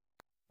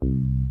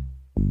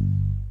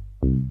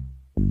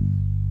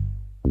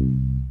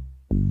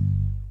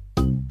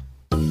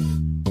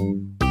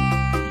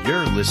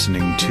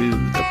listening to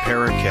the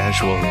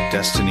Paracasual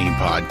Destiny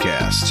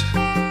Podcast.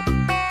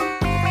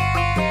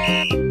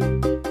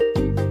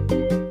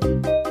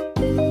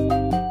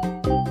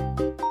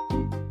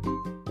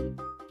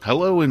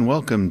 Hello and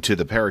welcome to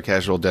the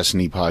Paracasual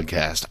Destiny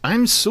Podcast.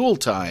 I'm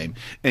Soultime,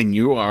 and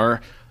you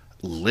are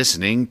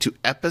listening to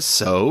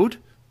episode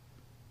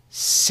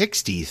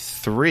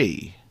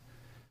 63.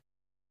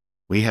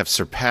 We have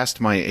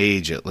surpassed my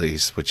age, at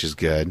least, which is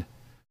good.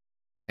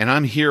 And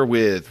I'm here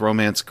with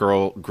Romance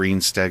Girl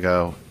Green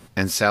Stego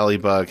and Sally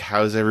Bug.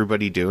 How's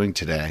everybody doing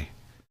today?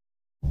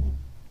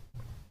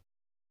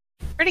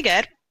 Pretty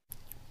good.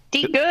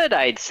 Pretty good,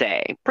 I'd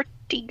say.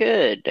 Pretty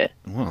good.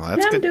 Well,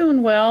 that's good. I'm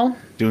doing well.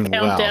 Doing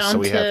well. So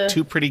we have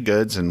two pretty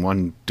goods and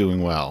one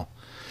doing well.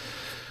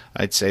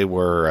 I'd say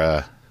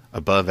we're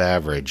above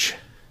average,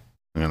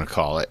 I'm going to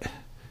call it.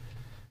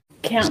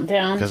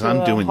 Countdown because to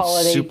I'm doing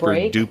holiday super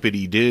break.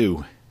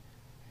 doopity-doo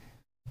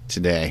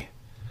today.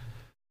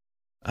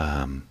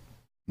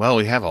 Well,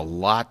 we have a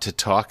lot to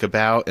talk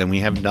about, and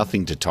we have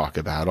nothing to talk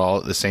about all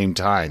at the same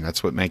time.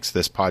 That's what makes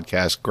this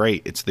podcast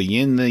great. It's the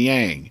yin, the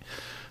yang,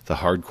 the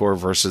hardcore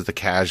versus the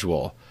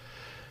casual,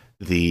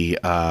 the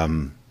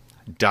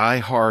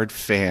die-hard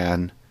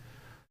fan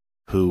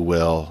who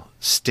will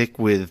stick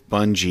with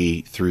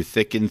Bungie through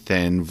thick and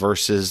thin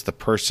versus the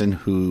person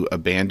who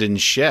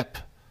abandoned ship.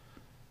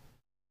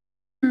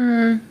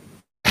 You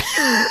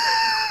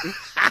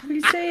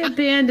say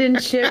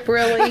abandoned ship,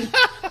 really?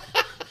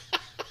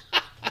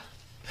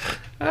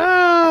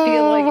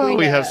 Oh, like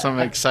we have some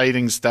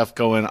exciting stuff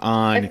going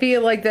on. I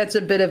feel like that's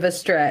a bit of a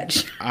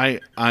stretch. I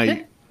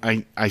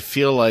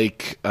feel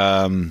like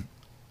I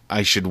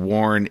should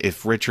warn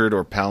if Richard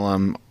or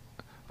Pelham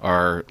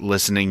are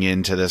listening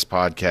into this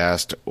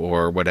podcast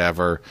or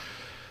whatever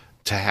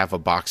to have a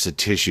box of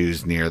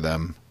tissues near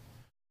them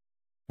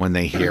when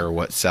they hear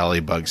what Sally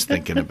Bug's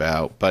thinking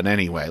about. But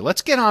anyway,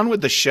 let's get on with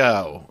the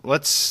show.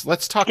 Let's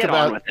talk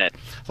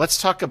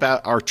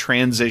about our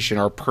transition,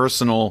 our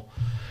personal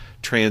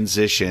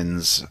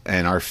transitions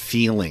and our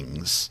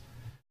feelings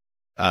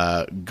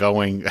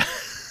going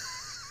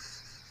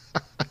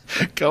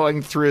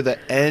through the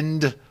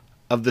end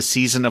of the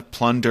season of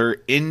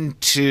Plunder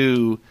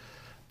into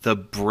the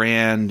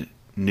brand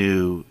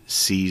new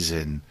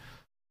season.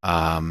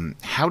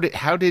 How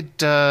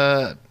did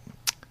I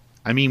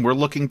mean, we're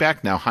looking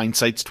back now.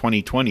 Hindsight's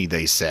 20/20,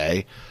 they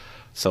say.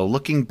 So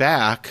looking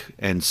back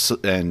and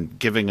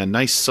giving a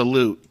nice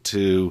salute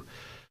to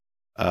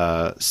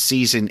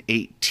season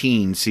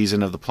 18,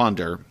 Season of the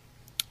Plunder.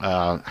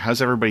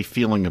 How's everybody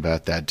feeling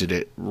about that? Did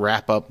it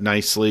wrap up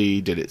nicely?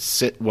 Did it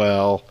sit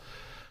well?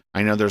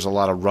 I know there's a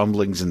lot of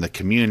rumblings in the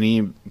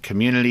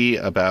community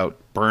about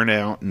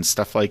burnout and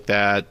stuff like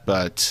that,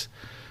 but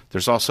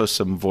there's also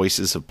some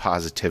voices of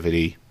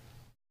positivity.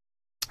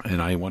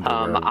 And I wonder.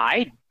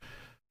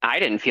 I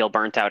didn't feel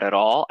burnt out at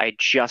all. I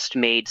just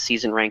made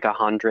season rank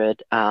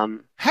 100.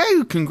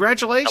 Hey,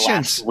 congratulations!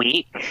 Last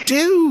week,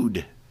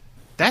 dude.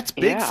 That's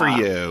big for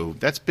you.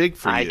 That's big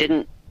for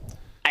you.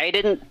 I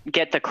didn't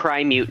get the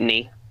cry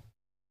mutiny.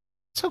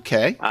 It's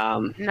okay.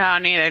 No,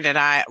 neither did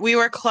I. We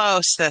were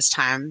close this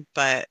time,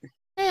 but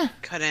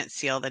couldn't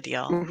seal the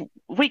deal.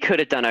 We could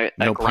have done a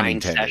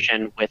grind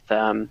session with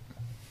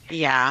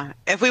Yeah,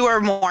 if we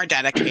were more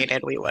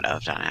dedicated, we would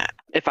have done it.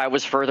 If I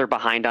was further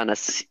behind on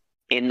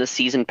in the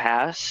season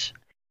pass.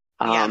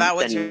 That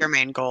was your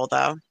main goal,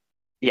 though.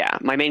 Yeah,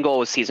 my main goal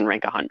was season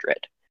rank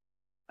 100.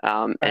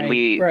 And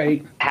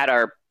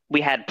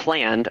we had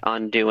planned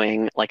on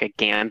doing like a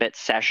Gambit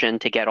session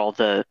to get all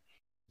the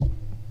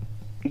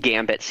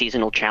Gambit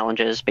seasonal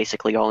challenges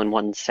basically all in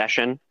one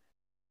session.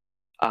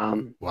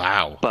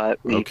 Wow. But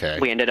we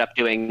ended up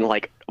doing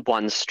like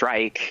one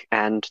strike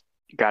and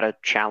got a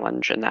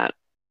challenge, and that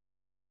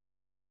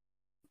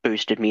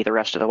boosted me the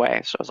rest of the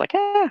way. So I was like,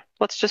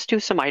 let's just do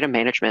some item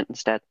management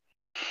instead.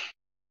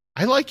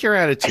 I like your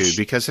attitude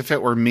because if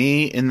it were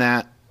me in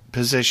that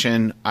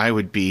position, I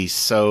would be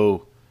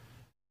so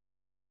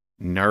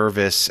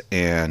nervous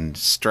and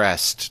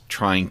stressed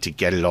trying to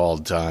get it all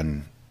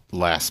done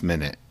last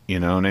minute. You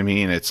know what I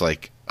mean? It's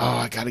like,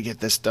 I got to get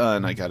this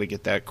done. I got to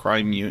get that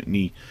crime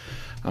mutiny.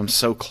 I'm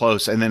so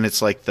close. And then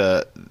it's like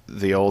the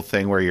old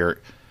thing where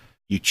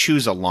you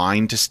choose a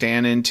line to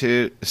stand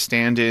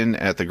in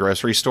at the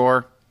grocery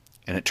store,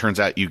 and it turns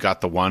out you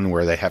got the one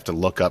where they have to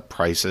look up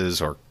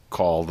prices or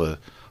call the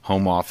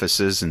home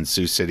offices in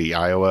Sioux City,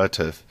 Iowa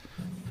to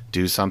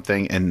do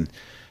something, and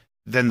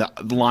then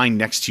the line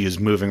next to you is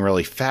moving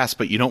really fast,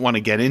 but you don't want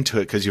to get into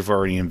it because you've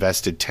already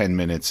invested 10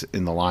 minutes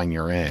in the line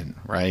you're in,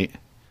 right?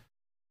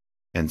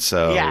 And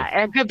so...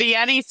 Yeah, it could be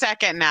any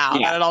second now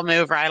that it'll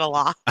move right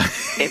along.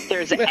 If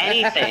there's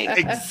anything...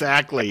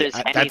 Exactly.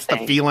 That's the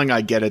feeling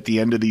I get at the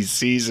end of these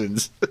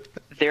seasons.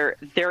 There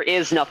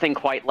is nothing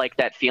quite like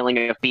that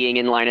feeling of being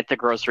in line at the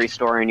grocery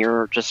store and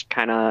you're just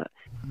kind of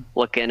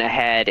looking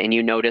ahead and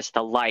you notice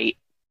the light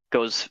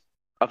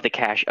of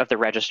the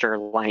register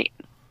light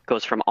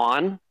goes from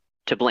on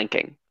to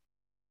blinking.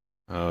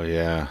 Oh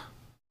yeah.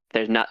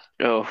 There's not.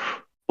 Oh.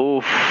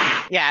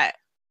 Yeah.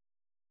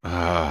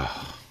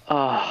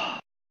 Oh.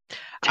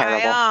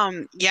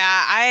 terrible.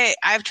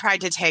 I've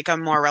tried to take a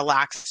more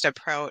relaxed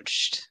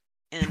approach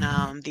in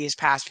these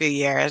past few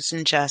years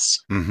and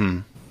just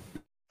I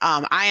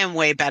am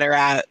way better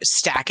at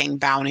stacking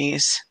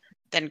bounties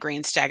than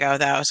Green Stego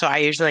though, so I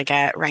usually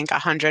get rank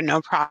 100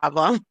 no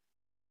problem.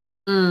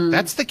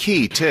 That's the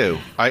key too.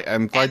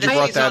 I'm glad you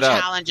brought that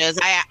up. Challenges.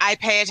 I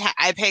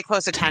pay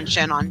close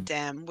attention on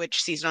dim,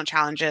 which seasonal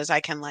challenges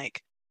I can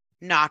like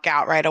knock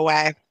out right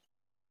away.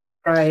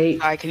 Right.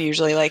 So I can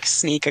usually like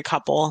sneak a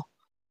couple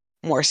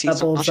more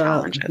seasonal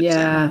challenges.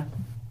 Yeah.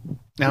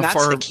 Now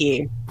that's the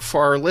key.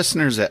 For our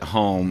listeners at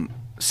home,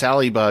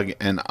 Sallybug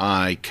and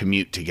I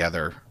commute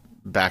together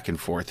back and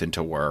forth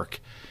into work.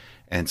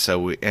 And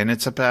so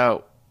it's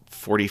about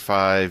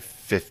 45,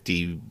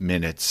 50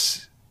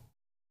 minutes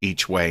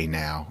each way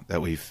now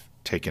that we've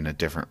taken a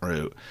different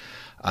route.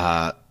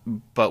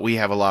 But we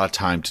have a lot of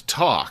time to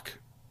talk.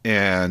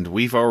 And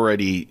we've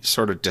already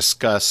sort of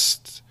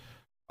discussed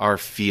our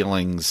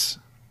feelings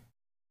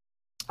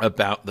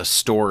about the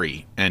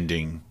story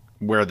ending,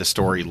 where the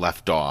story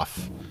left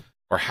off,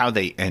 or how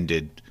they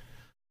ended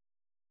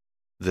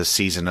the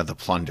season of the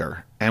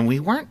Plunder. And we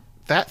weren't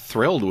that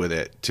thrilled with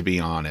it, to be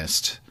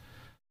honest.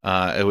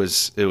 It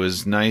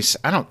was nice.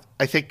 I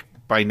think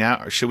by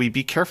now, should we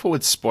be careful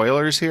with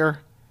spoilers here,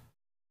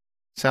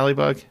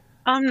 Sallybug?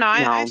 No,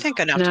 I think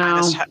enough time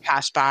has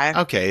passed by.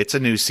 Okay, it's a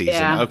new season.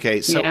 Yeah.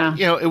 Okay, so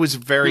it was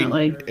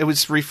it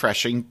was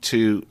refreshing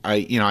to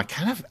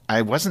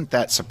I wasn't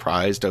that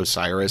surprised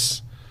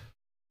Osiris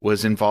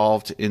was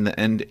involved in the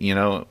end,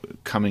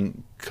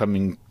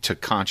 coming to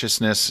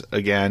consciousness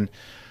again.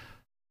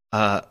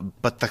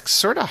 But the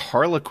sort of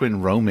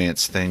Harlequin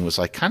romance thing was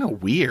like kind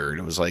of weird.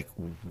 It was like,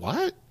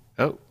 what?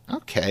 Oh,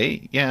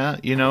 okay. Yeah.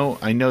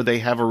 I know they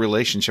have a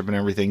relationship and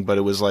everything, but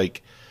it was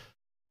like,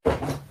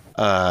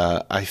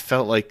 I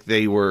felt like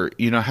they were,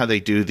 how they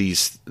do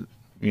these,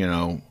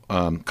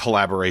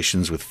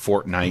 collaborations with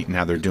Fortnite.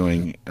 Now they're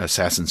doing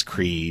Assassin's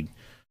Creed,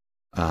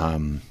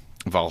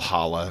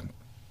 Valhalla.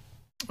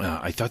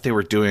 I thought they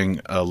were doing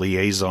a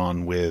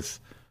liaison with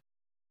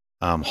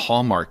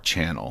Hallmark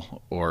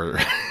Channel or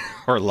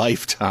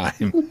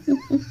Lifetime.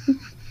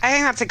 I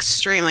think that's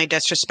extremely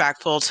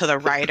disrespectful to the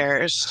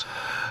writers.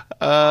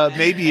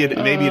 Maybe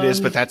it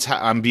is, but that's how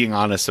I'm being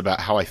honest about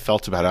how I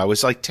felt about it. I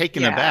was like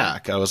taken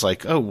aback. I was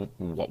like, oh,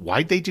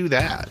 why'd they do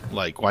that?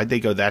 Like, why'd they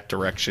go that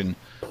direction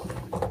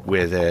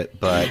with it?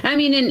 But I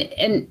mean,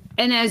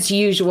 and as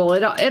usual,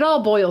 it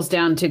all boils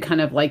down to kind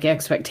of like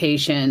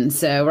expectations.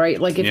 So, right,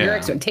 like if your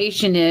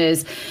expectation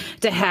is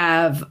to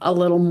have a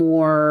little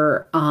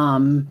more,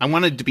 I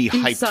wanted to be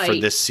hyped for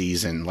this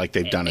season, like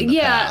they've done in the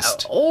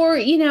past, or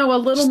a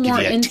little just more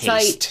give you a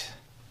insight. Taste.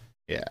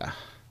 Yeah.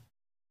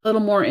 A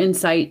little more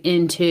insight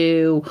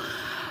into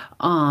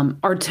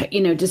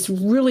just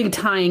really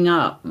tying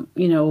up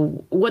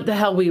what the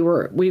hell we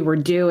were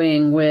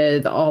doing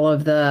with all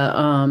of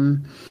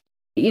the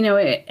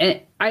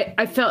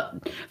I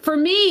felt, for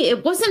me,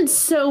 it wasn't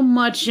so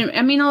much,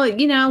 I mean,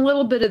 a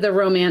little bit of the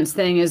romance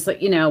thing is like,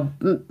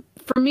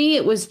 for me,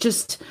 it was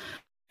just,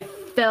 I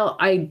felt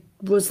I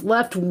was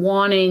left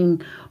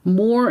wanting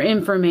more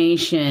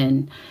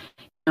information,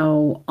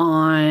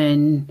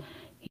 on,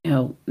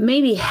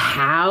 maybe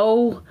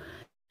how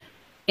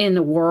in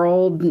the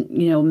world,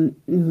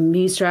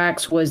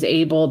 Mithrax was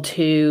able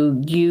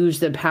to use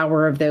the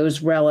power of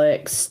those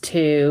relics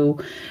to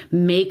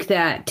make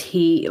that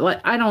tea. Like,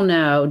 I don't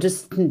know,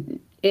 just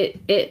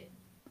I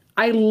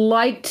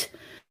liked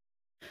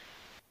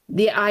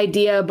the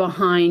idea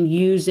behind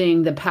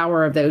using the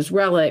power of those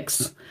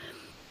relics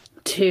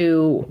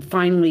to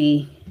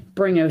finally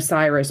bring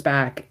Osiris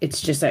back.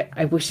 It's just,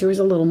 I wish there was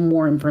a little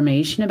more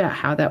information about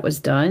how that was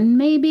done,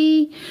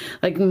 maybe.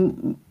 Like,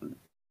 you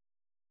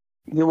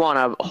want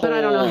a whole, but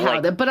I don't know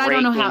how. But I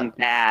don't know how.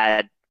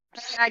 Bad.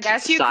 I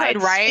guess you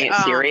could write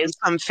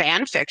some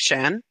fan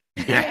fiction.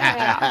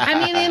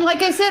 I mean, and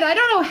like I said, I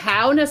don't know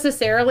how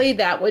necessarily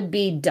that would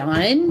be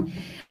done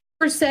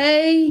per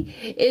se.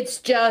 It's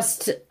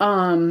just,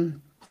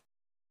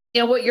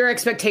 what your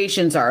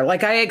expectations are.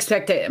 Like,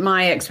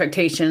 my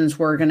expectations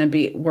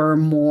were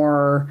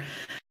more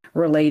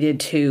related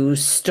to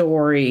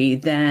story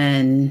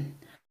than,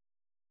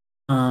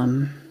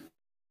 and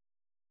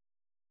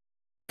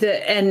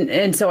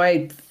so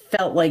I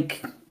felt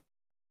like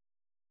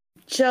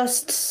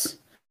just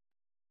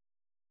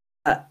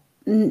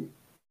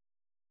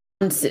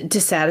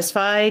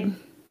dissatisfied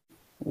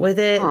with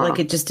it. Like,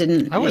 it just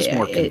didn't. I was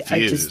more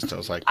confused. I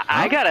was like,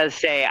 I gotta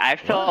say, I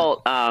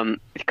felt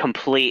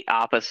complete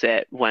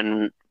opposite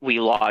when we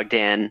logged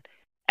in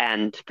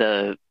and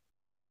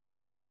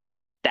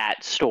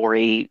that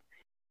story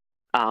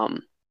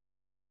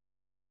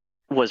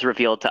was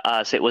revealed to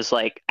us. It was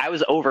like I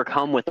was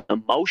overcome with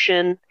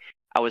emotion.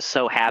 I was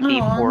so happy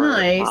for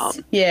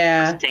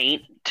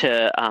Saint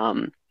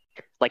to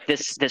like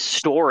this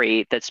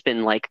story that's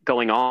been like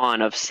going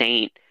on of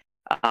Saint,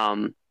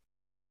 and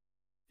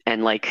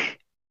like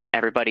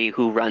everybody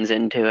who runs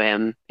into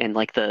him in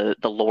like the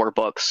lore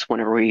books.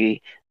 Whenever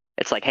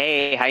it's like,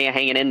 hey, how you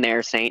hanging in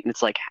there, Saint? And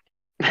it's like,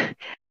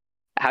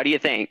 how do you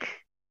think?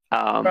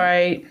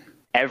 Right.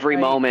 Every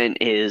moment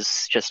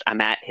is just,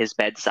 I'm at his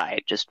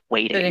bedside, just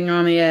waiting. Sitting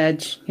on the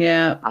edge.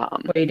 Yeah.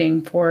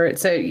 Waiting for it.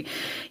 So,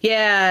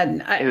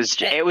 yeah. It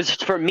was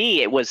for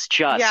me, it was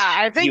just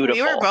I think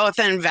beautiful. we were both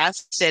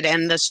invested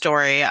in the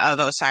story of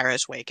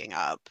Osiris waking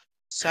up.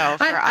 So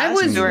for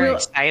us, we were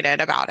excited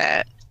about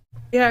it.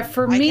 Yeah,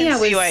 for me, I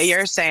see what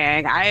you're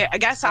saying. I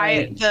guess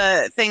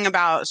the thing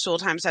about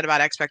Sultan said about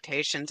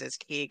expectations is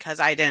key, because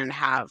I didn't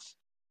have,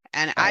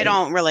 and I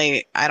don't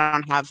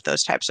have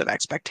those types of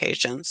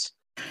expectations.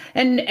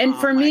 And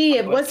for me,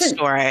 it wasn't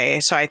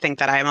story. So I think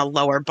that I'm a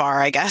lower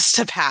bar, I guess,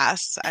 to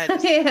pass.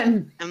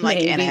 I'm like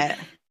in it.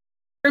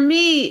 For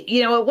me,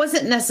 it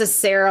wasn't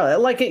necessarily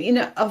like,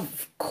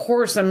 of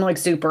course, I'm like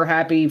super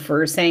happy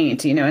for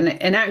Saint,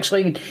 and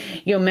actually,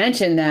 you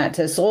mentioned that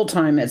to Soul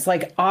Time. It's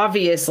like,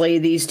 obviously,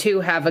 these two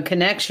have a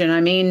connection.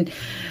 I mean,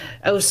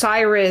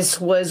 Osiris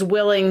was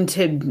willing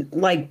to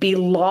like be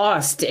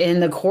lost in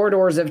the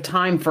corridors of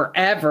time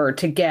forever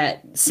to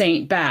get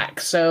Saint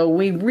back. So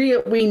we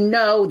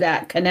know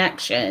that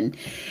connection,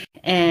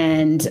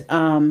 and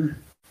I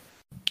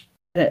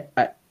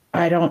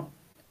don't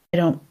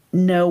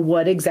know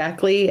what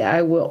exactly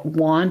I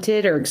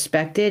wanted or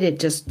expected.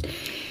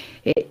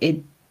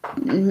 It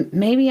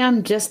maybe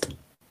I'm just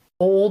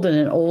old and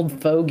an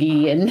old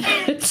fogey, and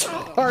it's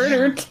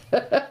harder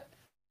to.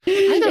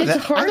 Either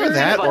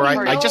that, or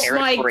I just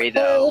like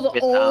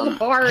old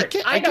heart.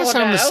 I guess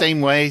I'm the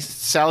same way,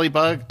 Sally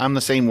Bug. I'm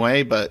the same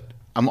way, but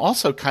I'm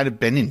also kind of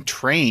been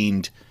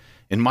entrained.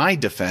 In my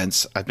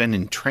defense, I've been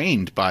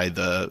entrained by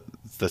the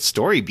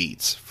story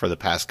beats for the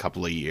past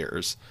couple of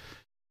years.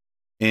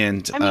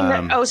 And I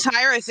mean,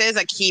 Osiris is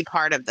a key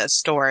part of this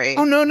story.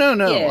 Oh no!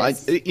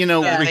 Yes.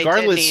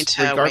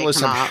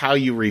 Regardless of how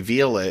you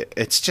reveal it,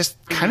 it's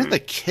just kind of the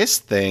kiss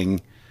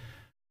thing.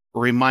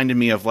 Reminded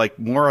me of like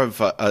more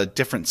of a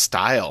different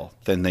style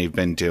than they've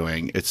been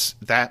doing. It's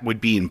that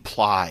would be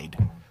implied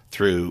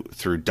through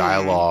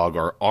dialogue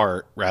or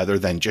art rather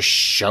than just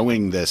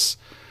showing this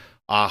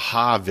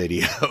aha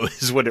video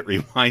is what it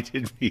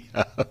reminded me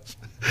of.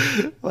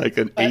 Like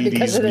an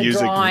 80s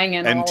music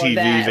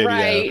MTV video.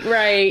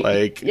 Right.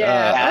 Like,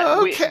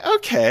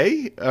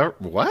 okay.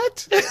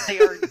 What?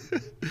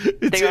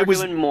 They are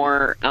doing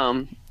more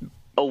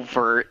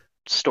overt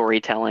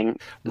storytelling.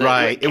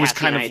 Right. It was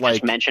kind of like,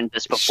 just mentioned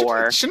this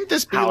before. Shouldn't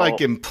this be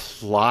like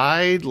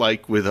implied,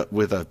 like with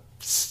a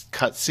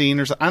cutscene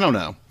or something? I don't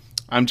know.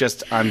 I'm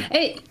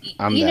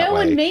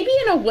and maybe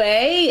in a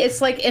way it's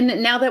like,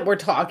 and now that we're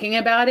talking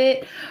about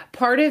it,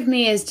 part of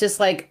me is just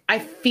like, I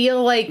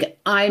feel like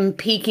I'm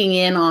peeking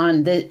in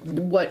on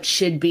what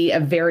should be a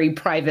very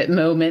private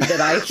moment that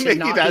I should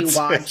not be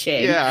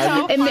watching.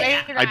 Yeah,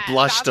 I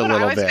blushed a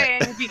little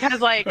bit because,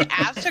 like,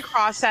 as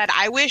Takross said,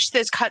 I wish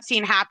this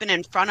cutscene happened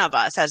in front of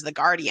us as the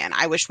Guardian.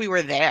 I wish we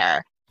were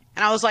there.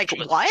 And I was like,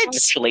 what?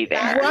 Actually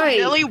there. Right.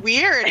 Really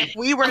weird.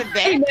 We were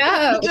there.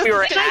 We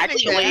were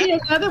actually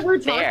now that we're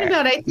talking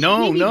about it,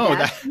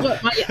 that's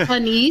what my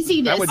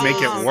uneasiness. That would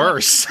make it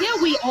worse. Yeah,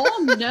 we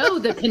all know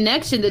the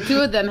connection the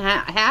two of them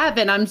have,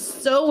 and I'm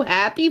so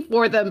happy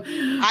for them.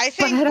 I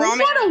think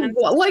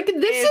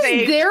this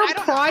is their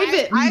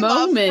private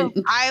moment.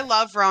 I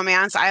love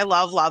romance. I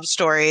love love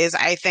stories.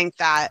 I think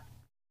that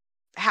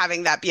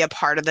having that be a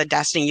part of the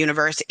Destiny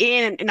universe,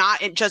 not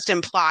just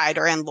implied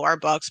or in lore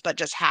books, but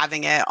just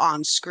having it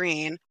on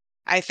screen,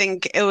 I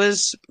think it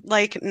was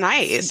like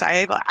nice.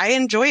 I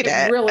enjoyed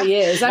it. It really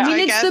is. I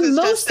mean, it's the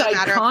most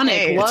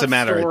iconic love It's a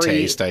matter of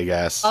taste, I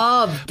guess.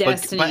 Of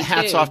Destiny, but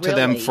hats off to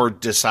them for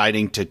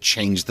deciding to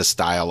change the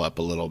style up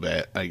a little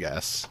bit. I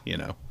guess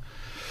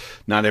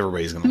not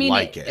everybody's going to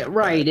like it.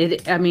 Right.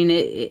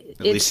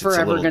 It's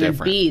forever going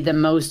to be the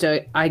most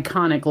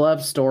iconic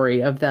love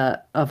story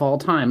of all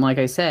time. Like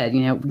I said,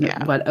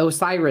 what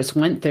Osiris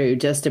went through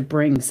just to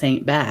bring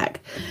Saint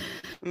back,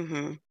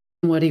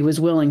 what he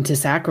was willing to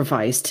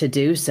sacrifice to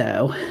do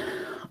so.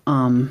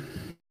 And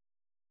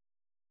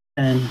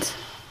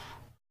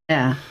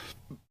yeah,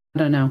 I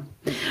don't know.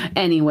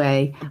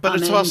 Anyway, but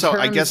it's also,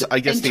 I guess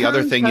the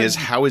other thing is,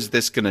 how is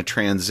this going to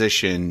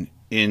transition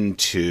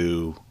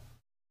into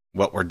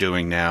what we're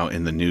doing now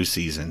in the new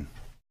season?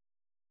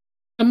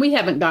 And we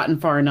haven't gotten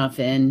far enough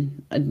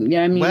in.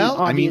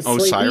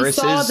 Osiris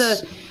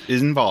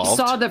is involved. We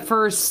saw the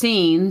first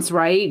scenes,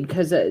 right?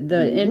 Because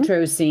the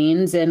intro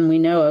scenes, and we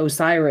know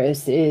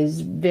Osiris is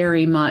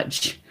very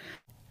much.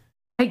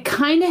 I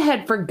kind of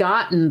had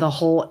forgotten the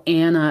whole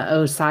Anna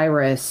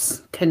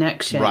Osiris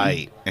connection.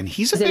 Right. And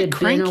he's a bit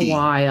cranky. Been a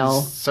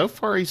while. So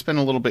far, he's been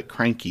a little bit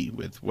cranky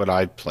with what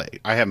I've played.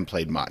 I haven't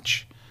played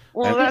much.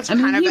 Well, that's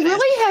kind of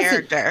his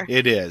character.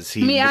 It is.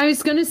 I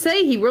was going to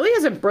say, he really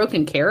has a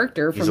broken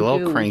character. He's a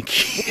little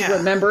cranky.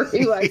 Remember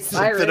who Osiris is.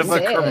 A bit of a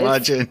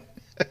curmudgeon.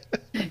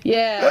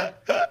 Yeah.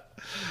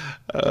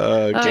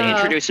 To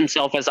introduce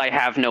himself as I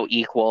have no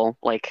equal,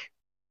 like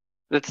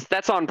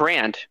that's on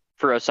brand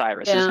for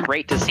Osiris. Yeah. It's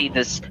great to see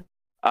this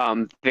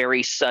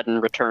very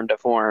sudden return to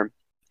form,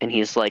 and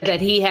he's like that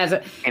he has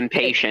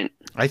impatient.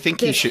 I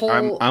think he should.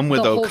 I'm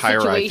with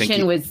Okira. I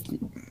think.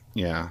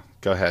 Yeah.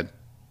 Go ahead.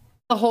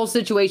 the whole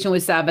situation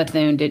with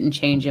Sabathun didn't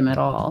change him at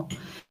all.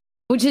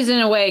 Which is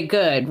in a way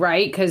good,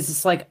 right? Because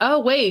it's like, oh,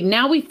 wait,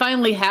 now we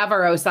finally have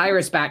our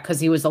Osiris back because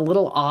he was a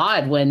little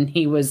odd when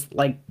he was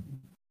like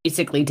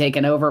basically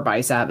taken over by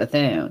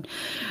Sabathun,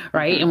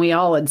 right? And we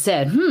all had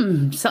said,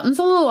 something's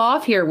a little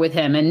off here with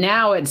him. And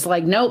now it's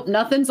like, nope,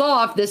 nothing's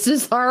off. This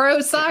is our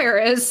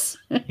Osiris.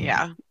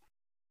 Yeah.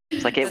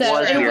 It's like it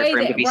was weird for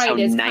him to be so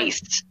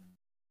nice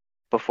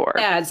before.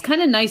 Yeah, it's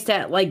kind of nice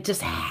to like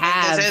just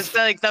have. It's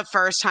like the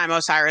first time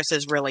Osiris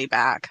is really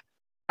back.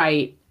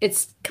 Right.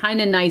 It's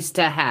kind of nice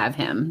to have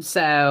him.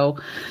 So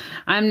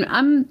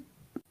and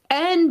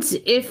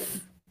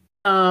if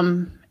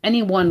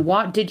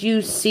anyone did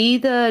you see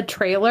the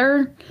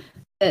trailer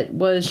that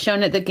was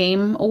shown at the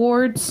Game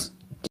Awards?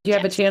 Did you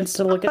have a chance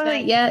to look at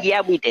that yet?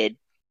 Yeah, we did.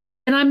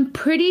 And I'm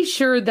pretty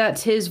sure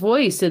that's his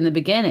voice in the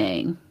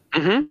beginning.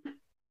 Mm-hmm.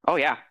 Oh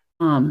yeah.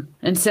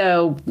 And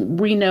so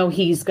we know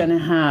he's going to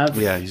have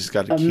he's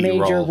got a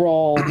major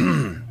role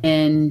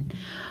in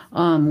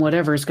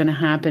whatever's going to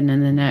happen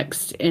in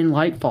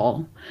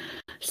Lightfall.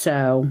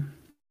 So,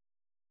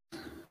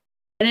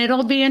 and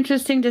it'll be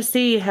interesting to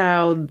see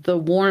how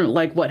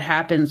what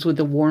happens with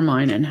the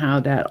Warmind and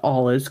how that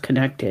all is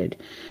connected.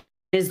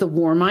 Is the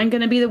Warmind going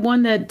to be the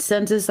one that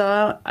sends us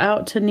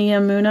out to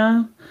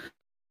Neomuna?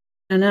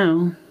 I don't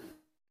know.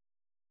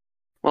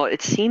 Well,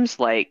 it seems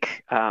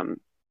like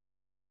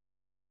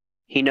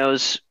he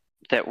knows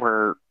that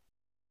we're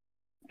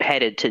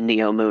headed to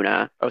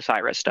Neomuna,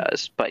 Osiris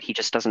does, but he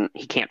just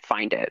can't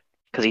find it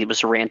because he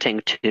was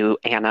ranting to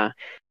Anna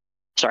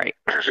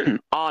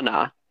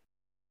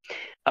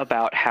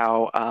about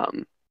how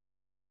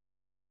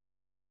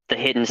the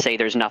Hidden say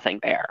there's nothing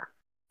there.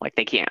 Like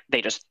they can't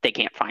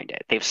find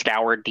it. They've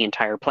scoured the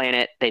entire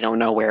planet. They don't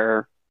know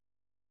where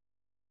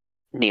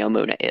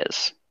Neomuna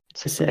is.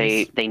 So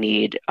they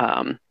need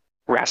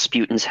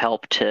Rasputin's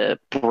help to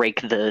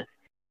break the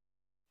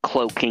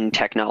cloaking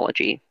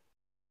technology.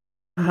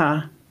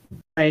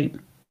 Right.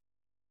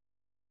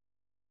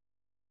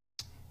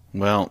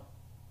 Well,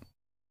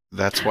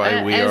 that's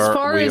why we are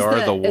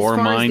the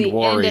Warmind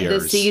warriors. End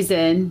of the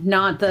season,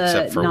 not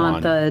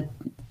the.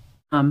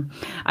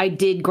 I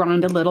did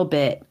grind a little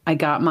bit. I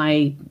got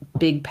my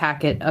big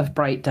packet of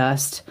Bright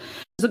Dust.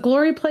 The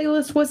Glory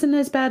playlist wasn't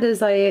as bad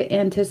as I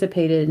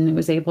anticipated, and I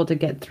was able to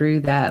get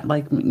through that.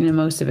 Like,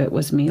 most of it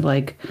was me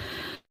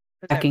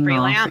backing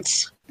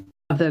freelance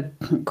of the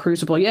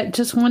Crucible. Yeah,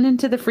 just went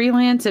into the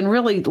freelance, and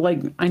really,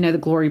 I know the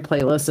Glory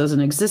playlist doesn't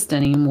exist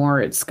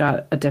anymore. It's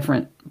got a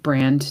different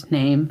brand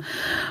name,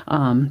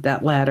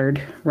 that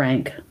laddered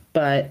rank,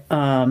 but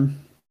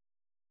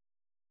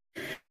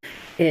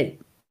it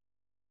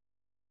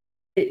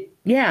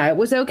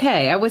was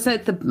okay. I was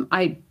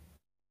I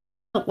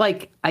felt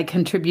like I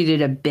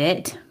contributed a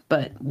bit,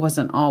 but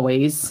wasn't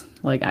always.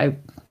 I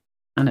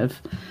kind of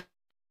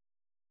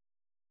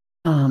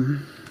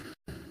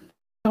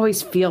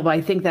always feel, but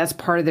I think that's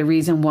part of the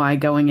reason why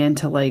going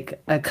into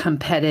a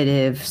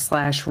competitive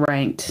 /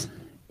 ranked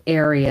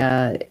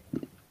area,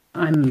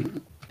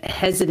 I'm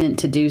hesitant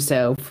to do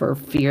so for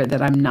fear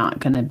that I'm not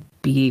going to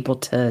be able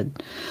to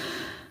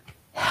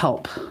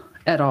help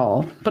at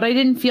all. But I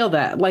didn't feel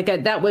that.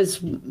 That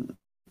was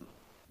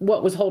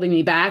what was holding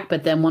me back.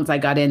 But then once I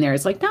got in there,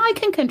 it's no, I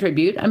can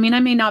contribute. I mean,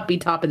 I may not be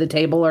top of the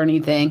table or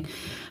anything,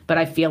 but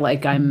I feel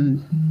like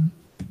I'm...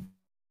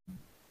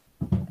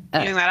 You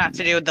think that have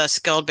to do with the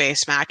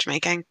skill-based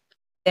matchmaking?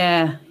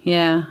 Yeah,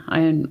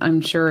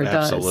 I'm sure it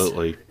does.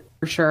 Absolutely.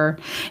 For sure.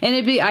 And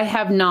I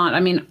have not,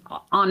 in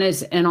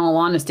all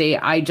honesty,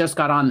 I just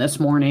got on this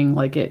morning.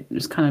 It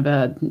was kind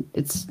of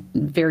it's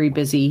very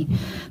busy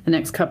the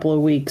next couple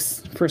of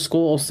weeks for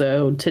school.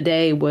 So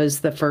today was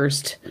the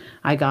first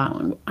I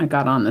got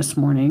on this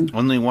morning.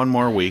 Only one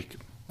more week.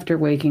 After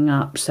waking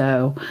up.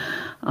 So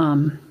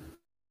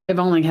I've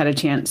only had a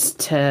chance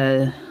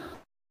to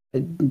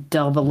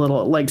delve a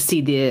little,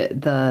 see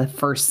the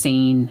first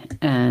scene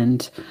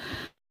and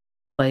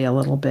play a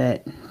little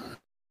bit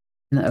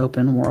in the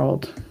open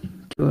world,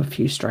 do a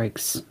few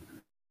strikes.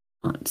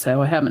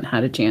 So I haven't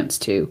had a chance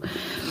to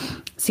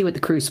see what the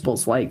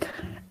Crucible's like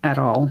at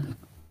all.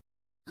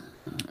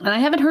 And I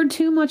haven't heard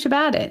too much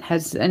about it.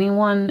 Has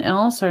anyone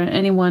else or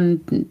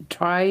anyone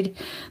tried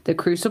the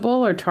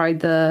Crucible or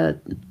tried the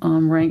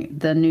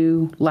the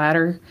new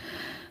ladder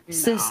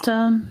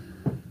system?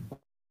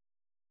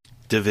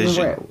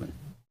 Division.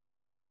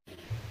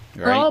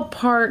 We're all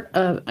part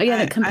of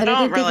the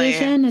competitive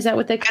division. Is that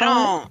what they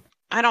call it?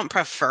 I don't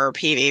prefer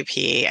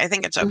PvP. I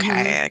think it's okay.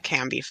 Mm-hmm. It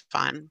can be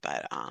fun,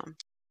 but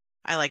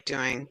I like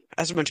doing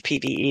as much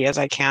PvE as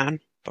I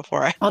can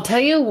before I'll tell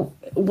you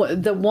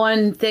the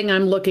one thing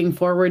I'm looking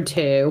forward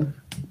to,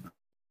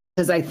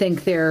 because I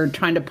think they're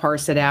trying to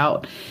parse it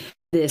out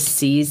this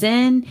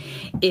season,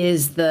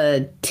 is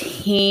the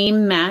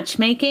team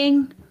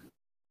matchmaking.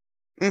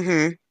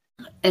 Mm-hmm.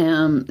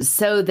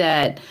 So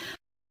that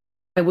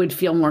I would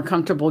feel more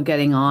comfortable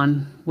getting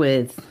on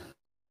with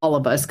all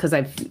of us, because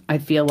I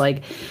feel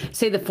like,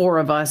 say the four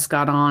of us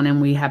got on and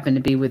we happen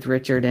to be with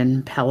Richard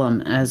and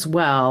Pelham as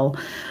well.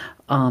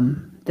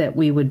 that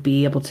we would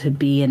be able to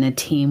be in a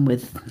team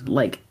with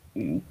like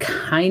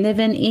kind of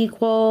an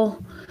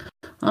equal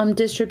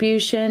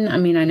distribution. I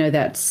mean, I know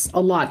that's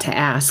a lot to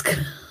ask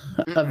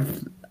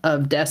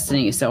of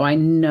Destiny, so I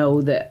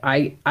know that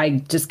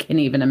I just can't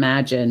even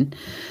imagine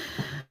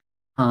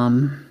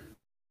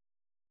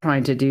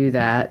trying to do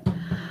that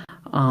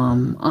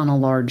on a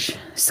large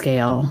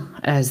scale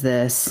as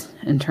this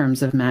in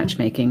terms of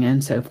matchmaking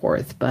and so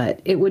forth.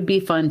 But it would be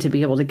fun to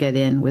be able to get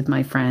in with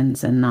my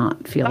friends and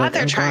not feel like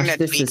they're trying to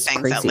this tweak is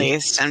things crazy. at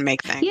least and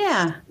make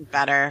things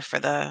better for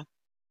the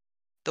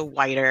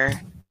wider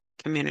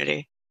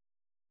community.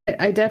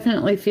 I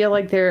definitely feel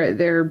like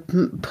they're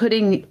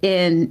putting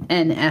in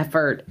an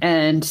effort,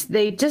 and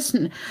they just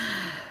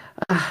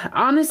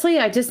honestly,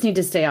 I just need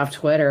to stay off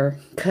Twitter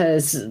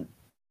because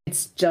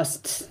it's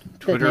just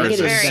Twitter is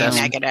very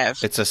negative.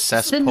 It's a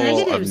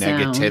cesspool of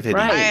negativity.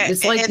 Right.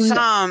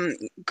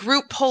 It's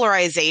group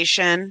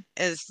polarization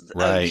is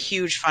a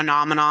huge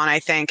phenomenon. I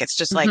think it's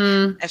just like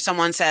if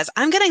someone says,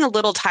 "I'm getting a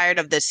little tired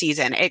of this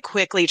season," it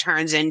quickly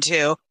turns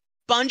into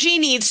Bungie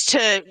needs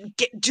to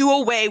do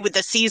away with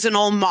the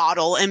seasonal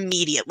model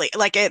immediately.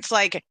 Like it's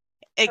like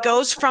it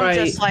goes from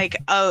just like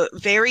a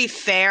very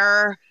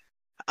fair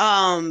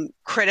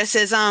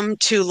criticism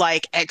to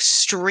like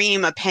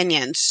extreme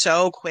opinions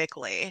so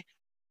quickly.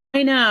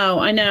 I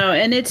know,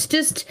 and it's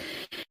just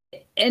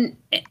and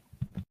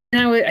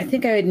I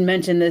think I had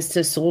mentioned this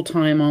to Soul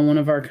Time on one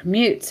of our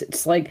commutes.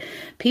 It's like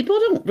people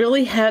don't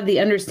really have the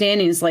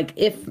understanding. It's like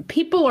if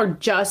people are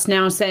just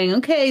now saying,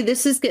 "Okay,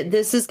 this is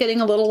getting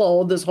a little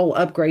old. This whole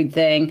upgrade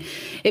thing.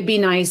 It'd be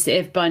nice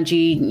if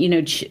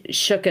Bungie,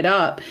 shook it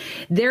up."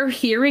 They're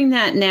hearing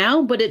that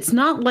now, but it's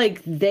not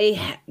like they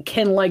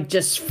can like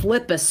just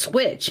flip a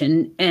switch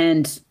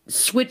and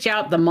switch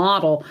out the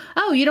model.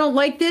 Oh, you don't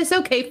like this?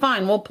 Okay,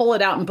 fine. We'll pull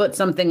it out and put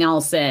something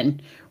else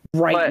in.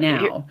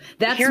 Now.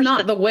 That's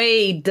not the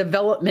way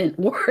development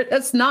works.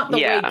 That's not the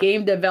way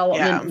game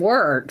development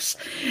works.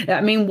 I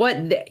mean,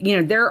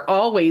 they're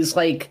always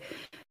like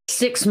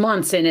 6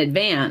 months in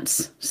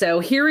advance. So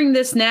hearing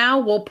this now,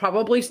 we'll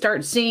probably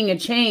start seeing a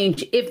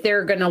change if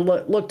they're going to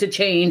look to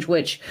change,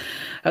 which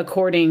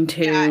according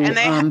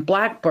to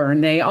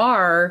Blackburn, they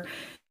are.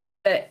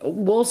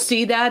 We'll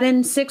see that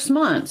in 6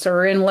 months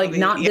or in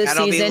not this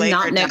season,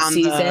 not next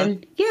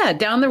season.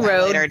 Down the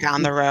road. Later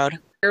down the road.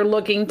 They're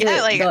looking to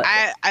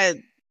I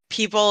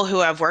people who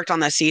have worked on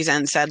the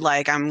season said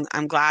like I'm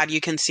glad you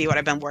can see what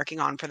I've been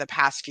working on for the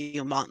past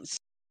few months.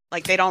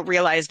 Like they don't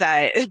realize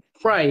that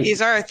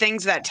these are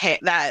things that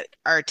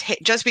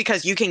just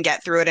because you can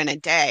get through it in a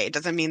day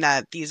doesn't mean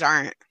that these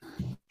aren't.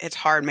 It's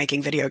hard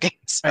making video games.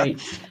 So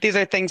these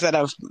are things that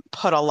have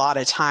put a lot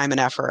of time and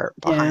effort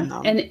behind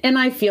them. And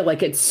I feel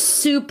like it's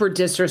super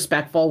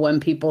disrespectful when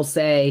people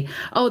say,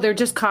 "Oh, they're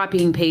just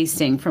copying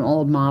pasting from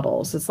old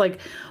models." It's like,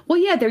 well,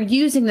 yeah, they're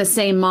using the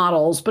same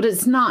models, but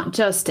it's not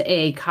just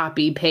a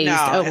copy paste.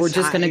 No, we're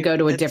just going to go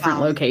to a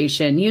different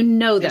location.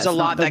 That's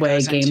not the way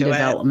game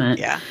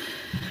development.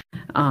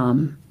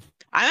 I'm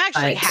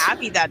actually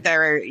happy that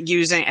they're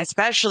using,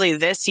 especially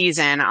this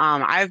season.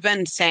 I've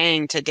been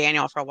saying to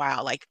Daniel for a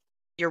while, like,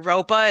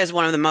 Europa is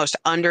one of the most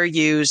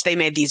underused. They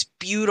made these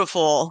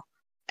beautiful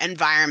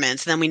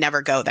environments, and then we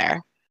never go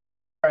there.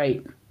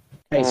 Right.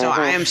 So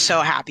I am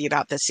so happy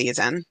about this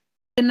season.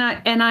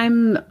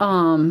 I'm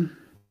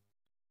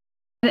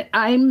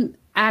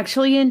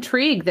actually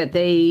intrigued that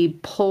they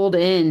pulled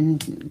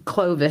in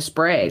Clovis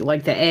Bray,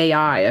 like the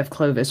AI of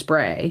Clovis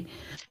Bray.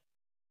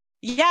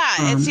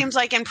 Yeah, it seems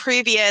like in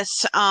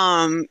previous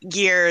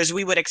years,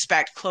 we would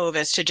expect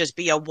Clovis to just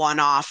be a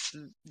one-off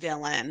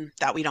villain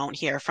that we don't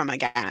hear from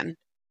again.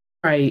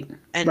 Right.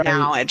 And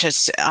now it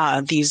just,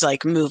 these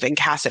like moving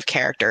cast of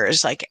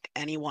characters, like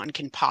anyone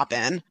can pop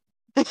in.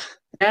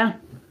 Yeah.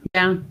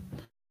 And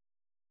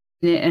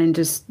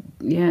just,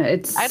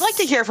 it's... I'd like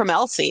to hear from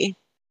Elsie.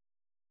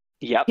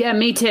 Yep. Yeah,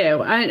 me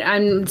too.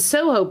 I'm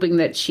so hoping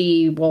that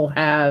she will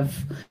have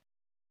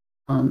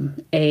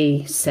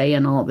a say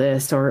in all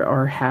this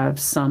or have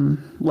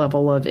some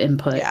level of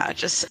input. Yeah,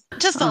 just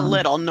a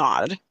little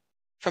nod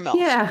from Elsie.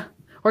 Yeah.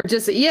 Or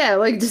just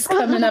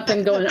coming up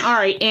and going, "All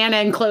right, Anna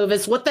and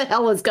Clovis, what the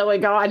hell is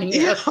going on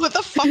here? Yeah, what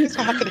the fuck is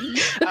happening?"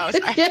 Oh,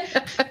 sorry.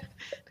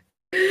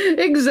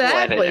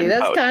 Exactly.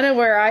 That's kind of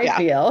where I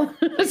feel.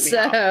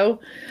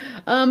 So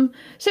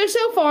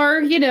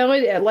far,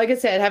 like I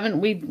said,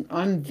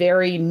 I'm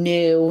very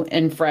new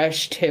and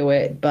fresh to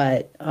it,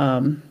 but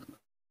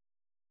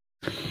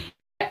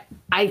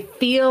I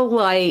feel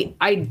like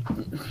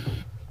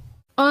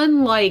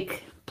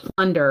unlike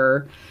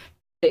Plunder,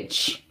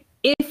 which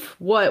if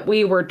what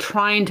we were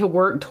trying to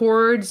work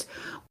towards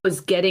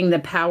was getting the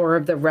power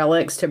of the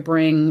relics to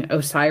bring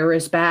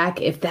Osiris back,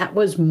 if that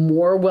was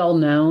more well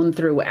known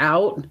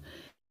throughout,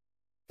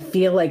 I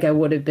feel like I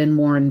would have been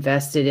more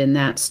invested in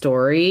that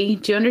story.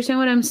 Do you understand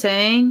what I'm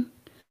saying?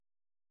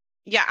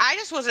 Yeah, I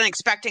just wasn't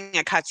expecting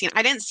a cutscene.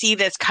 I didn't see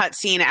this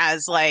cutscene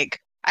as like,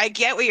 I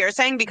get what you're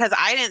saying, because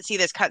I didn't see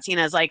this cutscene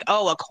as like,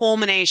 a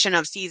culmination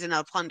of Season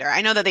of Plunder.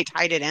 I know that they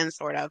tied it in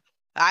sort of.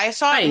 I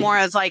saw it more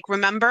as like,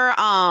 remember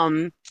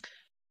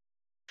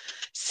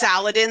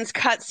Saladin's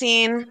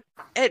cutscene.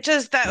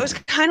 That was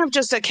kind of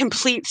just a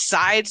complete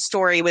side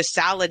story with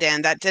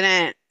Saladin that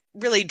didn't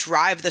really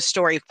drive the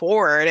story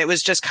forward. It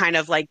was just kind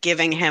of like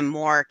giving him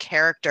more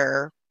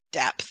character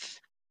depth.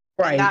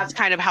 Right. And that's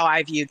kind of how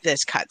I viewed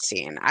this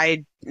cutscene.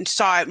 I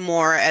saw it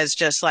more as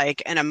just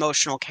like an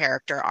emotional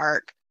character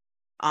arc.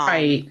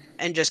 Right.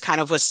 And just kind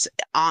of was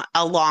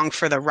along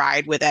for the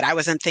ride with it. I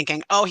wasn't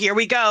thinking, oh, here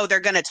we go. They're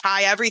going to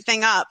tie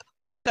everything up.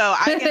 So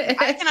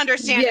I can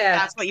understand if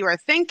that's what you were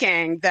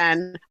thinking,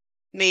 then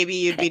maybe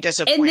you'd be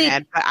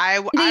disappointed. But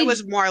I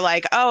was more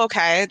like, oh,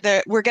 okay,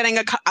 we're getting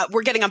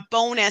a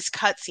bonus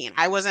cutscene.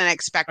 I wasn't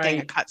expecting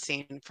a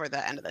cutscene for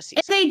the end of the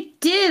season. And they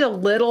did a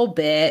little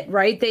bit,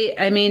 right? They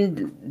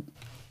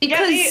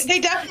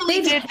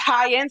definitely did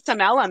tie in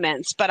some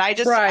elements, but I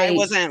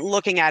wasn't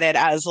looking at it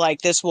as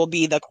like this will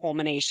be the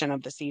culmination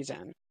of the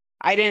season.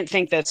 I didn't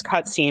think this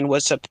cutscene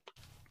was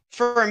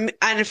for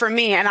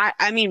me, and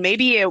I mean,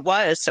 maybe it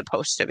was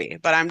supposed to be,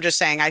 but I'm just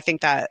saying, I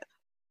think that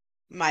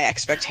my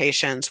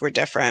expectations were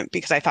different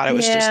because I thought it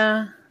was just.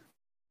 I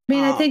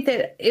mean, I think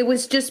that it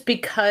was just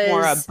because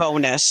more a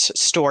bonus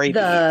story.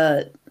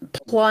 The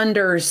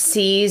Plunder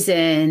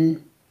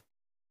season,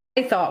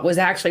 I thought was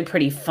actually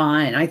pretty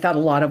fun. I thought a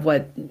lot of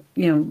what,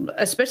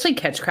 especially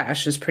Catch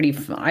Crash was pretty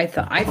fun. I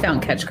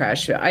found Catch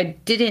Crash. I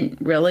didn't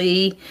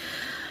really,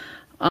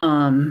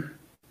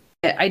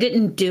 I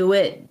didn't do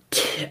it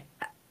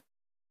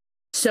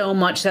so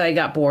much that I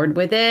got bored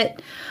with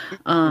it.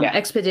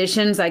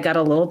 Expeditions I got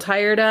a little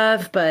tired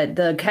of, but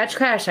the Catch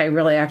Crash I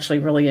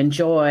really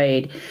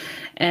enjoyed.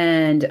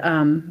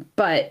 And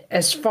but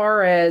as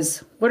far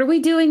as what are we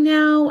doing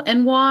now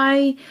and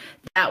why,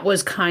 that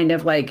was kind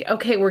of like,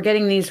 okay, we're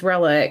getting these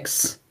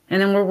relics,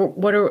 and then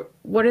what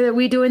are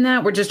we doing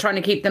that? We're just trying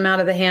to keep them out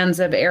of the hands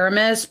of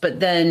Aramis, but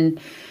then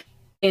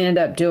ended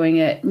up doing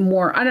it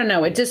more. I don't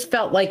know. It just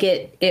felt like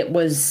it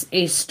was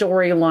a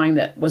storyline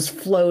that was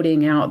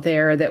floating out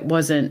there that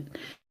wasn't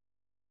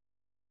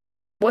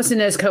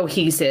as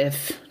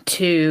cohesive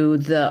to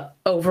the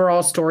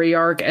overall story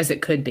arc as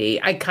it could be.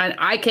 I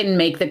can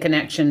make the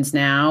connections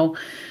now,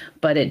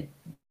 but it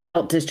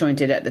felt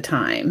disjointed at the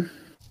time.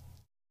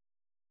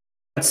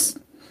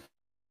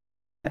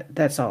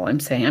 That's all I'm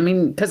saying. I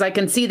mean, because I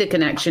can see the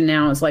connection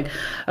now. It's like,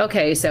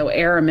 okay, so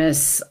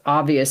Aramis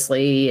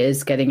obviously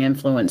is getting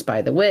influenced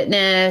by the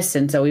witness,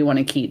 and so we want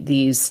to keep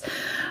these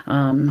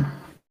and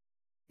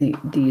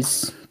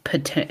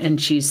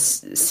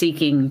she's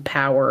seeking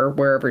power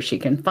wherever she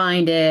can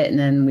find it. And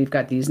then we've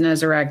got these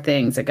Nezarec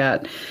things that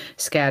got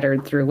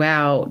scattered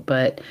throughout,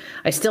 but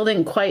I still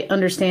didn't quite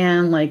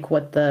understand like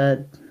what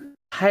the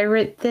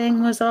pirate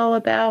thing was all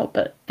about.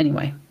 But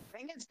anyway.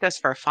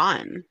 Just for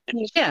fun.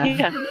 Yeah.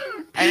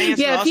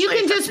 If you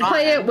can just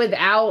play it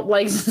without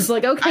like, just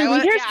like, okay,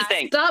 here's the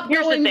thing.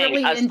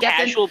 Really us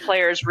casual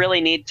players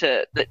really need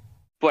to,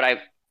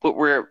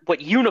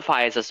 what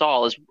unifies us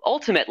all is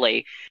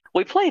ultimately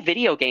we play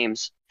video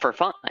games for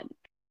fun.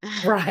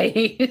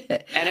 Right.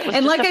 And it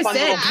was like I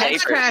said,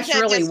 Catch Crash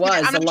really was a lot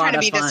of fun. I'm not trying to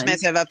be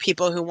dismissive of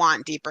people who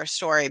want deeper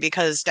story,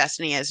 because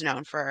Destiny is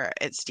known for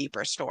its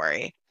deeper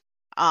story.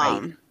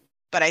 Right.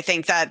 But I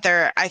think that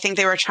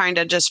they were trying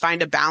to just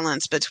find a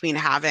balance between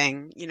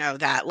having,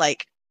 that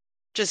like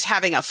just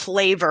having a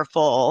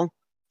flavorful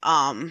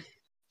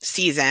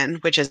season,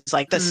 which is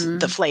like this,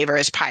 the flavor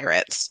is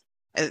pirates.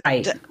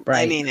 Right.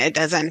 I mean, it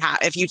doesn't have,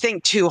 if you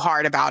think too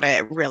hard about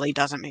it, it really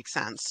doesn't make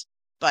sense.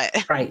 But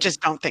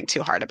just don't think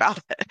too hard about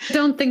it.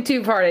 Don't think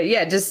too hard.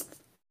 Yeah, just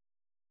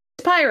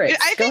pirates.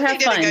 I think they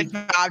did a good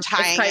job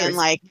tying in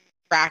like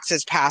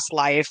Drax's past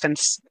life and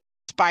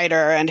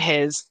Spider and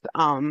his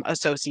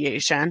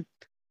association.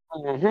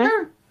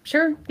 Mm-hmm.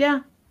 Sure. Yeah.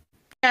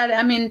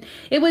 I mean,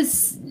 it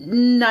was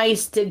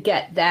nice to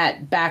get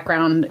that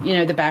background,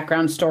 the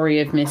background story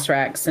of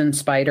Mithrax and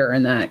Spider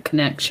and that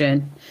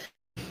connection.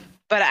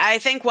 But I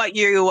think what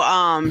you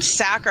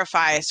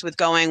sacrifice with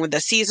going with the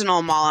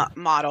seasonal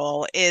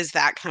model is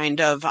that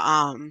kind of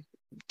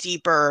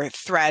deeper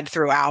thread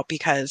throughout,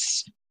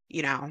 because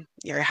you're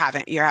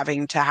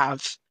having to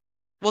have,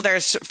 well,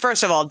 there's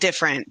first of all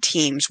different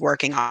teams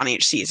working on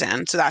each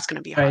season, so that's going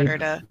to be harder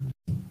to.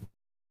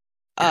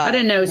 I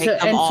don't know. So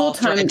and full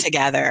time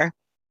together.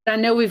 I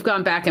know we've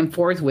gone back and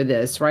forth with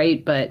this,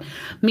 right? But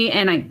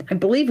I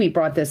believe we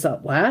brought this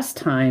up last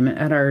time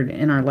in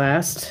our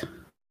last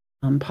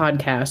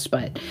podcast.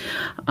 But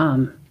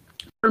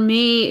for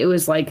me, it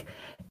was like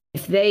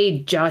if they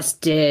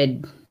just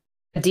did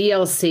a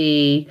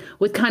DLC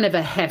with kind of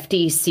a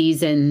hefty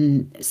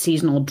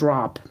seasonal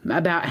drop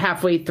about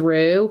halfway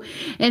through,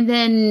 and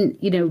then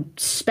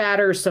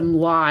spatter some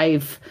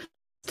live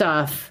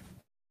stuff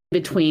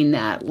between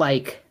that,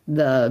 like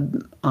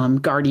the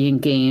Guardian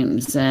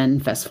Games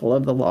and Festival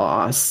of the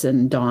Lost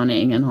and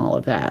Dawning and all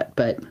of that.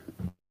 But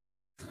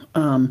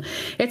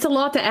it's a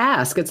lot to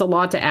ask. It's a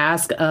lot to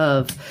ask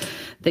of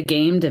the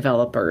game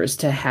developers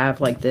to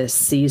have like this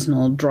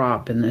seasonal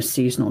drop and this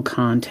seasonal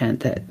content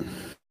that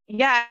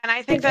Yeah, and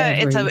I think that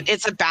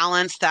it's a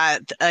balance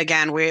that,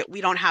 again,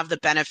 we don't have the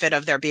benefit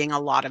of there being a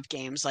lot of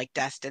games like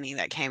Destiny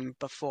that came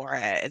before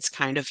it. It's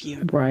kind of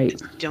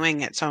it's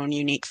doing its own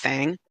unique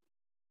thing.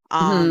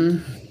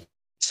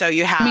 So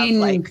you have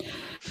like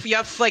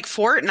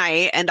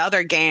Fortnite and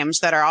other games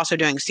that are also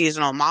doing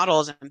seasonal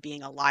models and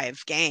being a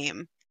live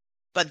game,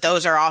 but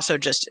those are also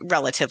just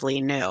relatively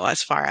new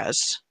as far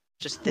as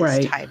just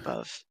this type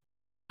of.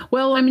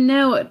 Well, I mean,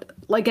 now,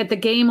 like at the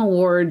Game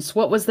Awards,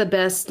 what was the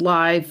best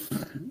live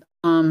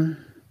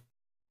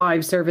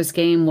service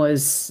game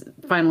was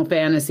Final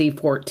Fantasy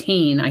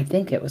 14. I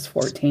think it was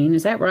 14.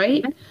 Is that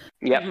right?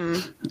 Yep.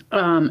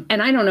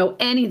 And I don't know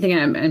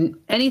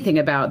anything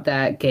about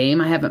that game.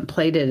 I haven't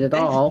played it at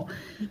all.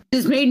 It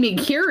just made me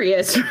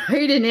curious,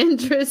 right, and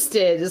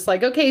interested. It's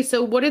like, okay,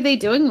 so what are they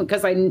doing?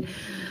 Because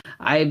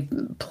I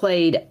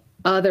played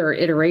other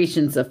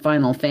iterations of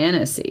Final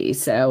Fantasy,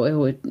 so it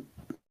would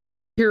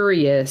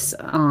curious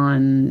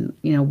on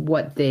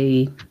what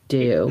they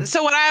do.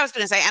 So what I was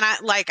going to say, and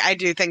I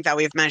do think that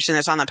we've mentioned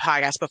this on the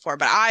podcast before,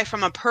 but I,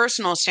 from a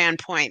personal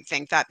standpoint,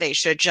 think that they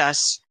should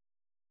just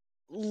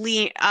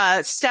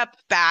step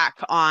back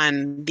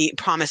on the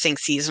promising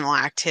seasonal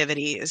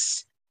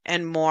activities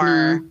and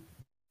more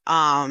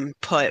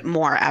put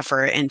more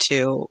effort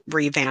into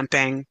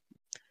revamping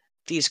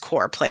these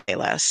core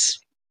playlists.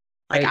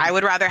 Like I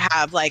would rather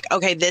have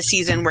okay, this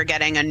season we're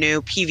getting a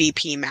new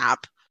PvP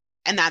map.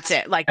 And that's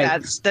it.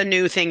 That's the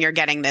new thing you're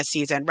getting this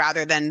season,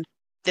 rather than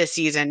this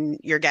season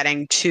you're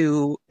getting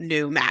 2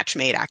 new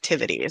match-made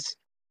activities.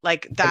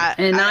 Like that.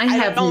 And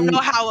I don't know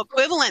how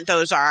equivalent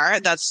those are.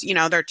 That's,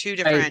 they're 2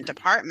 different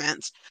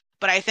departments.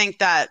 But I think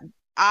that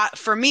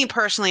for me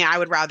personally, I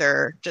would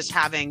rather just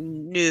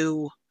having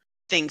new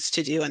things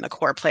to do in the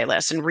core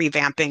playlist and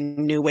revamping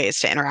new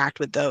ways to interact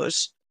with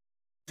those.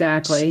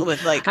 Exactly. With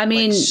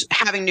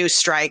having new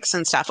strikes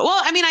and stuff. Well,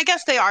 I mean, I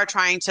guess they are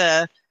trying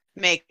to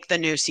make the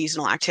new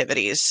seasonal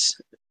activities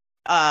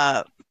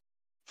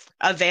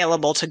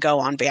available to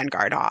go on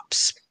Vanguard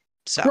Ops.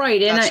 So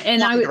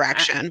and I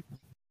direction.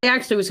 I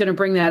actually was going to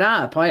bring that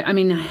up. I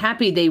mean,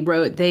 happy they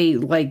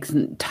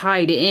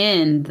tied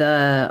in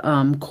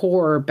the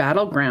core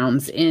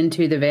battlegrounds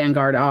into the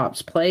Vanguard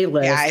Ops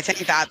playlist. Yeah, I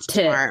think that's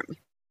smart.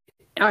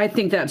 I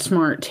think that's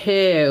smart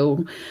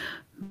too.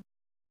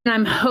 And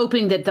I'm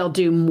hoping that they'll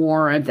do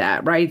more of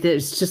that, right? That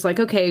it's just like,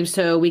 okay,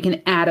 so we can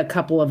add a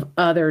couple of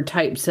other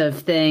types of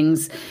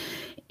things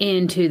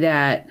into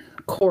that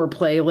core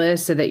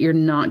playlist so that you're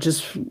not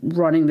just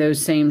running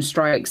those same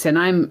strikes. And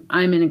I'm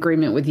in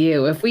agreement with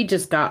you. If we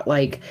just got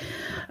a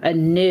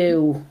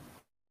new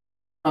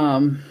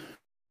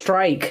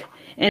strike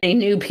and a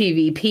new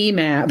PvP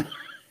map.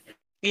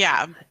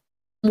 Yeah.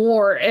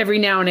 More every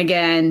now and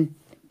again,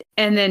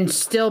 and then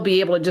still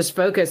be able to just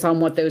focus on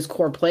what those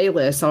core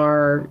playlists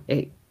are.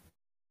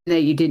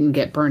 That you didn't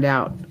get burned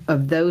out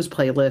of those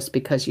playlists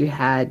because you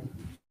had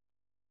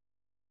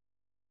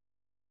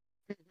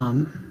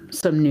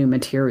some new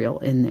material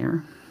in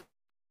there.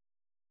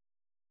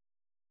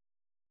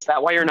 Is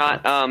that why you're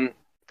not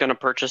going to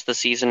purchase the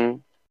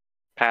season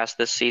pass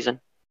this season?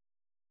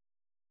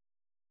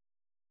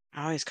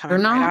 Oh, he's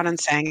coming right out and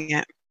saying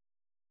it.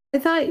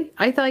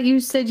 I thought you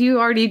said you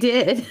already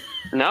did.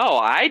 No,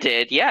 I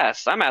did.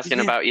 Yes, I'm asking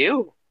about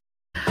you.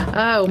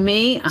 Oh,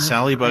 me?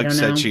 Sally Bug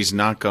said she's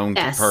not going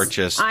to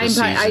purchase the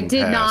season pass. I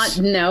did not.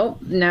 No.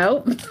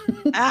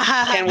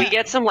 Can we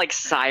get some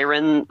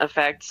siren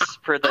effects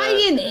for the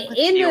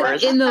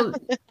viewers? In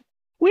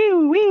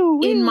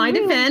my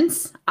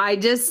defense,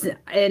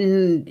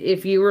 and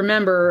if you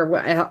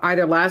remember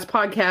either last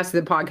podcast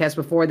or the podcast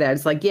before that,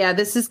 it's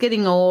this is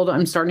getting old.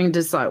 I'm starting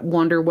to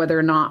wonder whether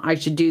or not I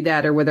should do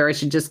that or whether I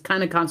should just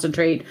kind of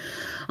concentrate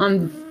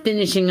on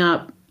finishing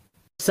up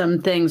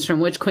some things from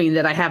Witch Queen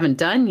that I haven't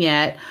done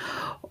yet.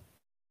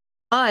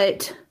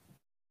 But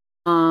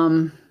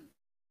know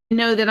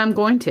that I'm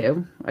going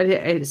to. But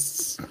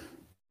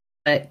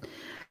I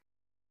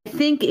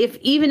think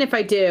even if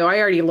I do, I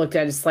already looked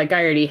at it. It's I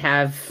already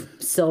have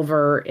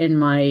silver in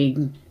my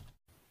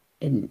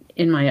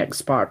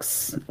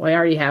Xbox. I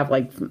already have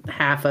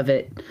half of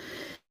it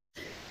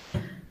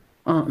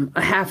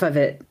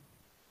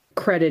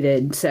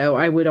credited. So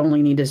I would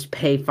only need to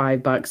pay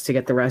 $5 to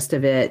get the rest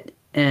of it.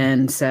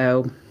 And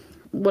so,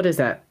 what is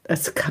that?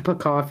 That's a cup of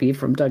coffee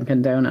from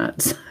Dunkin'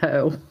 Donuts.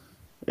 So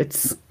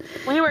it's.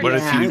 What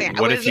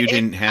if you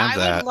didn't have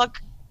that?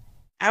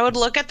 I would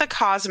look at the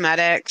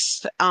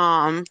cosmetics.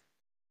 I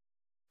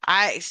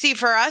see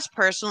for us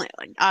personally,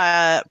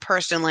 I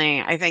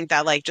think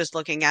that just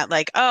looking at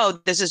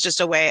this is just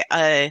a way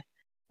to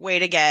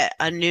get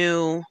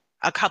a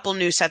couple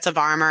new sets of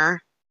armor.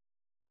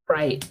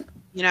 Right.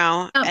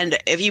 And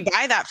if you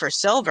buy that for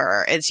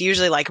silver, it's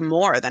usually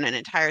more than an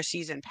entire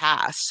season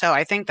pass. So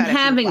I think that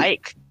if you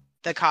like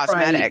the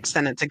cosmetics,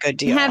 then it's a good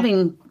deal.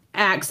 Having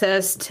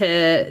access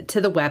to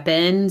the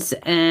weapons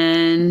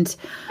and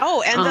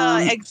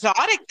the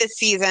exotic this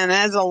season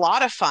is a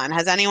lot of fun.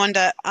 Has anyone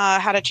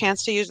had a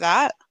chance to use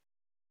that?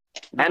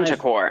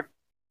 Manticore.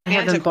 I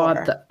haven't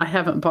bought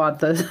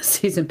the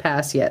season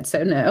pass yet,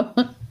 so no.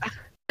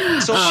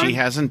 So she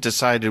hasn't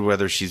decided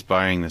whether she's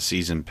buying the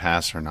season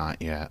pass or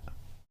not yet.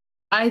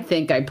 I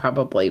think I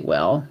probably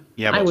will.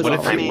 Yeah, but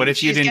what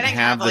if you didn't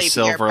have the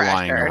silver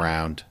lying pressured.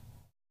 around?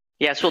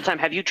 Yeah, Sultan,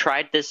 have you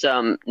tried this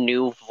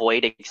new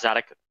Void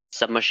exotic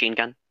submachine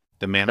gun?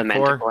 The Manticore? The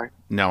Manticore?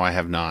 No, I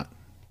have not.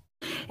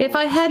 If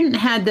I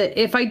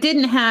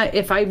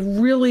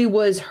really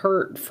was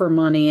hurt for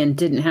money and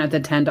didn't have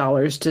the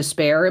 $10 to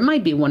spare, it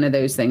might be one of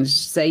those things.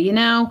 Say,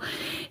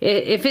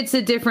 if it's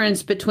a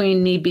difference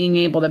between me being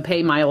able to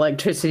pay my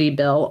electricity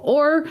bill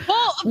or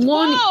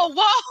whoa.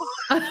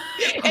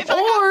 If I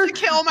have to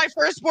kill my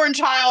firstborn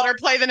child or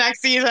play the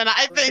next season,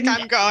 I think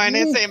I'm going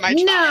to say my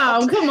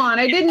child. No, come on,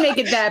 I didn't make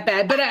it that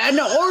bad, but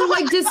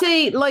to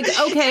say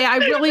okay, I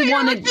really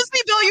want to. Electricity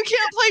bill, you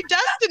can't play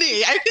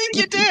Destiny. I think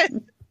you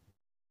did.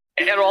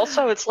 And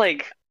also, it's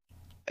winter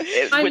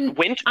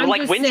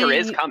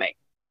is coming.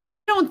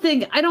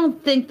 I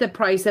don't think the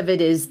price of it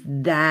is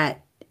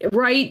that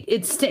right.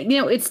 It's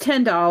it's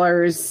 $10.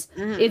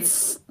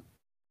 Mm-hmm.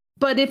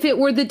 But if it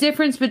were the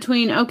difference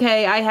between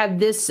I have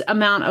this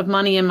amount of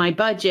money in my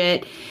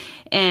budget,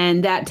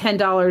 and that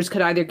 $10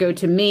 could either go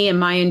to me and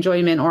my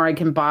enjoyment, or I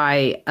can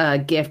buy a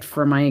gift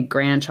for my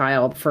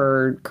grandchild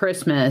for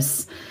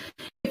Christmas.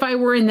 If I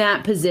were in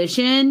that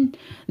position,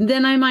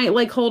 then I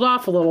might hold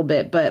off a little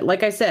bit. But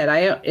like I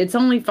said, it's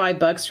only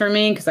 $5 for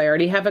me because I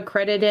already have a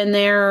credit in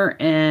there,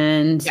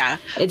 and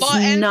it's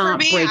not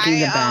breaking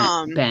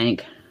the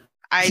bank.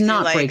 It's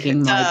not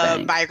breaking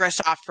my bank.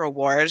 Microsoft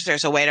Rewards.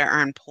 There's a way to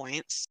earn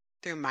points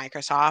through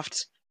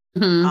Microsoft,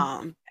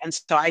 and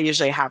so I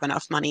usually have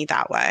enough money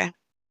that way.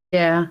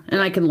 Yeah,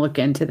 and I can look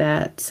into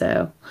that.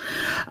 So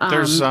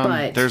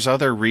there's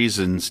other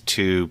reasons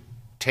to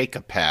take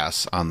a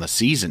pass on the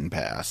season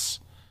pass.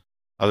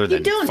 Other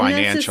than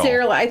financial.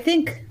 Necessarily. I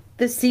think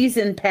the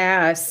season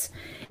pass.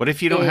 What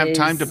if you don't have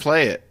time to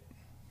play it?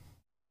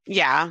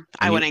 Yeah,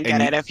 I wouldn't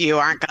get it if you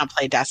aren't going to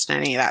play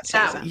Destiny that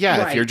season.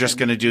 Yeah, if you're just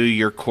going to do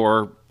your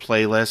core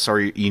playlist, or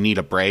you need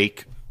a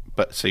break,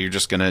 so you're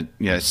just going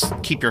to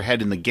keep your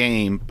head in the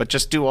game, but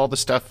just do all the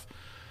stuff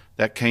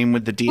that came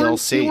with the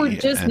DLC. Or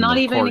just not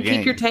even to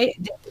keep your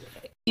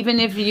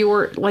even if you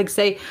were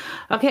say,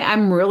 okay,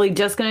 I'm really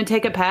just going to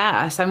take a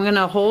pass. I'm going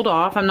to hold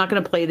off. I'm not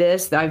going to play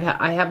this.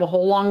 I have a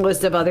whole long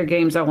list of other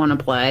games I want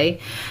to play.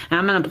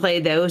 I'm going to play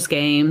those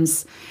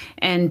games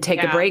and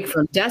take a break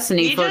from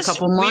Destiny for a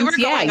couple months.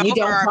 We were going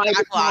over our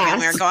backlog, and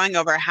we were going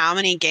over how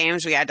many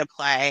games we had to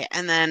play.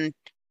 And then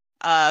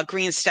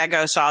Green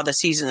Stego saw the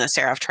Season of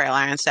Seraph trailer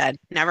and said,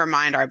 never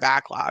mind our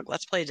backlog.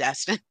 Let's play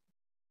Destiny.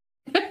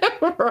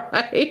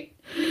 Right.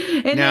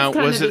 And now,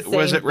 was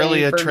it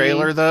really a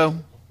trailer, though?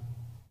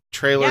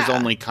 Trailers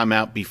only come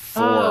out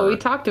before we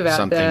talked about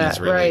something that, is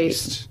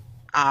released.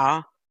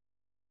 Right.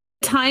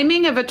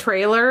 Timing of a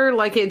trailer,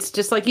 it's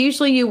just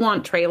usually you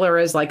want trailer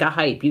as a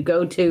hype.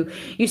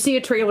 You see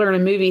a trailer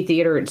in a movie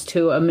theater, it's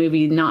to a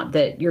movie not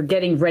that you're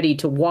getting ready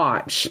to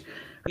watch.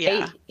 Right?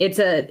 Yeah.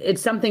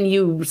 It's something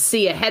you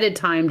see ahead of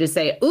time to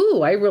say,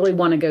 ooh, I really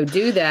want to go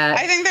do that.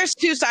 I think there's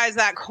two sides of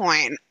that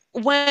coin.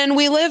 When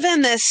we live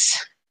in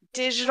this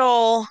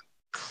digital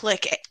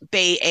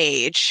clickbait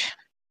age,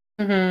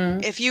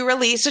 if you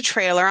release a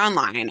trailer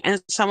online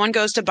and someone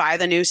goes to buy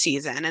the new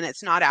season and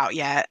it's not out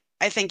yet,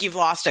 I think you've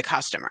lost a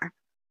customer.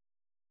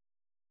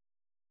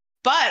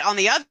 But on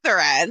the other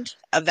end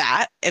of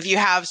that, if you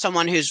have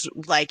someone who's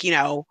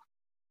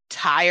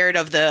tired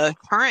of the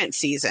current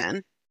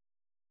season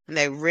and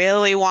they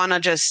really want to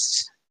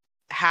just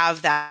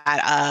have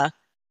that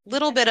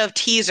little bit of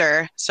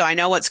teaser so I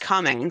know what's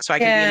coming so I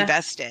can be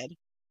invested,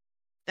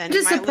 then I'm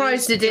just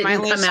surprised it didn't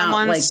come out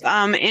someone's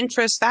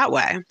interest that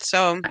way.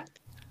 So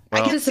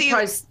well, I can see.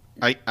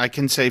 I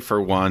can say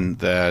for one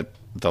that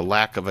the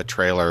lack of a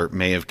trailer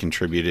may have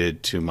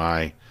contributed to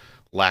my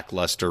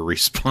lackluster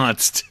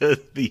response to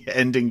the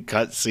ending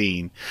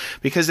cutscene,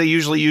 because they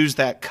usually use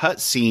that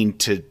cutscene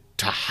to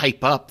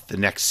hype up the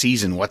next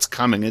season, what's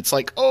coming. It's a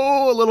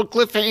little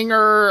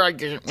cliffhanger. I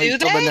can't wait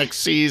till the next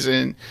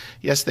season.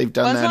 Yes, they've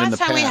done that in the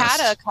past. Last time we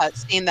had a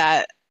cutscene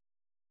that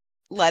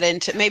led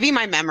into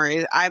my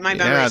memory. My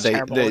memory is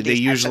terrible. They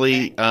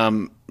usually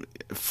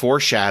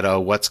foreshadow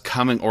what's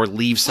coming or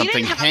leave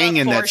something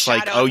hanging that's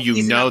that's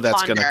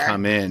going to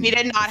come in. We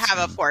did not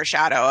have a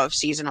foreshadow of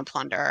Season of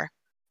Plunder.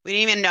 We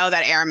didn't even know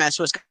that Aramis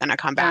was going to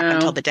come back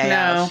until the day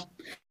of.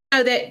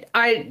 No,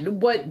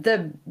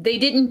 they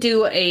didn't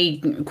do a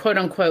quote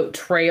unquote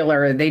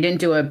trailer. They didn't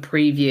do a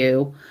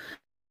preview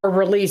or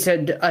release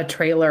a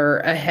trailer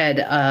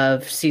ahead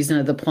of Season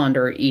of the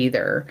Plunder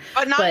either.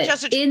 But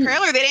just a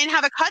trailer. They didn't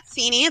have a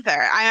cutscene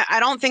either. I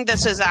don't think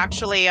this is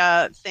actually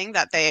a thing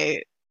that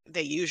they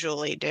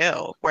usually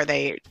do, where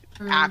they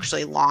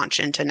actually launch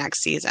into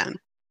next season.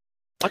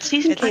 What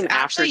season came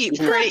after?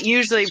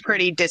 Usually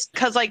pretty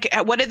because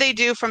what did they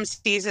do from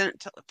Season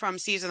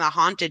of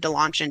Haunted to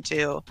launch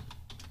into?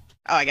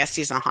 Oh, I guess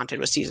Season of Haunted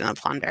was Season of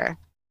Plunder.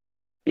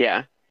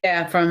 Yeah.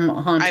 Yeah, from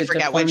Haunted. I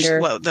forget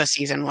what the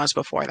season was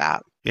before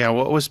that. Yeah,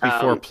 what was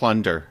before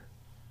Plunder?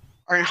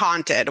 Or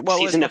Haunted? What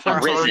Season was before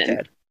of Risen.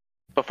 Haunted?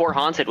 Before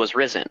Haunted was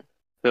Risen.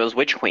 It was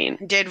Witch Queen.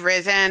 Did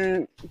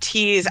Risen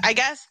tease? I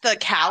guess the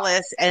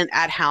Callus and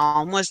at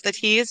Helm was the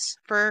tease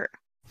for.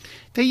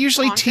 They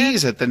usually Haunted?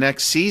 tease at the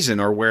next season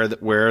or where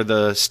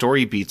the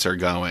story beats are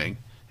going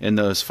in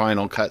those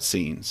final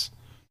cutscenes.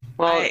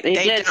 Well, they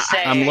did don't-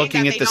 say. I'm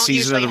looking that at they the don't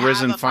Season of the usually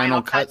Risen have a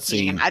final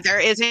cutscene. There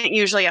isn't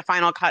usually a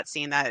final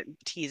cutscene that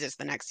teases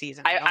the next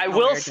season. don't I know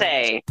will where it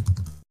say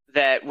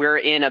that we're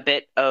in a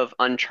bit of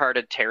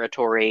uncharted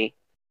territory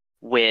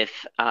with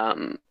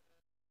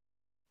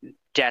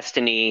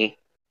Destiny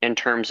in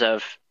terms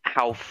of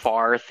how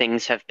far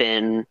things have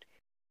been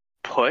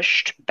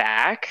pushed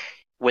back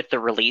with the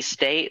release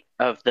date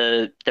of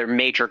their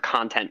major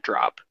content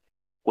drop,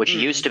 which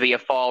used to be a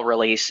fall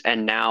release,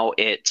 and now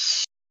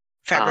it's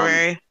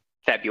February.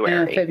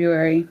 February. Yeah,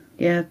 February.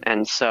 Yeah.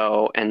 And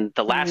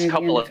the last Maybe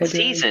couple in of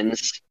February.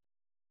 seasons,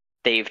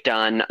 they've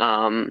done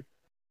the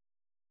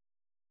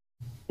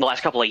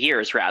last couple of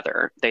years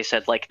rather. They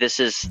said like this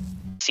is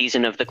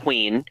Season of the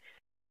Queen,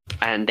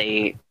 and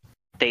they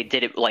did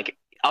it like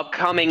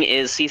upcoming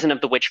is Season of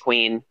the Witch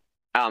Queen,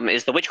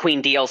 is the Witch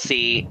Queen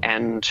DLC,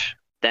 and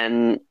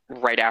then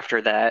right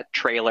after that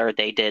trailer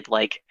they did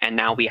like, and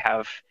now we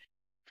have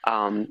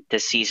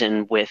this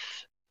season with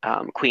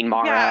Queen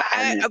Mara.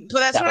 Yeah, but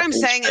that's what I'm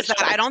saying is that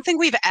special. I don't think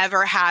we've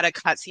ever had a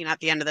cutscene at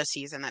the end of the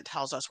season that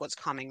tells us what's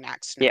coming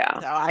next. Yeah.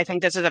 So I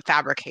think this is a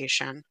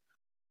fabrication.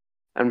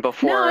 And No,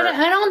 before,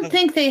 I don't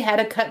think they had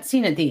a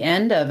cutscene at the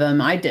end of them.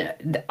 I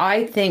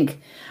think.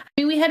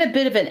 I mean, we had a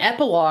bit of an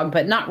epilogue,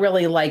 but not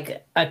really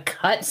like a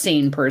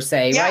cutscene per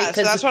se, Yeah, right?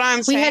 so that's what I'm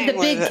we saying. had the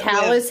big with-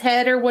 callus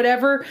head or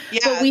whatever, Yeah,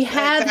 but we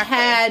have exactly.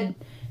 had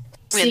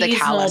with the seasonal.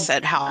 Callus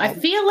at Helm. I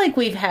feel like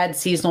we've had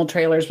seasonal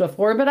trailers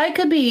before, but I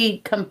could be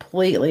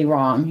completely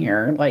wrong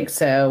here. Like,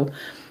 so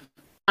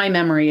my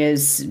memory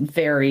is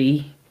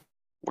very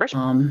where's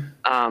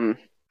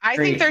I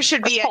think there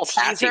should be a Where's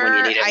Paul Tassi when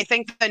you teaser. need it? I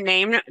think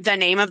the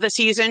name of the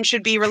season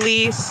should be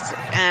released,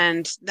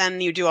 and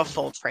then you do a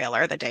full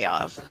trailer the day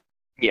of.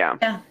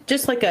 yeah.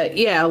 just like a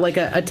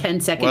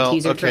 10-second Well,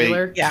 teaser okay.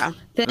 trailer Yeah.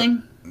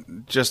 thing.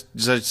 Just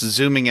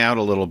zooming out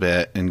a little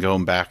bit and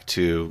going back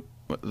to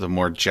the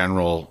more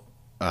general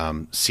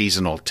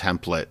seasonal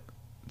template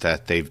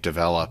that they've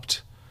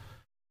developed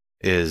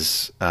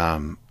is,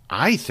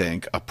 I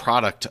think, a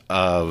product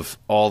of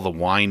all the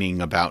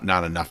whining about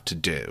not enough to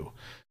do.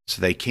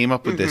 So they came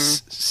up with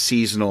this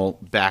seasonal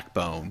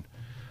backbone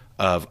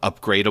of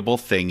upgradable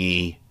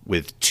thingy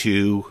with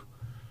 2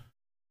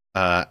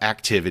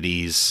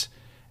 activities,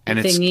 and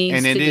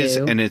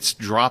it's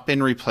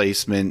drop-in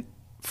replacement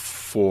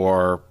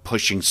for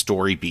pushing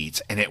story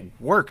beats, and it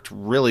worked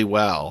really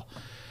well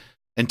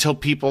until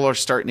people are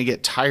starting to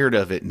get tired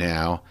of it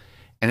now,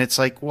 and it's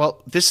like,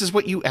 well, this is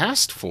what you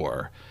asked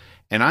for.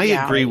 And I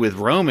agree with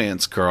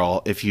Romance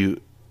Girl. It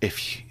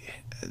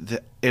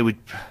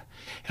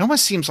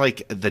almost seems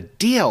like the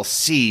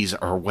DLCs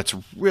are what's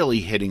really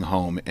hitting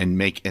home and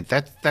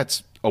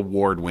that's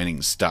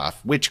award-winning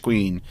stuff. Witch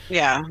Queen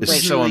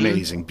is so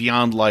amazing.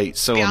 Beyond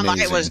Light, Beyond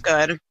amazing. Light was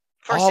good.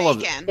 All of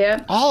Forsaken.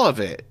 Yeah. All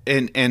of it,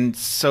 and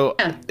so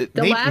The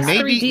last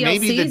 3 DLCs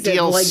maybe the DLC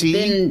have like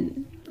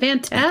been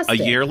fantastic.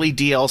 a yearly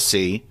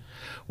DLC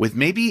with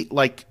maybe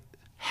like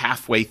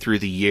halfway through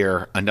the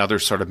year another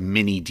sort of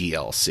mini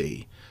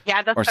DLC.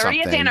 Yeah, the or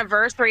 30th something.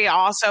 anniversary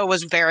also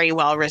was very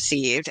well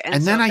received, and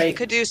And so then they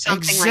could do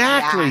something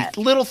exactly like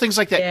that. little things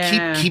like that.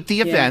 Yeah, Keep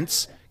the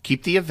events.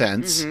 Keep the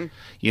events. Mm-hmm.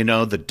 You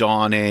know, the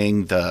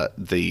dawning,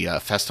 the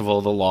Festival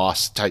of the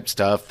Lost type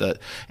stuff,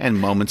 and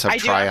moments of I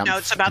do have triumph.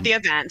 notes about the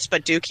events,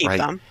 but do keep Right.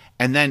 them.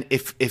 And then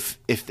if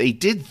they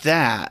did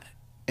that,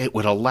 it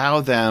would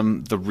allow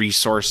them the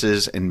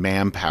resources and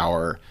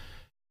manpower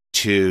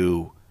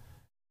to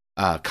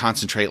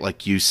concentrate,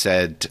 like you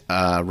said,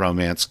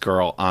 Romance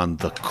Girl, on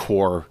the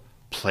core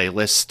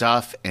playlist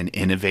stuff and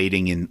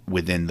innovating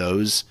within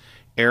those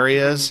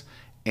areas,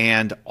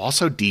 and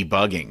also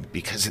debugging,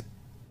 because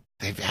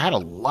they've had a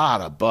lot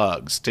of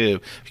bugs too,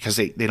 because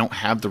they don't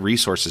have the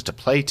resources to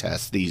play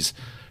test these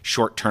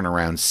short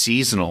turnaround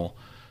seasonal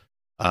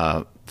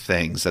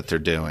things that they're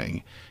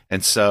doing.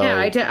 And so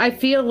I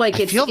feel like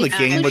I feel the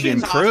game would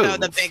it's improve. Also,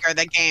 the bigger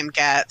the game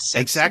gets.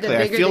 Exactly.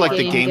 I feel like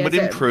the game would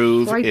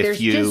improve right, if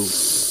there's you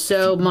just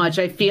so much.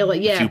 I feel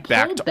like if you pull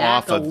backed back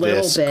off a of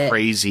little this bit.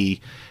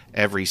 crazy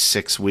every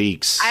 6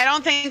 weeks. I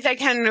don't think they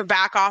can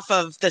back off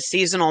of the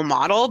seasonal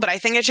model, but I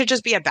think it should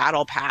just be a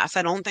battle pass.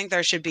 I don't think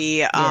there should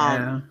be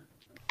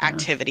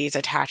activities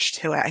attached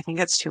to it. I think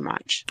it's too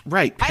much.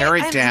 Right. Pare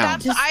it down.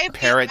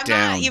 Pare it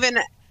down.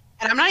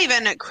 I'm not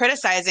even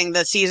criticizing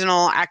the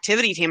seasonal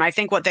activity team. I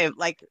think what they,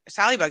 like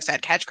Sally Bug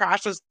said, Catch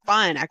Crash was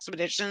fun.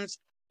 Expeditions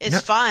is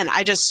fun.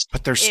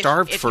 But they're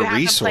starved for if you have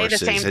resources.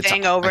 to play the same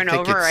thing over and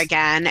over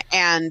again,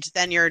 and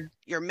then you're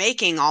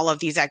making all of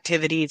these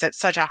activities at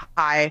such a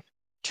high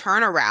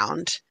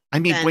turnaround. I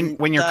mean,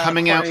 when you're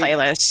coming out,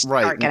 playlists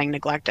start getting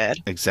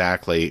neglected.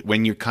 Exactly.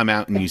 When you come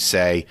out and you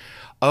say,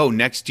 "Oh,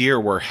 next year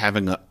we're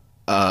having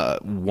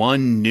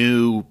one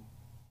new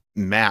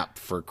map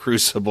for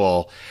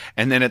Crucible,"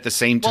 and then at the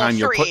same time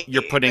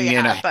you're putting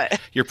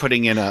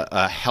in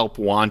a help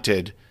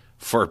wanted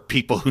for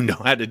people who know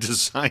how to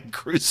design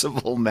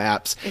Crucible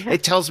maps.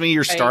 It tells me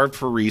you're starved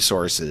for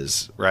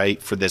resources,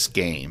 right, for this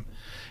game.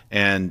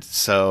 And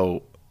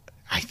so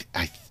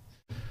I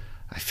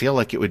feel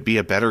like it would be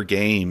a better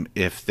game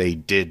if they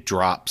did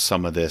drop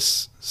some of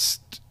this,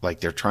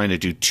 like they're trying to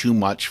do too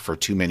much for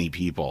too many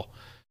people,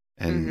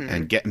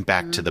 and getting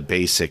back to the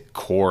basic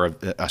core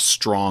of a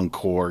strong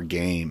core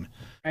game.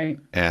 Right.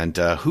 And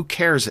who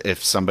cares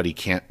if somebody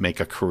can't make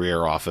a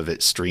career off of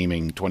it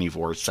streaming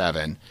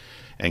 24/7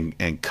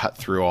 and cut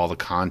through all the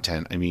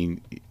content? I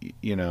mean,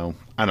 you know,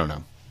 I don't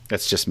know.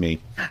 That's just me.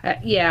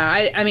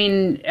 I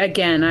mean,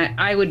 again,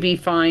 I would be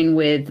fine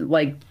with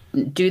like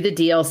do the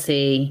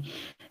DLC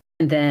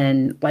and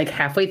then like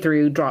halfway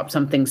through drop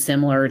something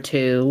similar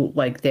to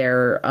like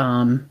their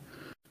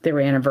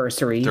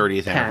anniversary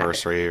 30th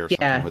anniversary or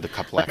something with a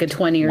couple like a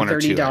 $20 or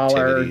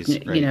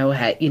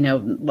 $30 you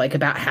know, like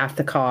about half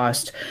the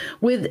cost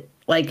with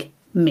like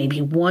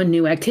maybe one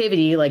new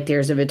activity like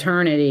Dares of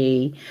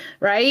Eternity,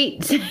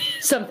 right?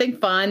 Something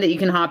fun that you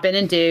can hop in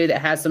and do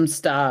that has some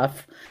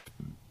stuff.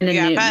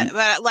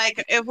 But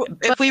like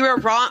if we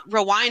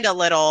rewind a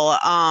little,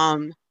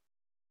 I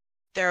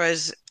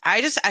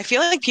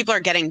feel like people are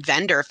getting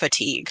vendor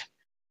fatigue.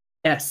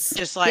 Yes.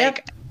 Just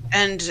like,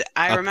 and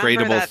I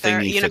remember that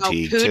there, you know,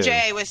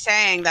 Pooja was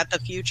saying that the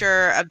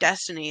future of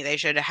Destiny, they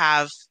should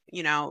have,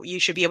 you know, you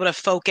should be able to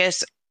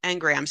focus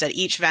engrams at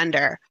each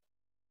vendor.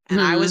 And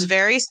I was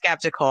very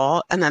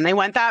skeptical, and then they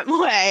went that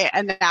way,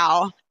 and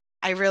now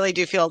I really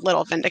do feel a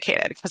little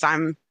vindicated because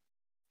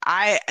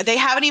they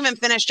haven't even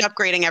finished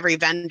upgrading every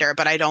vendor,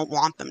 but I don't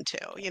want them to,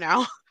 you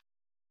know?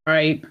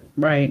 Right.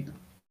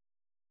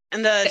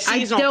 And the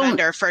seasonal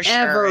vendor for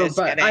sure is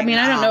getting, I mean,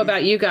 I don't know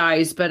about you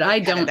guys, but I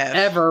don't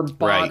ever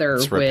bother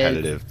it's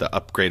repetitive, with the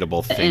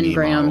upgradable thingy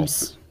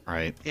engrams model.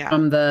 Right.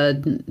 From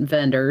the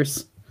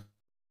vendors.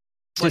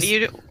 What do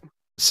you do?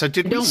 So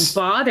don't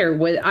bother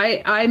with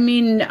I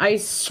mean, I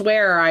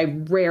swear I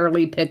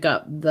rarely pick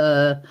up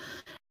the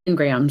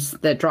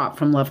engrams that drop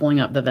from leveling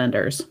up the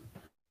vendors.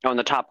 On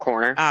the top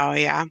corner. Oh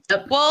yeah.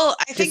 Yep. Well,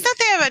 I think that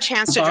they have a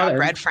chance to drop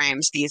red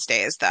frames these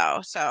days though.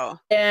 So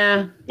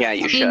yeah,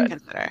 you should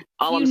consider.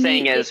 All I'm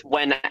saying is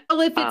when if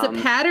it's a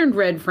patterned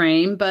red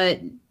frame,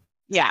 but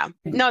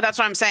no, that's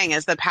what I'm saying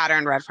is the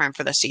patterned red frame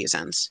for the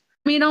seasons.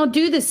 I mean, I'll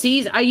do the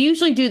season. I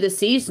usually do the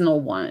seasonal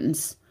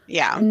ones.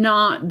 Yeah.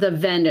 Not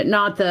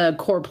the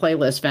core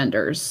playlist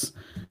vendors.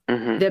 I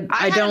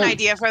had an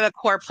idea for the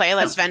core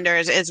playlist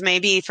vendors is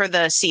maybe for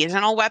the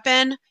seasonal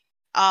weapon,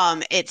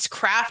 it's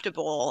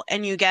craftable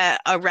and you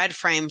get a red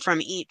frame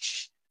from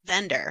each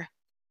vendor.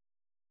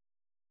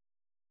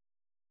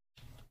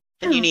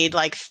 And you need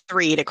like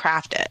 3 to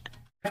craft it.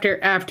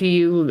 After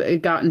you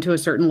got into a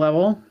certain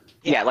level?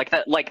 Yeah, like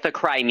the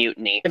Cry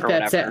Mutiny if or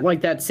that's whatever.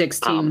 Like that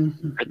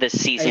 16. Or this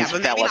season's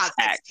but maybe Velas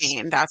not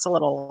 16. That's a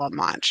little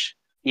much.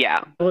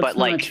 Yeah, but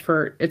like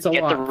it's a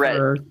lot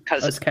for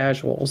us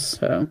casuals.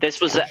 So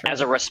this was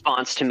as a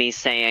response to me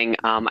saying,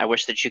 I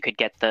wish that you could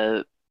get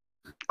the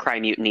Cry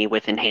Mutiny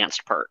with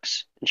enhanced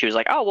perks, and she was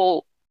like, "Oh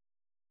well,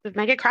 just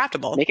make it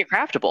craftable.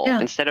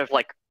 Instead of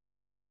like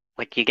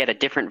you get a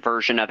different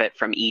version of it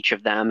from each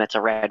of them. It's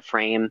a red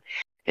frame.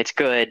 It's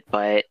good,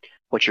 but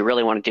what you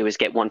really want to do is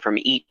get one from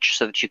each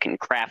so that you can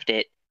craft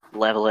it,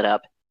 level it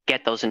up,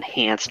 get those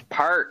enhanced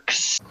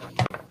perks."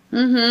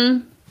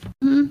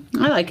 I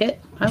like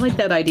it. I like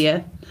that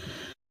idea.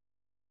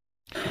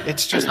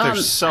 It's just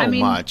there's so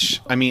much.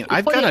 I mean,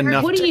 I've got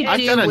enough. What do you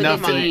do with a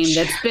game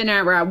that's been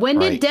around? When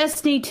did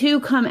Destiny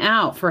 2 come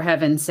out? For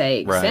heaven's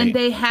sakes! Right. And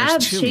they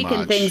have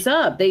shaken things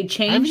up. They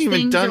changed. I haven't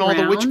even done all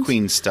the Witch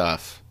Queen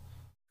stuff.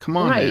 Come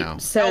on now.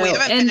 So we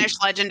haven't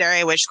finished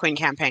Legendary Witch Queen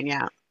campaign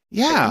yet.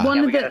 Yeah. One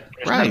of the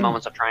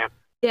moments of triumph.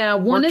 Yeah,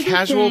 one of the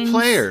casual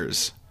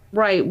players.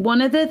 Right.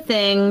 One of the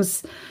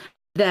things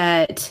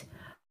that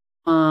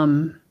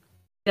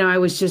I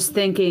was just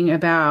thinking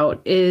about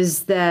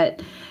is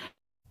that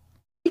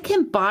you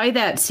can buy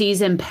that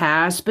season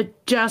pass,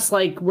 but just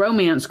like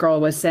Romance Girl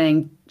was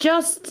saying,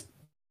 just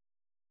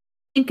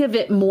think of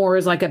it more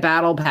as like a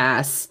battle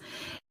pass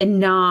and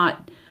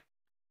not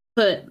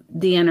put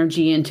the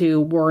energy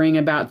into worrying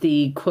about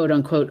the quote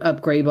unquote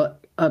upgradable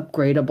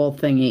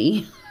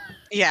thingy.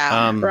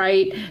 Yeah.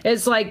 Right.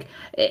 It's like,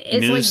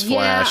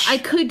 yeah, I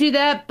could do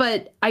that,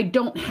 but I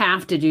don't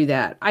have to do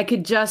that. I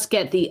could just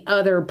get the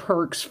other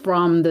perks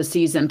from the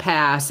season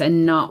pass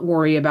and not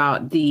worry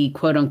about the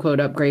quote unquote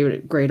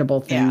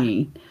upgradable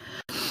thingy. Yeah.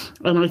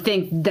 And I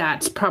think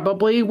that's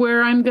probably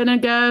where I'm going to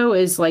go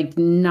is like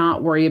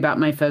not worry about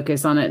my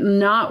focus on it. I'm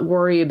not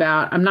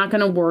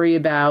going to worry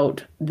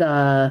about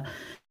the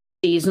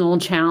seasonal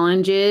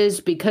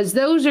challenges because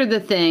those are the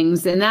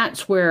things, and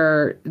that's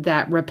where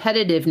that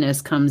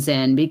repetitiveness comes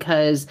in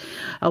because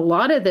a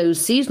lot of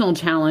those seasonal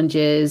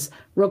challenges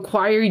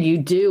require you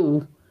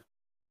do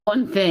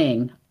one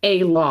thing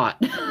a lot.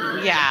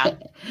 Yeah.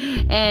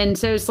 And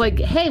so it's like,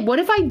 hey, what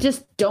if I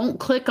just don't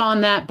click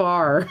on that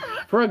bar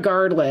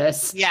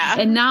regardless? Yeah.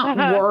 And not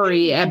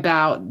worry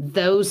about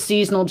those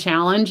seasonal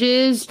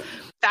challenges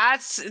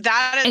that has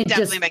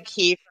definitely been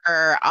key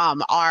for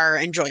our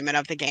enjoyment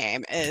of the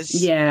game. Is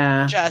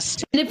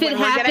just and if when it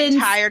we're happens, getting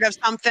tired of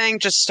something,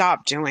 just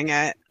stop doing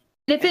it.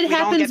 If it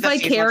happens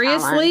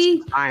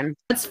vicariously,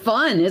 that's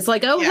fun. It's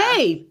like,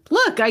 hey,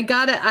 look,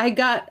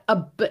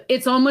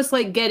 it's almost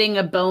like getting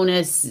a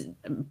bonus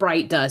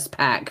Bright Dust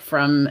pack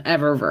from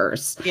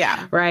Eververse.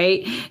 Yeah.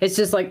 Right? It's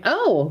just like,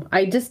 oh,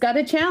 I just got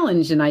a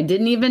challenge and I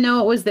didn't even know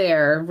it was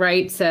there.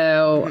 Right?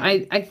 So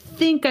I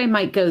think I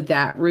might go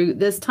that route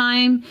this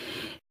time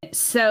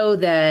so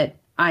that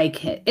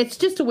it's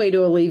just a way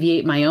to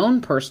alleviate my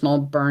own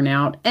personal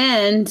burnout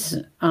and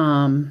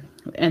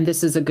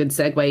this is a good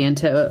segue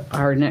into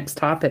our next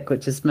topic,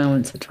 which is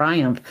moments of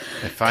triumph.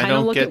 If I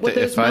don't get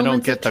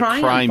the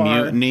cry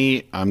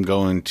mutiny, I'm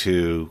going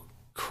to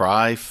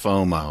cry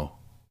FOMO.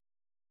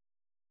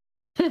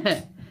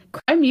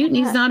 Cry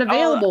mutiny's not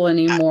available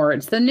anymore.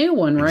 It's the new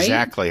one, right?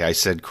 Exactly. I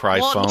said cry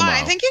FOMO. No,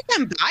 I think you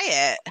can buy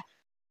it.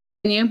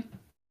 Can you?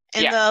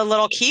 In the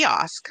little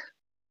kiosk.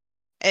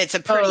 It's a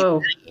pretty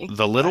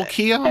the little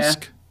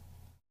kiosk?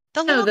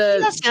 The little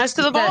kiosk next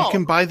to the vault. You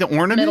can buy the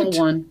ornament? Middle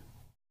one.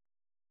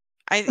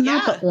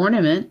 Not the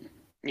ornament.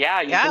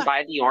 Yeah, you can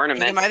buy the ornament.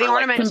 You can buy the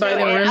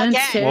ornament.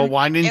 Well,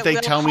 why didn't they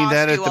tell me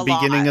that at the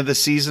beginning of the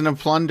season of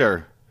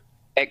Plunder?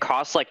 It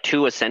costs like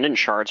 2 Ascendant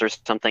shards or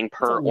something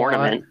per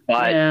ornament.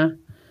 But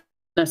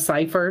a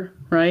cipher,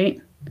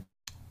 right?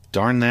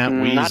 Darn that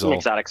weasel. Not an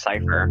exotic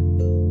cipher.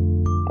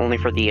 Only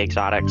for the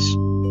exotics.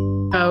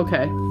 Oh,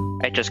 okay.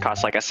 It just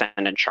costs like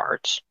Ascendant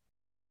shards,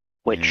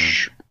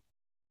 which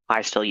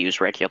I still use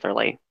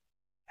regularly.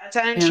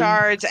 Ascendant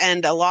shards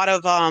and a lot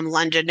of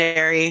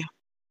legendary.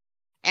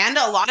 And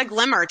a lot of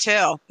glimmer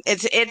too.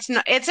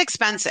 It's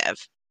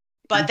expensive,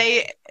 but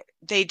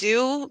they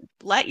do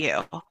let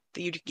you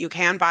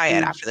can buy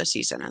it after the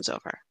season is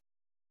over.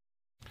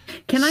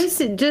 Can I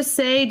just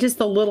say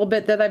a little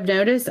bit that I've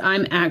noticed?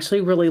 I'm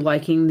actually really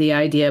liking the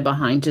idea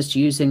behind just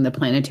using the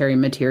planetary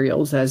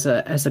materials as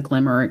a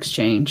glimmer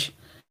exchange.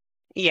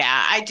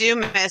 Yeah, I do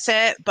miss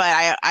it,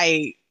 but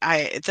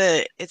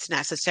it's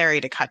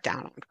necessary to cut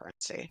down on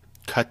currency.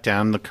 Cut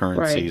down the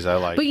currencies. Right. I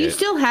like it. But you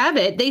still have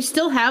it. They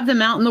still have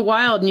them out in the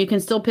wild and you can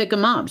still pick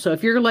them up. So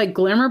if you're like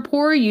glimmer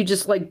poor, you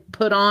just like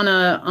put on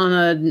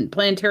a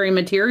planetary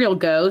material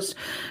ghost,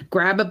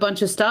 grab a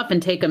bunch of stuff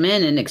and take them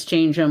in and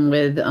exchange them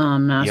with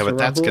Master Yeah, but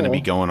that's going to Rahul.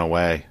 be going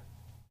away.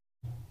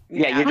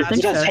 Yeah, you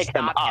just take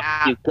them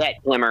up. You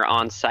get glimmer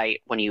on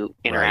site when you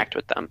interact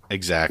with them.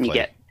 Exactly. You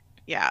get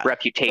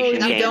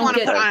reputation gain.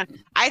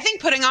 I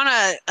think putting on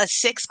a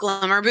 6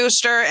 glimmer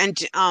booster and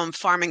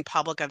farming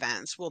public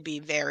events will be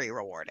very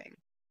rewarding.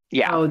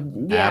 Yeah. Oh,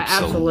 yeah,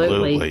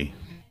 absolutely.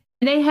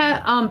 They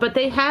have, but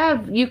they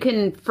have. You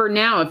can for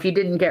now if you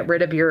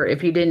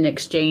didn't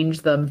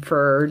exchange them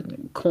for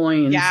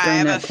coins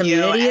during that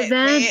community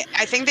event.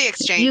 I think the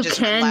exchange. You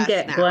can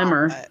get now,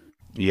 glimmer. But...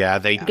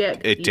 Yeah,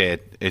 it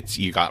did.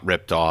 You got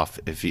ripped off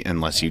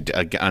unless you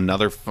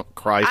another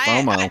cry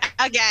FOMO.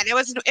 Again,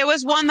 it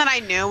was one that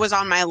I knew was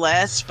on my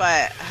list,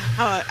 but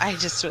I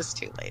just was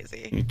too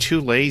lazy. You're too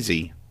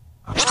lazy.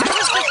 I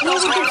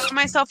was like,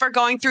 myself for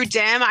going through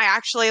dim. I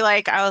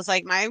was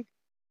like my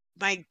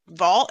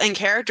vault and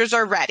characters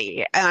are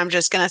ready, and I'm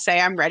just gonna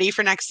say I'm ready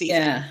for next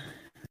season. Yeah.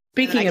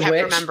 Speaking of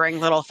which, remembering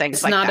little things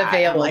it's like not that.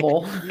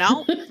 available. Like,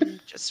 no,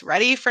 just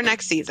ready for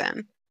next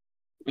season.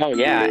 Oh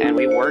yeah, and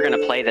we were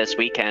gonna play this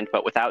weekend,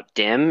 but without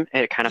dim,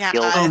 it kind of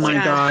feels. Oh my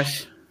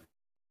gosh!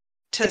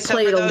 I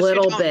played a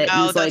little bit.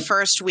 The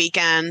first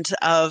weekend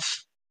of,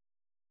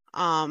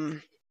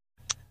 the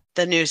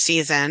new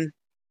season,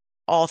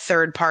 all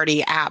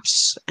third-party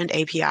apps and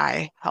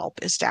API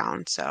help is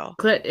down. So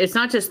it's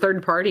not just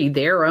third-party;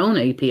 their own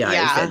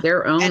API.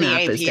 Their own any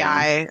app API. Is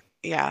down.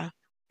 Yeah,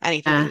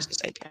 anything uses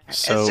API.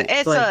 So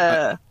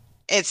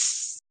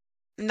it's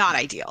not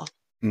ideal.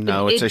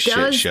 No, it's a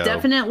shit show. It does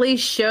definitely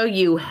show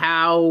you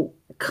how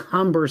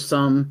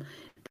cumbersome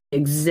the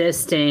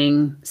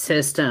existing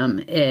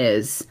system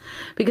is.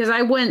 Because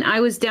I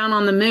was down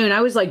on the moon.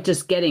 I was like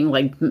just getting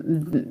like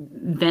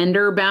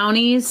vendor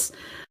bounties,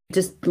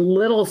 just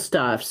little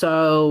stuff.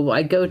 So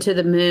I go to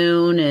the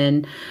moon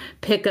and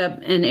pick up,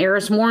 and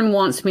Eris Morn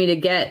wants me to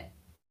get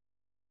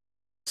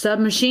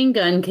submachine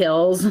gun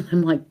kills.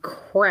 I'm like,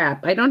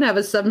 crap, I don't have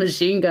a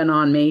submachine gun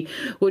on me,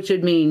 which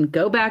would mean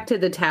go back to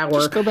the tower.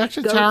 Just go back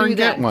to the tower and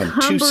get one.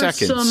 2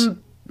 seconds.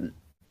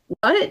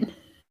 What?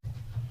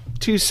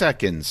 2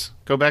 seconds.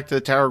 Go back to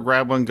the tower,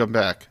 grab one, come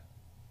back.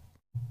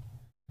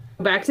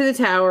 Back to the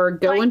tower,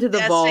 go into the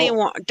vault,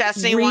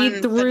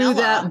 read through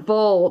that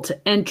vault,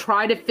 and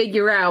try to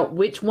figure out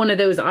which one of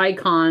those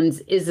icons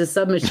is the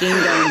submachine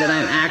gun that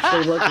I'm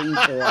actually looking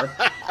for.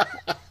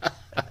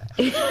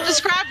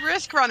 Just grab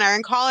Risk Runner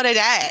and call it a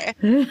day.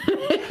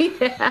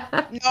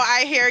 Yeah. No,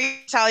 I hear you,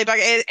 Sally Bug.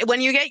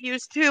 When you get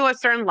used to a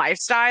certain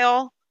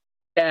lifestyle,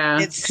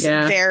 it's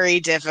very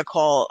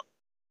difficult.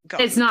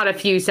 It's not a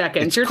few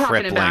seconds. You're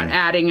talking about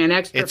adding an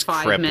extra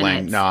 5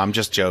 minutes. No, I'm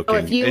just joking. So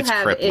if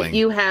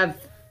you have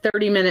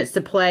 30 minutes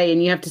to play,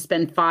 and you have to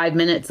spend 5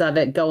 minutes of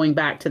it going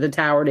back to the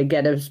tower to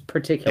get a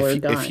particular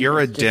gun. If you're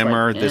it's a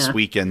dimmer, like, this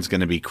weekend's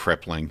going to be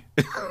crippling.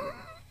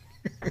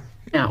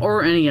 Yeah,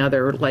 or any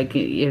other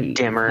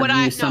dimmer. What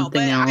I know, something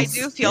but I else.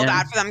 do feel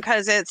bad for them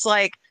because it's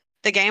like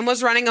the game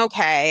was running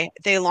okay.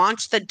 They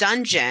launched the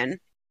dungeon.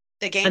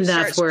 The game And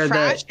that's starts where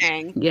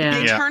crashing. Yeah.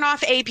 They turn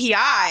off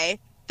API.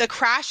 The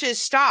crashes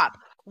stop.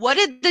 What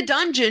did the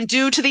dungeon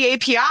do to the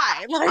API?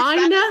 Like,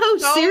 I know,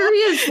 so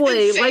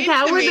seriously. insane Like,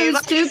 how to are me.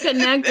 those two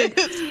connected?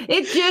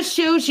 It just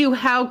shows you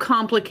how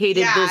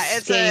complicated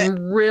this game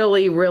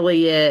really,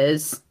 really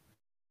is.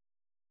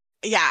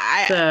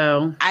 Yeah,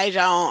 So I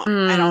don't.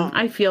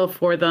 I feel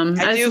for them.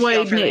 I do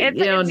feel for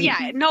them.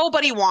 It's,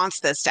 nobody wants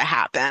this to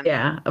happen.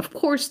 Yeah, of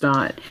course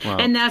not. Well,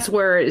 and that's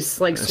where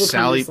it's like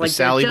Sally they're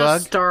just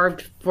Bug?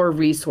 starved for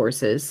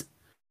resources.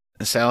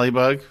 Sally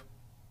Bug,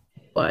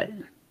 What?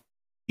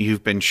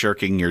 you've been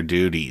shirking your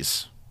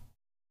duties.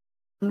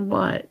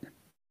 What?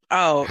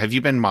 Oh, Have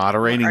you been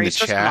moderating are the you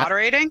supposed to be chat?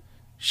 moderating?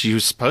 She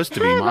was supposed to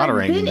be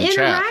moderating I've been the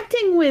chat.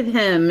 interacting with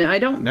him. I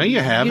don't. No,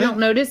 you haven't. You don't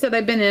notice that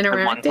I've been One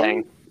interacting.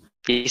 thing.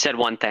 He said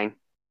one thing.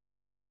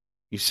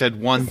 You said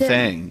one Is it-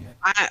 thing.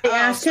 I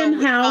asked him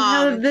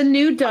how the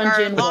new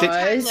dungeon our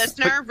longtime was.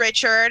 listener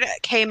Richard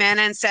came in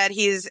and said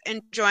he's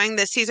enjoying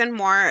this season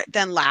more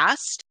than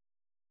last.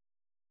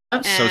 So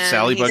And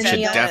Sally he Bug said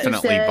should that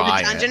definitely the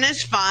buy The dungeon it.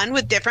 is fun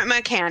with different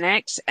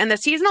mechanics, and the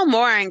seasonal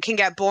mooring can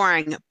get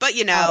boring. But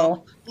loot,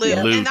 yeah.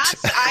 Loot. and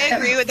I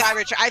agree with that,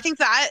 Richard. I think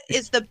that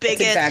is the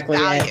biggest exactly it.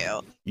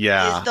 value.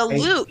 Yeah. Is the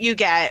loot you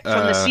get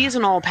from the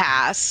seasonal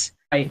pass.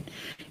 Right.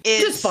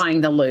 Is Just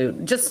buying the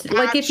loot. Just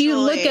like if you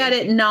look Actually- at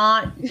it,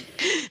 not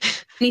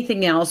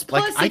anything else.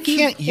 Plus, Like I if you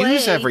can't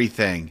use play-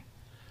 everything.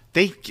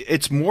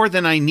 It's more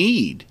than I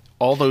need.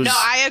 All those. No,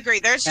 I agree.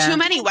 There's Yeah. too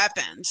many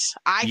weapons.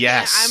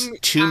 Yes,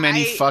 too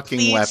many fucking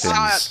please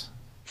weapons.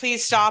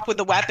 Please stop with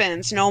the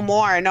weapons. No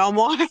more. No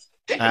more.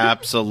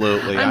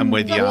 Absolutely, I'm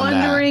with you on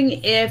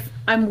that.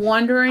 I'm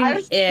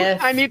wondering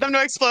if I need them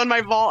to explode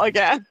my vault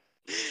again.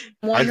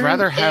 I'd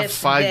rather have if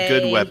 5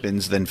 good they-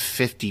 weapons than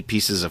 50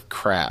 pieces of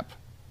crap.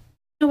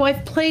 No,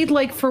 I've played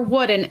for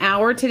an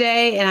hour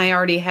today, and I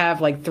already have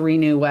 3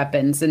 new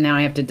weapons, and now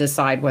I have to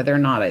decide whether or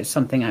not it's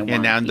something I want.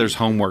 And now there's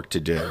homework to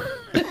do.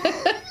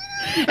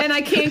 And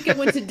I can't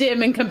go into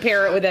Dim and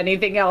compare it with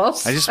anything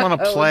else. I just want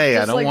to So play.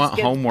 it I don't want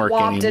gets homework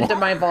plopped anymore. into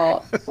my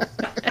vault.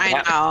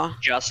 I know.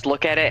 Just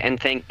look at it and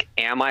think,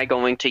 am I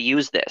going to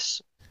use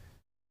this?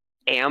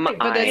 Am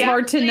But I it's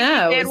hard to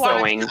know. Did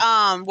watch, going?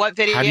 what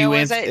video How do you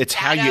was answer? it? It's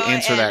how you Dado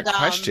answer that and,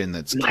 question.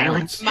 That's Mylan.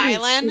 counts.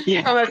 Mylan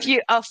Yeah.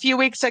 from a few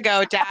weeks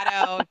ago.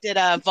 Dado did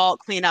a vault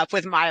cleanup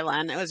with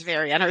Mylan. It was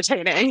very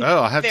entertaining. Oh,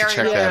 I'll have to Very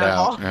check that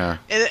out. relatable. Yeah.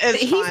 It's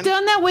He's fun.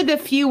 done that with a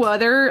few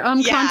other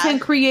Yeah. content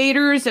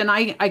creators, and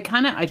I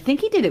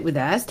think he did it with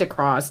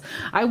Astacross.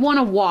 I want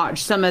to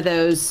watch some of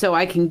those so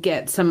I can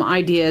get some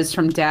ideas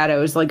from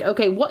Dado's. Like,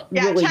 okay, what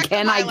really check the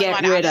can I Mylan get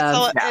one out. rid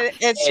of?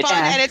 It's fun,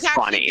 Yeah. and it's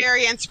actually Funny.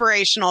 very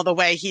inspirational the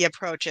way he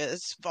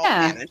approaches vault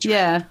management.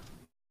 Yeah.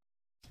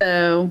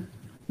 So,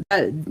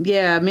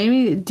 yeah,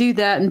 maybe do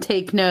that and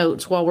take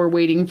notes while we're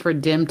waiting for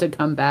Dim to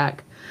come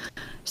back.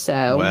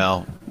 So,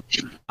 Well,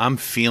 I'm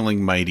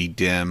feeling mighty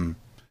dim.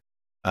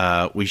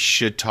 We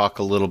should talk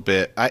a little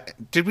bit.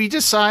 Did we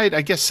decide?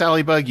 I guess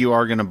Sally Bug, you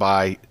are going to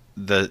buy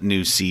the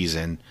new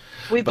season,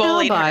 We I'll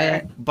bullied buy her.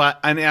 it. but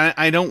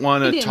I don't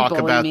want He to didn't talk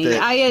bully about me. the.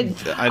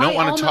 I don't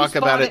want to talk almost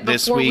about bought it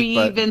this before week, we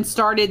but even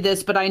started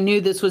this, but I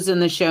knew this was in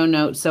the show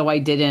notes, so I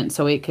didn't.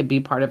 So it could be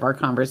part of our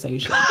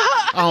conversation.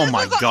 oh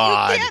my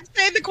god. You can't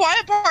say the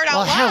quiet part out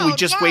Well, hell, we loud.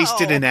 just No.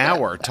 wasted an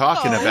hour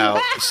talking No.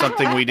 about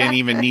something we didn't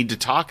even need to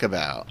talk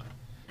about.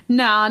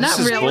 No, not This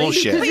is really.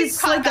 bullshit. Because Please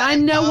it's cut like that I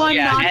know out. I'm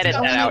Yeah, not. edit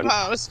that in out. the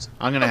post.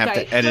 I'm going to have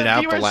Okay. to edit The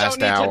out the viewers last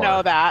don't need hour. to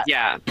know that.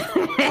 Yeah.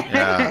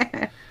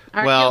 Yeah. All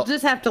right, Well- you'll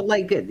just have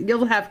to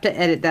you'll have to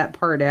edit that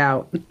part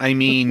out. I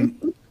mean,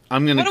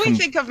 I'm going What do we to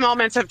think of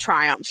moments of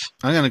triumph?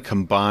 I'm going to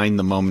combine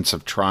the moments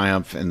of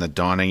triumph and the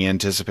dawning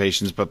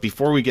anticipations. But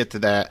before we get to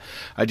that,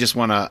 I just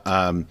want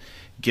to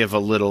give a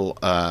little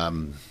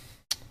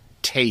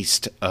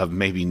taste of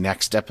maybe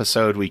next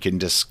episode. We can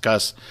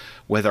discuss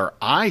whether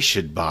I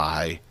should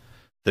buy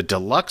the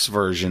deluxe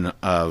version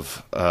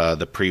of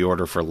the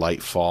pre-order for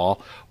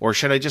Lightfall, or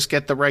should I just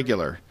get the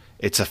regular?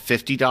 It's a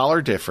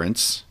 $50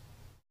 difference,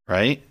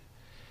 right?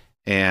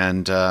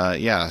 And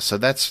yeah, so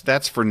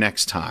that's for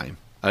next time.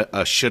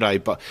 Should I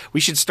buy? We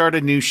should start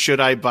a new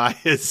 "Should I buy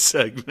it"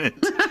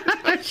 segment.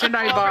 Should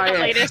I All buy the it?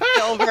 latest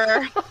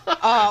silver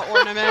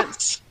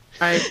ornaments.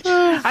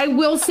 I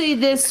will say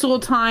this,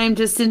 Sultan,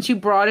 just since you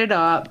brought it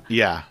up.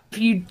 Yeah, If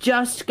you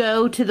just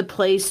go to the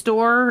Play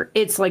Store,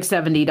 it's like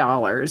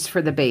 $70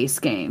 for the base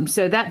game.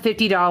 So that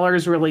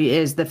 $50 really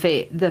is the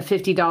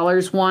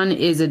 $50 one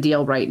is a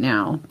deal right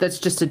now. That's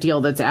just a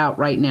deal that's out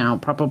right now,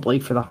 probably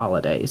for the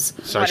holidays.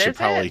 so What I should is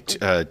probably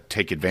it?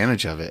 take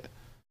advantage of it.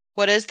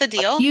 What is the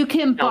deal? You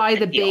can buy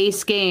the deal.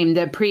 base game,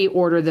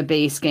 pre-order the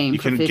base game You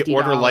for can $50.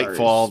 order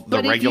Lightfall, the But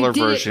if you regular did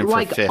it, version, for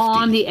like $50.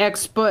 on the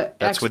Xbox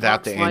That's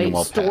without the Live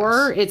annual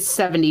store, pass. it's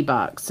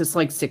 $70. It's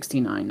like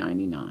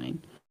 $69.99.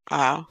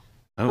 Oh.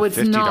 Oh, it's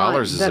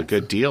 $50 is a that's-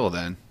 good deal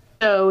then.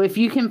 So if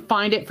you can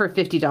find it for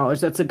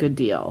 $50, that's a good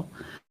deal.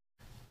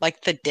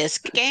 Like the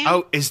disc game?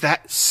 Oh, is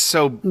that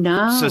so?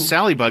 No, So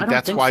Sally I Bug, don't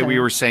that's think why so. we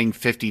were saying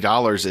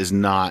 $50 is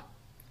not.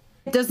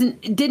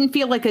 It didn't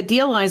feel like a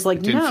deal. I was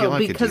like, Didn't feel no,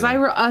 like a because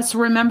deal. us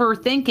remember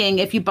thinking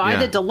if you buy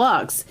Yeah. the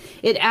deluxe,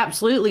 it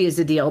absolutely is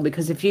a deal,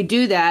 because if you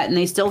do that and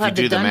they still If have you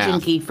the do the dungeon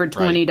math, key for right.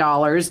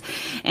 $20,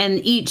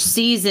 and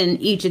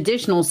each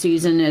additional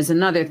season is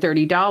another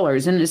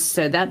 $30, and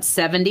so that's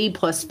 70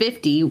 plus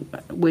 50,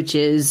 which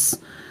is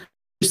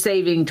you're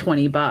saving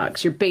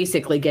 $20. You're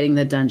basically getting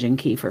the dungeon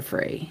key for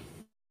free.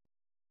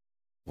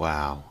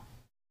 Wow.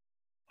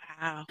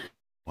 Wow.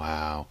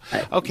 Wow.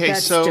 Okay,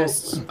 That's so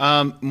just-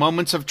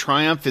 moments of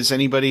triumph. Is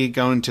anybody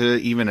going to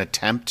even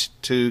attempt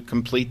to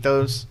complete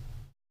those?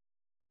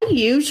 I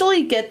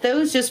usually get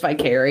those just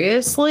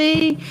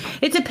vicariously.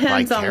 It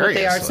depends on what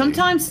they are. Vicariously?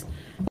 Sometimes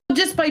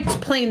just by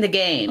playing the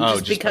game, Oh,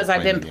 just just because by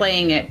I've been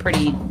playing the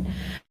playing it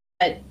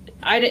pretty.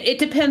 It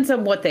depends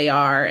on what they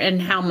are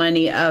and how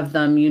many of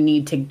them you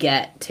need to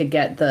get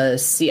the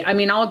seal. I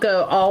mean,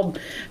 I'll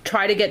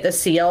try to get the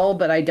seal,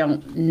 but I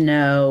don't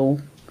know.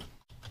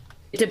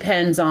 It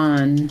depends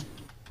on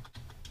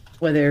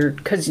whether,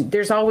 because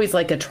there's always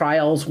like a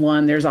trials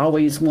one. There's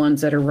always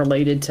ones that are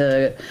related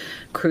to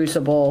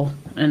Crucible,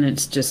 and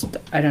it's just,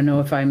 I don't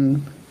know if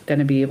I'm going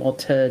to be able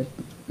to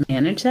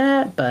manage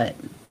that, but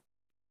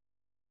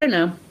I don't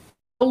know.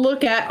 I'll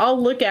look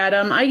at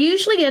them. I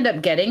usually end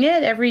up getting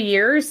it every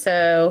year,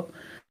 so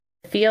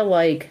I feel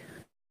like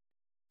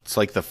It's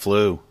like the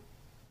flu.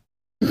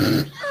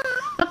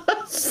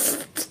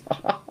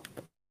 Stop.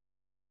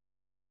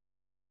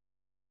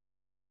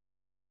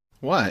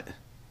 What?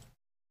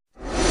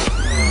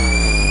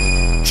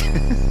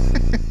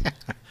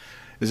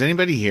 Does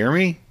anybody hear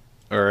me?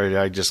 Or did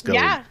I just go?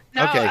 Yeah.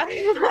 No,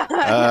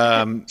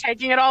 Okay.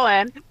 taking it all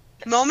in.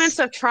 Moments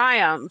of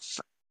triumph.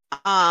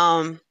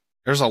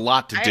 There's a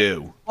lot to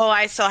do. Well,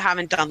 I still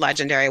haven't done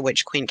Legendary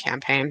Witch Queen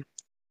campaign.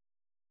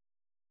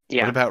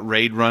 Yeah. What about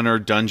Raid Runner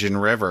Dungeon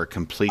River?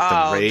 Complete the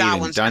Oh, raid that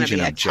and one's gonna dungeon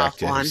be a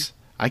tough one. objectives.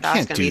 I That's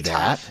can't gonna do be that.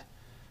 tough.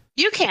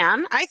 You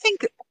can. I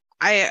think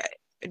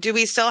do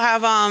we still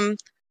have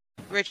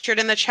Richard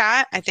in the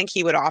chat? I think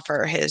he would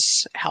offer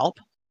his help.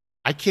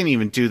 I can't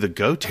even do the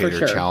Gotator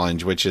sure.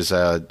 challenge, which is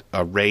a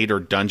raid or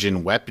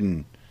dungeon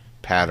weapon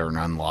pattern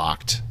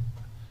unlocked.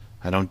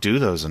 I don't do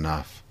those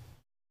enough.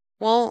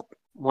 Well,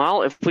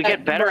 Well, if we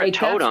get better Right, at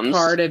totems, that's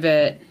part of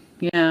it.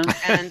 Yeah.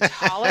 and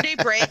holiday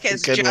break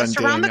is Good just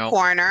one, around the Daniel.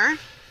 corner.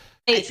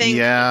 I think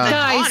Yeah. the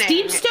Guys, dawning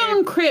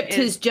Deepstone Crypt is-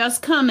 has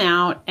just come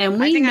out, and I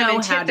we think I'm know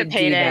how to do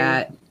anticipating-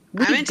 that.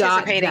 We I'm got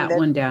anticipating that this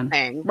one down,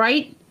 thing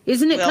right?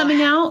 Isn't it will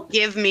coming out?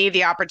 give me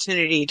the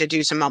opportunity to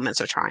do some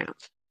moments of triumph.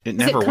 It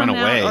Has it never went come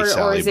out, away, or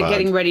Sally is it Bug.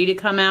 getting ready to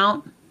come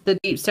out? The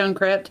Deepstone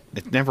Crypt.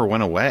 It never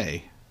went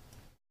away.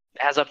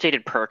 it has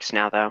updated perks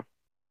now, though.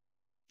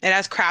 It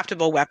has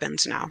craftable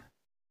weapons now.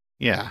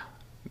 Yeah.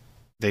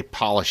 They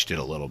polished it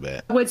a little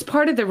bit. Oh, it's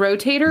part of the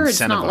rotator. It's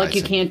not like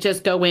you Incentivizing. can't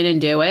just go in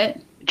and do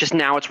it. Just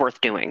now it's worth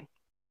doing.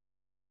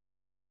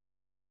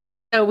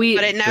 So we.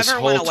 But it This never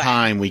whole went away.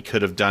 time we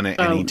could have done it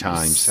Oh,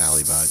 anytime,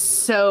 Sally Bug.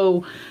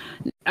 So,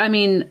 I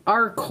mean,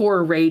 our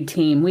core raid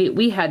team,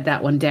 we had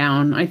that one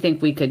down. I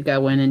think we could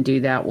go in and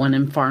do that one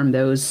and farm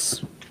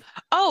those.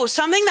 Oh,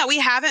 something that we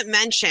haven't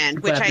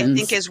mentioned, which I Weapons.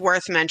 think is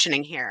worth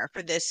mentioning here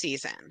for this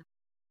season.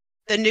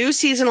 The new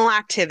seasonal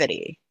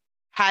activity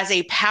has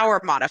a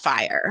power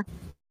modifier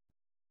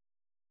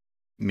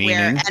where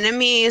Meaning?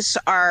 enemies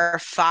are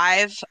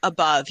 5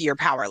 above your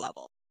power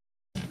level.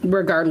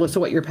 Regardless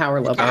of what your power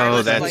level Regardless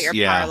of that's- what your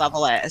yeah. power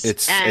level is.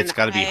 It's And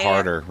got to be I-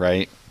 harder,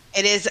 right?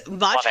 It is much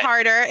Love it.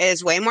 harder. It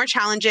is way more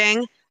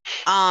challenging.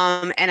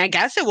 And I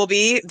guess it will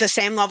be the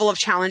same level of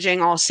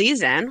challenging all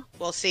season.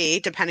 We'll see,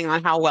 depending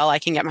on how well I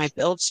can get my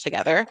builds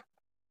together.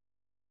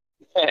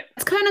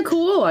 It's kind of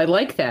cool. I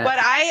like that. But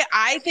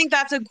I think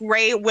that's a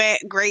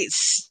great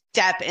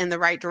step in the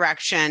right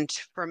direction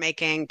for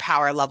making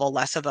power level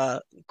less of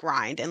a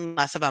grind and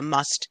less of a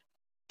must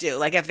do.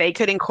 Like if they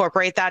could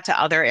incorporate that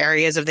to other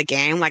areas of the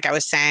game, like I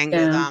was saying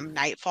with Yeah.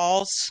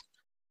 Nightfalls.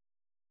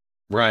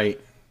 Right.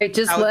 It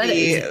just That would let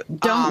be, it,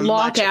 don't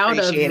lock much out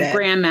of appreciated.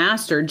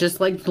 Grandmaster. Just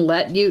like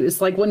let you.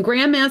 It's like when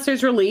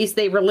Grandmasters release,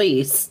 they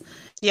release.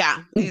 Yeah.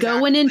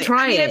 Go in and exactly.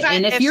 try I mean, it.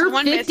 And if you're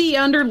someone 50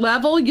 under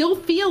level, you'll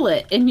feel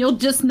it, and you'll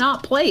just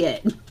not play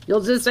it. You'll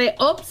just say,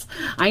 "Oops,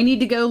 I need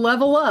to go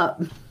level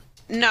up."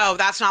 No,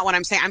 that's not what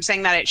I'm saying. I'm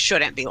saying that it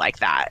shouldn't be like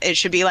that. It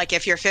should be like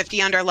if you're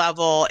 50 under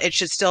level, it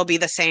should still be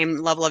the same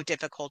level of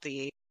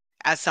difficulty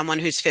as someone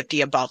who's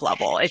 50 above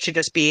level. It should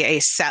just be a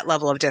set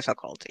level of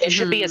difficulty. It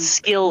should be a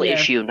skill Yeah.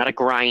 issue, not a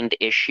grind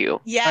issue.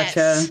 Yes.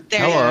 Gotcha. There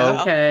Hello. you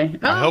go. Okay.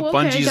 I hope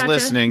Bungie's gotcha.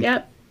 listening.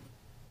 Yep.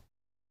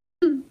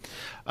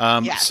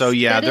 Yes. So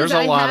yeah, That there's is,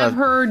 a lot I have of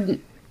heard.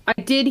 I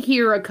did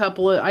hear a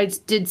couple of. I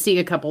did see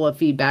a couple of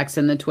feedbacks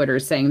in the Twitter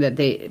saying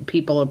that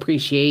people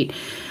appreciate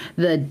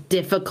the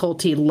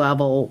difficulty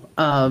level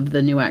of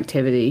the new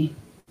activity.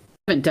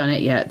 I haven't done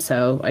it yet,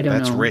 so I don't know.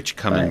 that's rich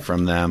coming but-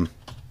 from them.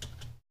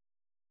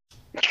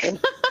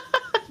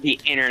 The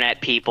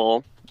internet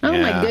people. Oh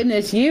Yeah. my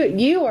goodness,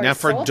 you are Now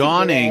for salty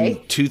Dawning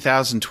today.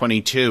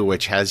 2022,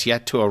 which has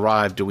yet to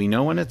arrive, do we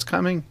know when it's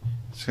coming?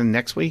 So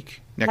next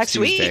week? Next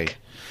Tuesday. week.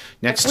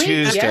 Next Next week,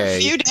 yeah. Tuesday. A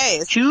few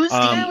days. Tuesday.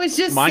 I was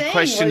just my saying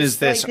question was is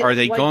this: like, are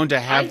they like, going to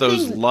have I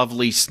those think-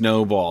 lovely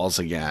snowballs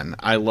again?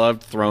 I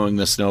loved throwing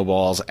the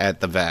snowballs at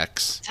the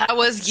Vex. That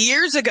was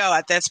years ago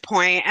at this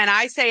point, and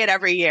I say it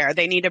every year.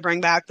 They need to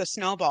bring back the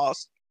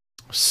snowballs.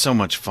 So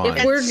much fun.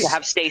 If we're You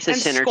have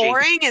stasis And synergy.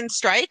 scoring and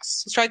strike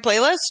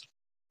playlist.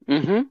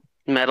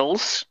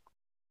 Medals.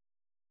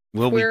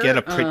 Will we get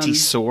a we're, pretty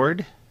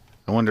sword?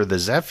 I wonder the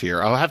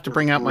Zephyr. I'll have to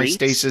bring out my Great.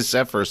 Stasis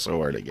Zephyr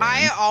sword again.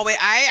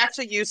 I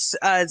actually use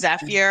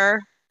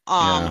Zephyr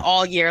Yeah.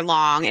 all year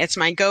long. It's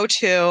my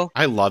go-to.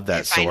 I love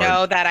that If sword. I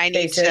know that I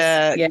need Stasis,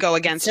 to yeah. go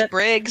against It's a-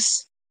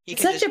 Briggs, you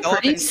It's can such just a go up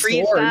pretty and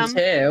freeze sword them.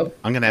 too.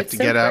 I'm gonna have It's to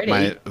so get out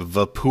my pretty.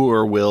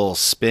 Vapor Will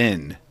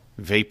Spin.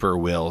 Vapor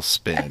Will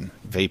Spin.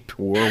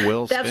 Vapor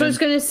Will Spin. That's what I was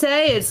going to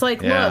say. It's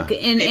like, Yeah. look,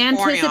 in Vaporeon.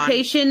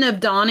 anticipation of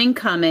Dawning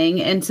coming,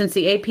 and since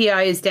the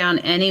API is down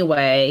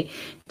anyway,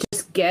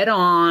 just get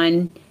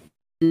on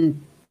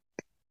and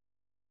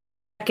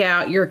check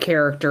out your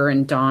character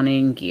in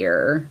Dawning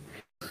gear.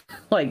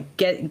 Like,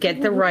 get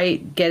the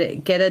right, get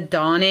a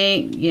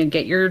Dawning,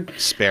 get your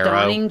Sparrow.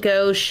 Dawning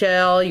Ghost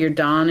Shell, your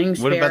Dawning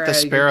Sparrow. What about the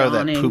your sparrow that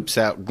Dawning- poops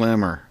out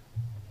glimmer?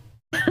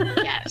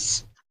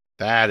 Yes,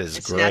 That is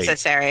it's great.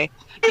 necessary.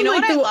 You know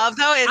like what I the- love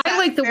though is I that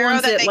like the sparrow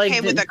ones that they like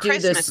came with the do the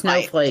Christmas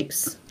light.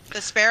 snowflakes.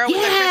 The sparrow with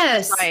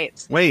Yes! the Christmas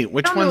lights. Wait,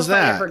 which I don't know one's if I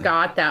that? ever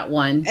got that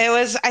one. It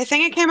was. I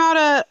think it came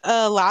out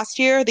last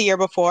year, the year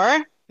before.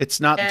 It's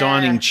not Yeah.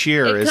 Dawning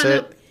Cheer, is kinda-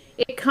 it?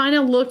 It kind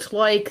of looked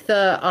like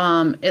the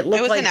it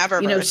looked was like an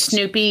Eververse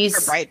Snoopy's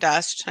For Bright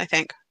Dust, I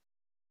think.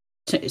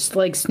 it's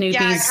like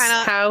Snoopy's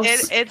house.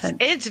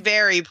 It's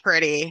very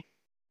pretty,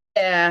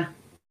 Yeah,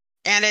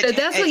 and so it.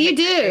 that's it what you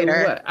takes do.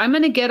 later. I'm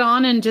gonna get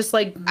on and just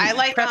like I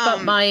like, prep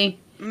up my.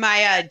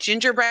 My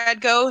gingerbread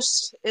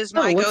ghost is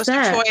my what's ghost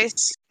that? of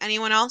choice.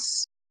 Anyone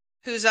else?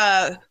 Who's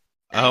Oh,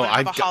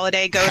 a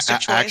holiday ghost of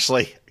choice?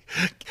 Actually,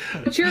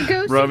 What's your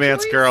ghost? of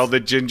Romance choice? Girl,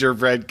 the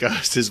gingerbread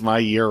ghost is my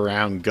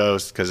year-round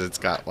ghost because it's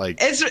got like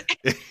It's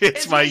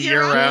it's my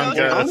year-round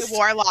ghost. ghost.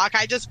 Warlock.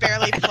 I just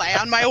barely play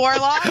on my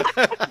warlock.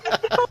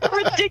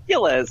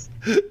 Ridiculous.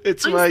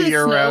 It's Mine's my the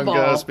year-round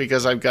snowball. ghost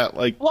because I've got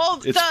like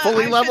Well, It's fully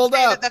I should leveled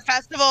say up. that the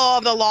Festival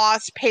of the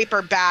Lost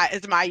paper bat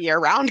is my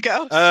year-round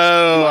ghost.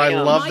 oh, I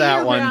love My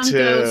that one year-round too.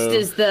 Ghost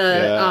is the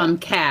Yeah.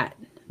 cat,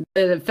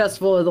 the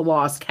Festival of the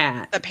Lost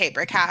cat. The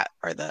paper cat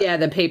or the Yeah,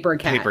 the paper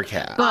cat. Paper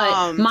cat.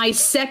 But my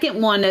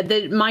second one,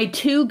 my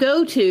two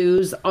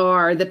go-tos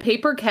are the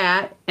paper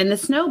cat and the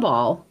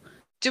snowball.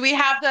 Do we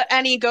have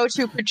any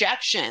go-to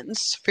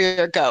projections for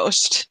your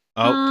ghost?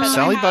 Oh, I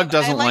Sally have- Bug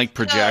doesn't I like like the-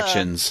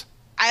 projections.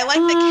 I like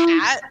the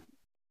cat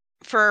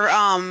for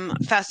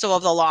Festival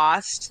of the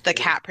Lost, the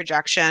cat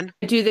projection.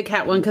 I do the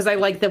cat one because I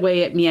like the way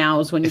it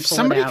meows when you If pull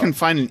somebody it out. can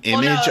find an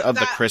Well, no, image of the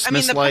that- I mean,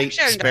 Christmas the light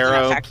projection doesn't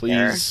sparrow, affect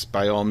please,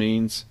 by all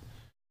means,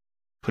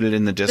 put it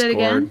in the it Discord.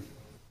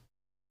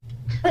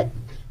 again?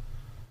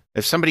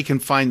 If somebody can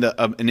find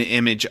an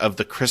image of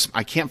the Christmas,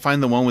 I can't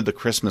find the one with the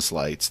Christmas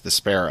lights, the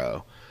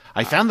sparrow.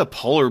 I found the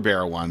polar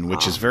bear one,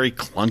 which is very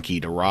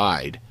clunky to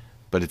ride,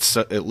 but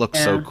it looks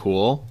so Yeah.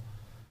 cool.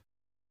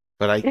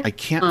 But I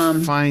can't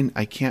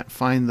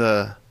find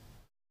the.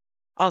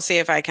 I'll see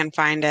if I can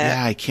find it.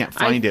 Yeah, I can't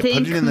find it. Put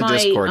think it in the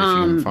Discord if you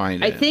can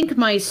find it. I think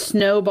my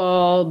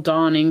snowball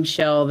dawning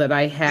shell that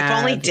I If have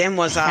only Dim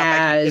was up,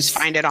 I could just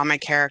find it on my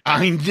character.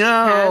 I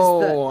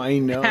know. I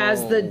know.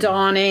 has the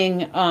dawning,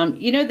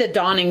 the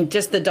dawning,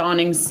 just the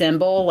dawning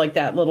symbol, like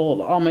that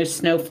little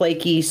almost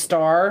snowflakey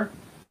star.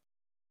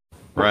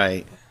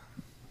 Right.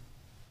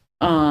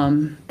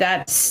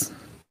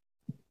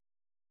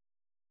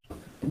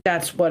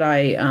 That's what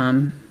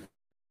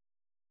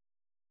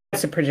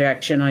that's a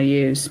projection I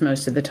use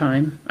most of the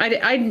time.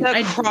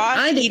 The Cross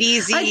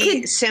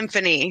EDZ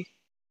Symphony.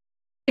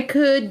 I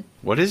could.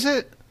 What is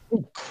it?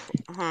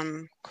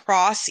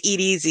 Cross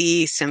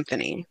EDZ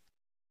Symphony.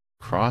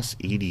 Cross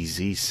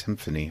EDZ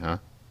Symphony, huh?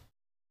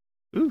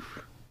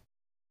 Oof.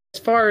 As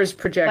far as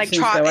projections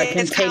go, I can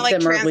it's kind take of like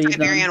them or leave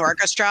Trans-Siberian them.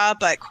 Orchestra,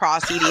 but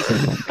Cross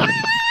EDZ.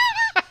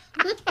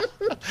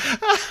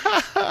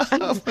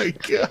 Oh my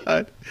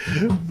god.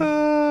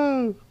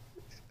 Oh,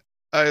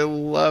 I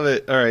love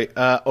it. All right.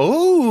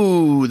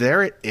 Oh,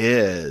 there it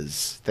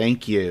is.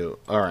 Thank you.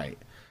 All right.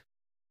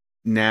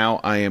 Now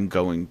I am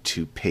going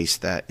to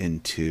paste that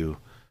into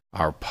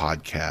our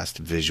podcast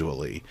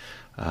visually.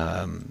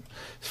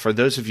 For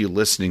those of you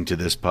listening to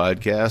this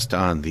podcast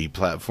on the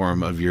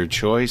platform of your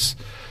choice,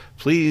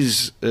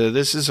 please,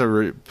 this is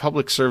a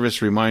public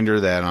service reminder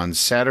that on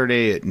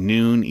Saturday at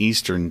noon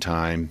Eastern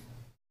time,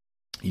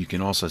 you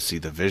can also see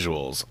the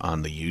visuals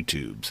on the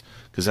YouTubes,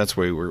 because that's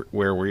where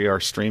we are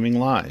streaming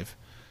live.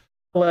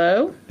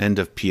 Hello? End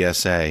of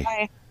PSA.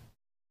 Hi.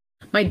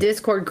 My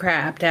Discord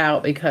crapped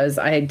out because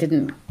I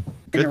didn't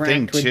Good interact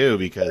thing, with too,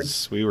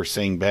 because we were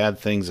saying bad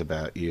things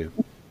about you.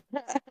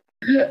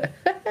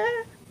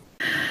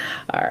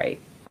 All right.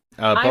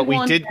 But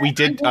we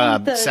did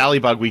Sally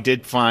Bug. We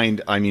did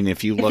find. I mean,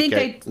 if you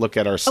look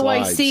at our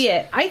slides. Oh, I see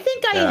it. I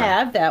think I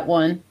have that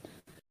one.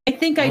 I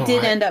think I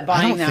did end up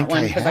buying that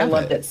one because I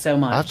loved it so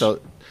much.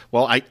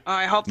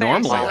 I hope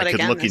normally I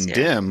could look in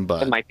dim,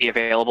 but it might be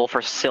available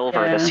for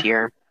silver this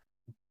year.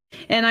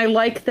 And I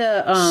like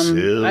the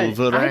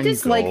silver I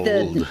just and like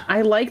gold.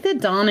 I like the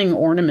Dawning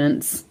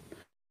ornaments.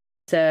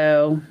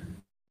 So,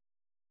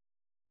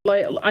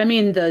 like, I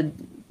mean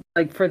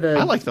for the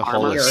I like the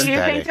whole armor. aesthetic. Do you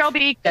think there'll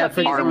be Yeah,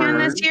 cookies for again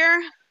armor. this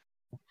year?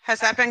 Has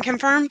that been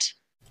confirmed?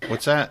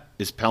 What's that?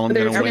 Is Pelham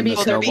There's going to gonna win be the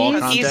Will there be snowball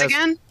cookies contest?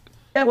 again?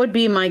 that would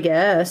be my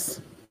guess.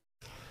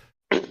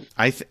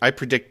 I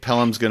predict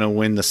Pelham's going to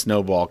win the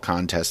snowball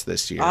contest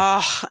this year.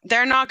 Oh,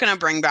 they're not going to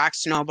bring back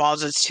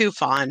snowballs. It's too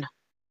fun.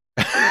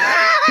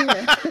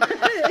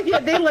 Yeah,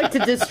 they like to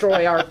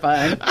destroy our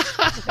fun.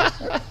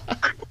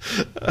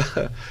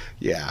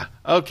 Yeah.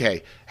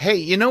 Okay. Hey,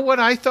 you know what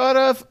I thought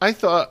of? I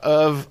thought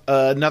of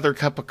another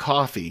cup of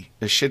coffee.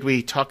 Should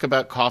we talk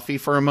about coffee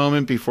for a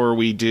moment before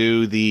we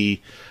do the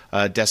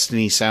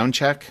Destiny sound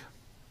check?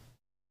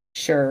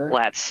 Sure.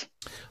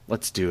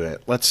 Let's do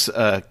it. Let's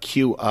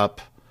cue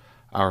up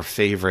our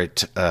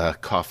favorite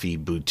coffee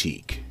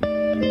boutique.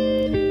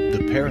 The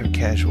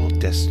Paracasual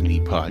Destiny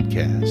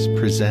podcast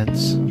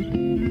presents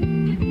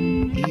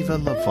Eva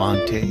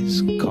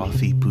Levante's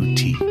Coffee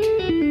Boutique.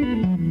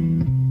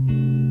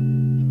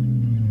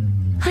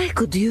 I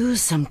could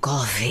use some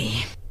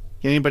coffee.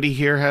 Anybody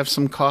here have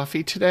some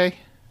coffee today?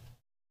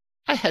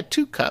 I had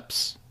 2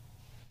 cups.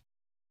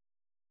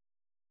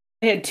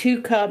 I had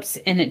 2 cups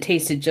and it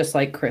tasted just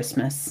like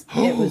Christmas.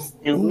 It was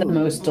the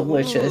most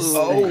delicious.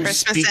 Ooh,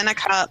 Christmas in a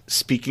cup.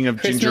 Speaking of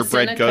Christmas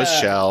gingerbread in a ghost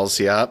cup. shells,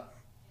 yep.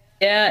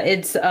 Yeah,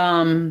 it's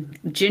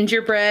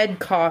gingerbread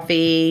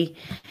coffee,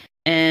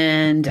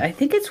 and I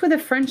think it's with a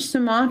French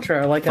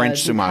Sumatra, like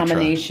French a Sumatra.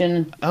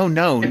 combination. Oh,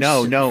 no.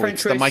 French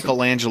It's the roast.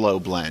 Michelangelo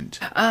blend.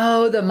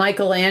 Oh, the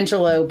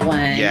Michelangelo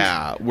blend.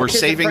 Yeah, we're Which is a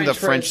saving the French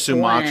French roast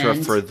Sumatra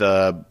blend. for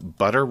the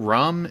butter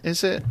rum,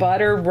 is it?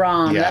 Butter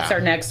rum. Yeah. That's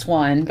our next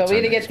one. But we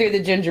our had to get through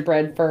the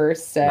gingerbread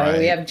first. So Right.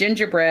 we have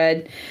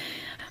gingerbread.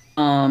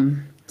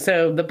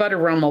 So the butter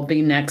rum will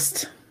be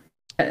next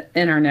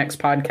in our next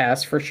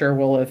podcast for sure.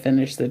 We'll have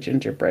finished the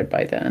gingerbread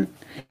by then.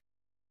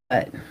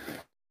 But so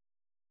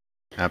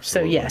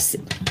Absolutely. yes,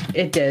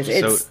 it does.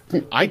 It's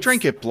I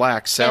drink it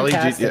black. Sally,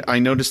 fantastic. I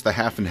noticed the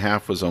half and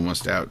half was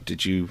almost out.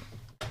 Did you?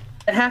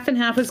 the half and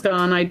half is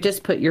gone. I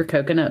just put your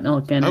coconut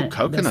milk in it.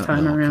 Coconut this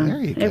time milk. around. There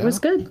you It go. was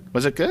good.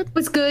 Was it good? It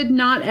was good.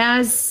 Not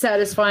as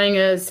satisfying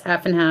as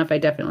half and half. I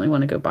definitely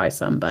want to go buy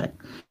some, but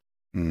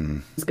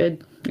it's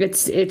good.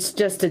 It's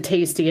just a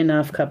tasty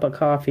enough cup of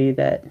coffee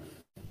that.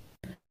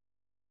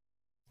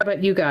 How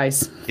about you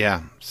guys?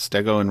 Yeah,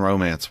 Stego and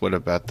Romance. What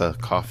about the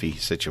coffee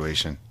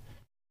situation?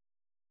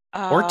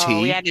 Or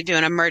tea. We had to do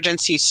an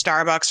emergency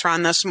Starbucks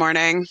run this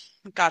morning.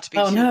 Got to be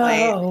too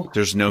late.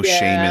 There's no Yeah.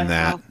 shame in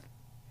that.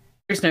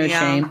 There's no Yeah.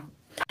 shame.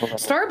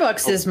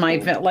 Starbucks is my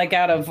like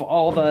out of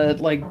all the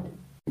like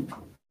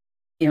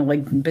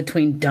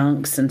between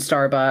Dunks and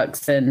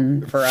Starbucks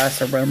and for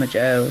us Aroma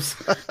Joe's.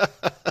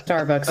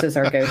 Starbucks is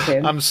our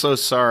go-to. I'm so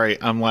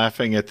sorry. I'm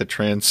laughing at the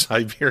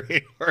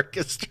Trans-Siberian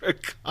Orchestra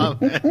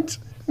comment.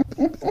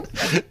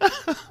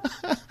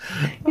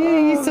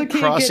 You still can't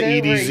Cross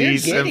get over it. You're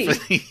EDZ giddy.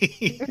 Symphony.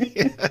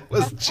 It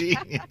was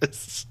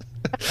genius.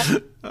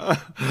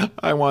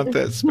 I want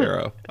that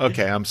Sparrow.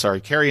 Okay, I'm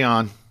sorry. Carry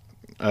on.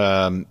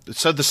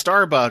 So the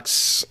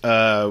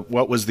Starbucks,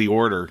 what was the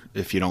order,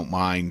 if you don't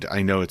mind?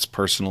 I know it's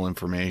personal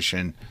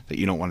information that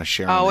you don't want to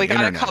share on the We got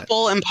internet. a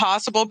couple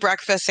Impossible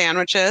breakfast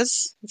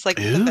sandwiches. It's like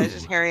Ooh.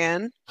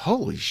 vegetarian,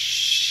 Holy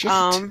shit.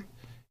 Um,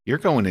 You're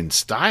going in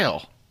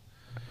style.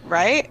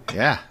 right?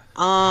 Yeah.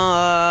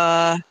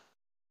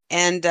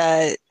 And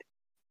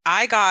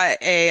I got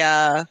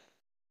a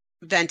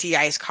venti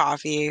iced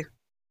coffee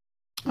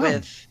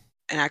with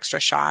an extra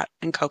shot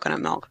and coconut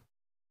milk.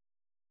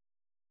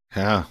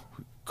 Yeah.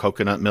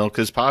 Coconut milk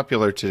is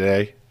popular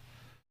today.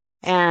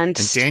 And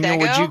And Daniel,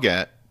 what'd you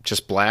get?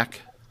 Just black?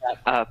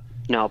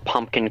 No,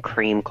 pumpkin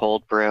cream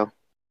cold brew.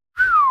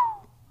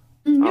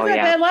 You Oh, got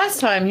yeah. that last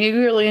time. You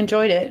really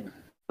enjoyed it.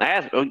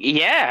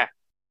 Yeah.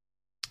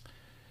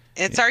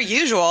 It's our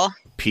usual.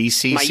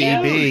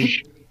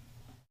 PCCB.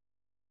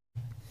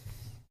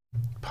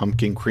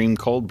 Pumpkin cream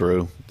cold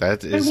brew.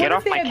 That is. Get What off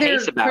if they my have their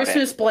case about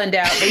Christmas blend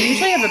out? They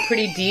usually have a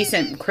pretty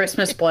decent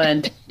Christmas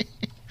blend.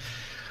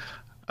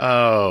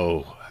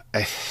 Oh,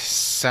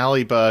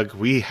 Sally Bug,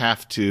 we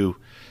have to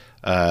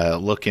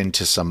look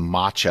into some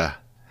matcha.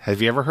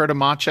 Have you ever heard of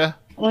matcha?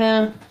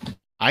 Well,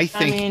 I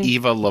think mean-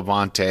 Eva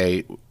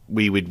Levante,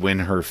 we would win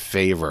her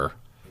favor.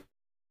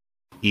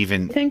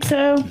 Even I think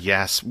so.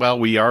 yes. Well,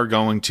 we are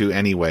going to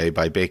anyway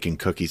by baking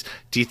cookies.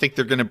 Do you think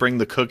they're going to bring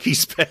the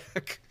cookies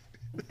back?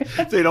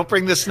 If they don't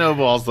bring the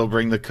snowballs, they'll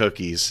bring the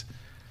cookies.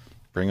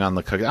 Bring on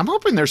the cookies. I'm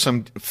hoping there's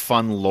some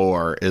fun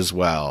lore as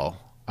well.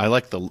 I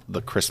like the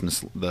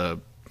Christmas the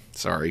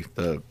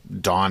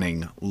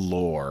dawning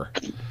lore.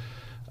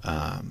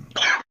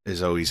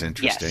 Is always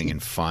interesting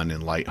and fun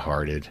and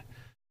lighthearted.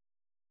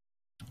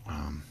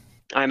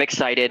 I'm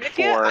excited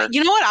for.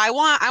 You know what I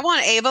want? I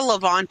want Ava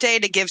Levante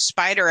to give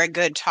Spider a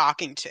good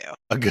talking to.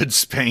 A good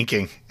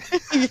spanking.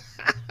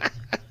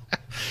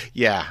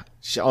 Yeah.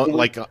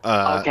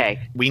 Okay.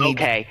 We need.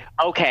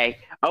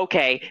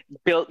 Okay.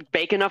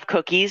 Bake enough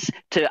cookies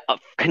to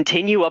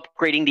continue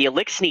upgrading the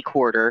Elixni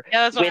quarter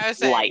that's what I was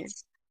saying.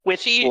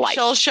 Lights.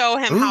 She'll show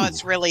him how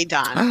it's really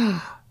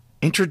done.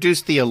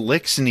 Introduce the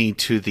Elixni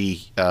to the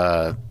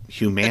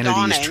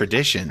humanities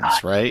traditions,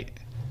 right?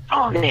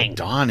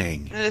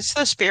 Dawning. It's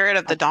the spirit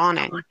of the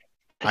dawning.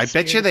 I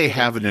bet you they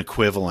have an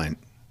equivalent,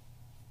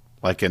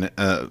 like an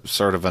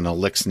sort of an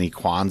Elixni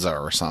Kwanzaa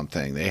or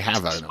something. They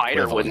have an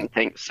Spider equivalent. wouldn't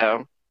think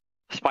so.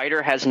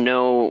 Spider has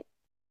no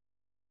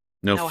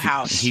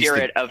house.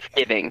 Spirit of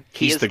giving.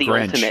 He is the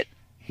Grinch. ultimate.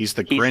 He's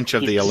the Grinch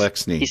of the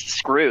Elixni. He's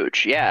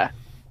Scrooge, yeah.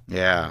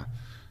 Yeah.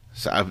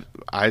 So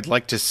I'd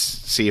like to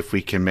see if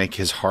we can make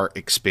his heart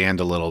expand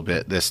a little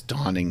bit this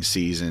dawning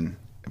season.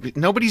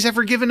 Nobody's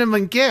ever given him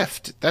a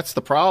gift. That's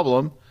the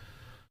problem.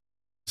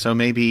 So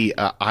maybe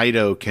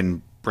Ido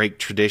can break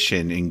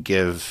tradition and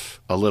give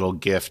a little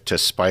gift to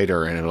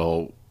Spider, and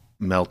it'll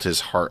melt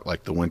his heart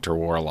like the Winter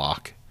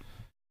Warlock.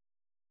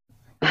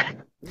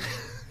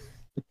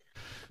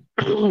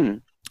 All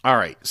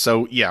right.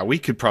 So, yeah, we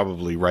could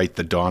probably write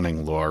the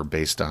dawning lore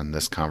based on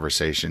this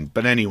conversation.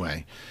 But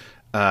anyway,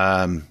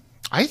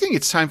 I think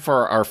it's time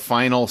for our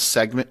final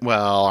segment.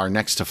 Well, our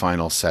next to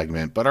final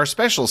segment, but our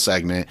special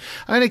segment.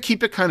 I'm going to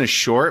keep it kind of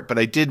short, but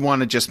I did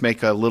want to just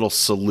make a little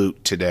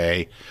salute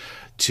today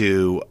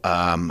to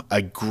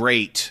a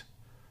great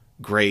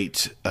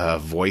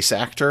voice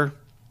actor.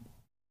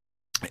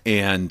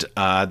 And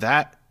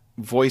that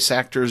voice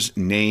actor's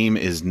name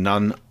is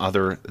none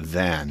other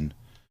than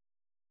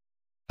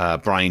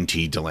Brian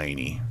T.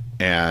 Delaney.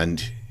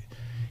 And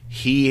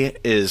he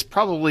is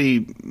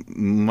probably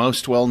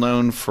most well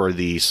known for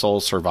the Soul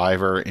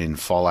Survivor in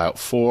Fallout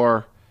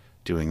 4,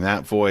 doing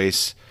that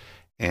voice,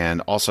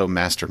 and also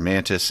Master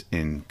Mantis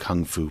in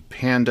Kung Fu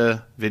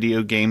Panda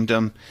video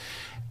gamedom.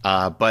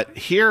 But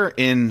here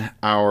in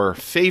our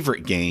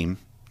favorite game,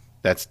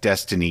 that's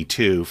Destiny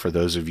 2, for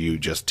those of you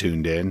just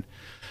tuned in,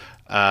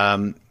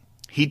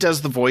 he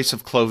does the voice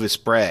of Clovis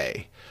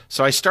Bray.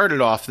 So I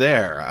started off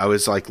there. I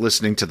was like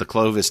listening to the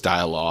Clovis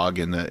dialogue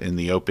in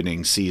the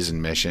opening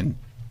season mission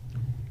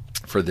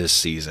for this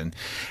season,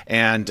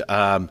 and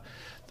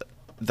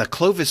the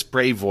Clovis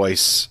Bray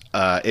voice,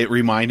 it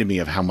reminded me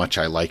of how much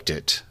I liked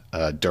it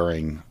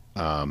during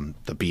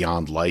the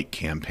Beyond Light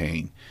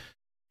campaign,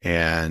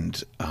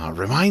 and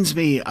reminds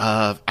me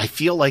of, I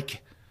feel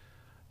like,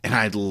 and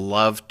I'd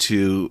love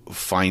to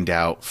find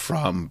out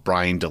from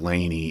Brian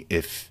Delaney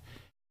if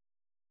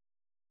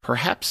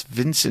perhaps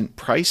Vincent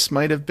Price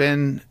might have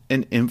been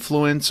an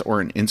influence or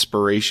an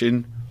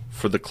inspiration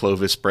for the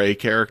Clovis Bray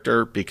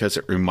character, because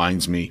it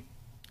reminds me,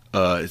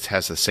 it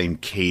has the same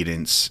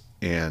cadence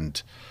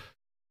and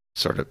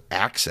sort of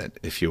accent,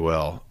 if you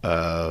will,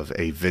 of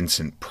a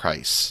Vincent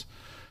Price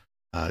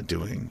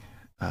doing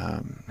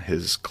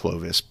his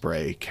Clovis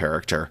Bray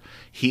character.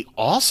 He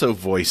also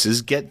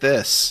voices, get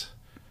this,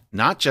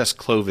 not just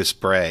Clovis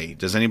Bray.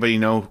 Does anybody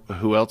know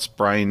who else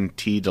Brian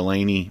T.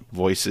 Delaney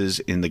voices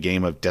in the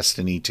game of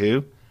Destiny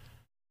 2?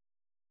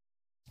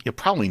 You'll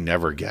probably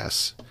never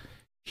guess.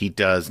 He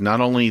does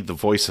not only the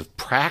voice of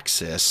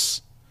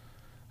Praxis,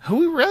 who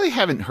we really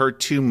haven't heard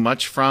too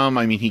much from.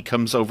 I mean, he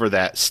comes over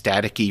that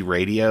staticky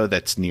radio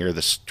that's near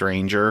the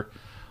Stranger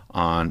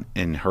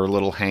in her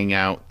little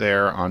hangout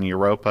there on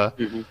Europa.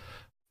 Mm-hmm.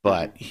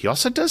 But he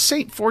also does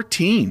Saint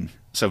 14.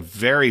 So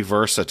very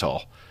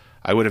versatile.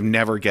 I would have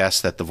never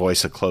guessed that the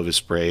voice of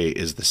Clovis Bray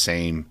is the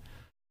same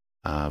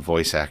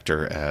voice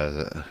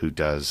actor who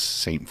does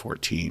Saint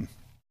 14.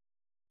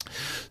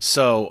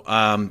 So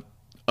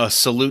a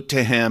salute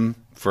to him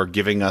for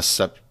giving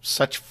us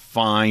such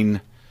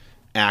fine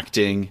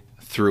acting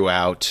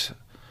throughout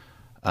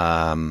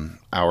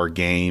our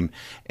game.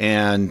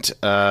 And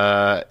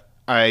I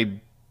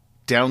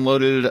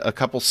downloaded a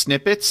couple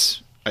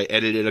snippets. I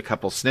edited a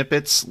couple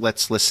snippets.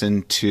 Let's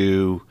listen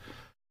to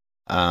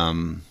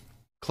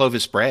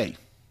Clovis Bray.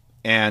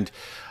 And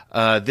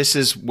this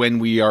is when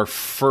we are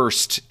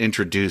first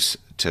introduced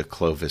to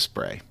Clovis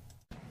Bray.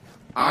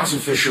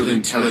 Artificial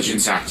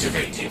intelligence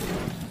activated.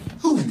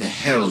 Who in the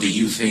hell do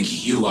you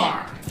think you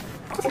are?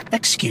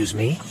 Excuse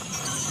me?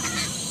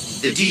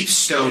 The Deep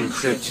Stone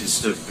Crypt has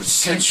stood for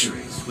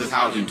centuries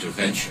without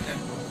intervention.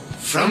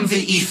 From the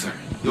ether,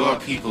 your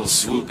people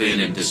swoop in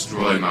and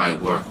destroy my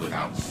work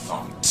without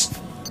thought.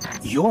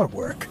 Your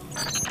work?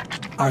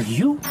 Are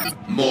you?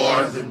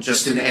 More than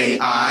just an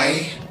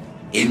AI?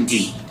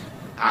 Indeed.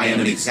 I am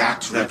an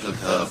exact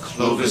replica of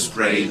Clovis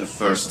Bray the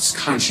First's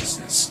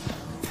consciousness.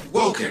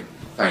 Woken,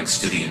 thanks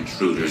to the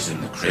intruders in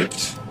the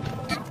crypt.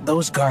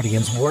 Those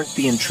Guardians weren't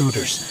the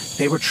intruders.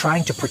 They were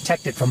trying to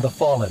protect it from the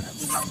Fallen.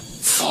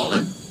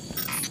 Fallen?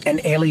 An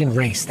alien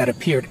race that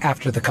appeared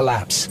after the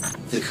collapse.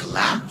 The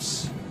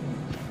collapse?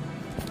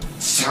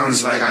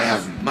 Sounds like I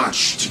have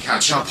much to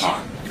catch up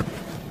on.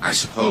 I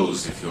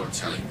suppose if you're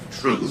telling the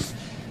truth,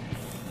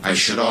 I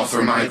should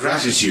offer my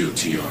gratitude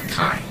to your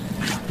kind.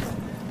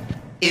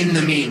 In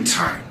the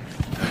meantime,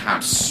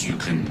 perhaps you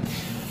can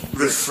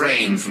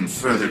refrain from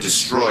further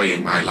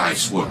destroying my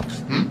life's work.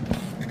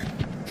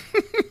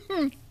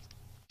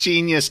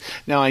 Genius.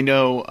 Now, I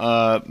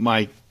know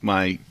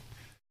my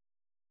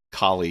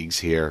colleagues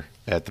here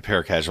at the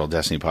Paracasual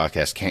Destiny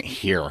podcast can't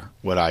hear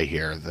what I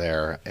hear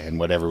there and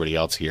what everybody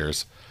else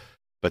hears.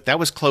 But that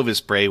was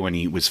Clovis Bray when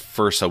he was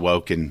first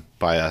awoken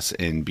by us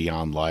in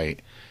Beyond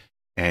Light.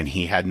 And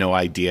he had no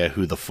idea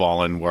who the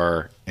Fallen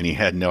were. And he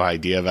had no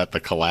idea about the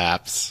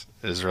collapse.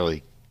 It was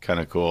really kind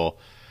of cool.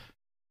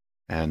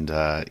 And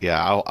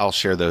yeah, I'll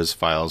share those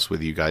files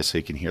with you guys so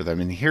you can hear them.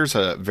 And here's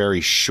a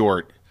very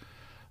short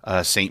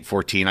Saint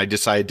 14. I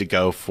decided to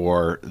go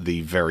for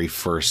the very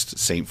first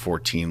Saint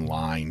 14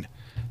 line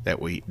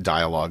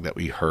dialogue that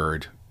we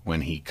heard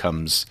when he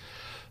comes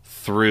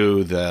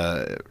through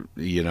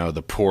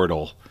the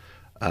portal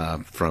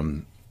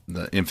from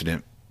the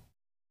infinite.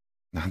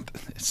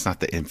 It's not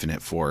the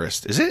infinite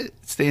forest, is it?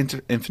 It's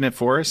the infinite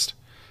forest.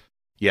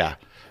 Yeah,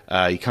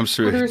 he comes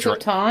through. Corridors of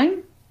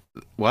time.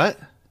 What?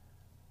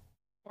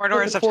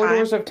 Corridors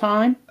of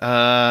time.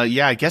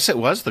 Yeah, I guess it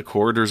was the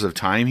corridors of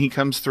time. He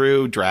comes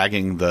through,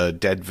 dragging the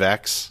dead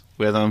Vex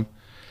with him.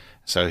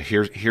 So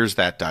here's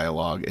that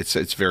dialogue.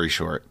 It's very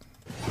short.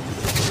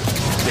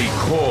 They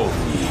call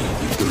me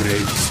the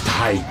greatest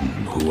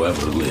titan who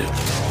ever lived.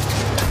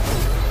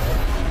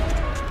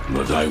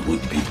 But I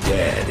would be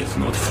dead if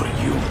not for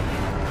you.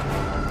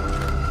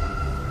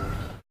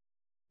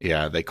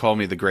 Yeah, they call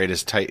me the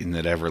greatest titan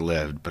that ever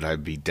lived, but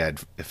I'd be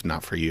dead if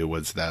not for you,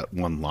 was that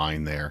one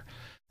line there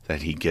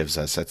that he gives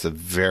us. That's the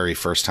very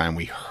first time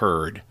we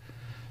heard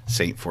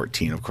Saint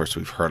 14. Of course,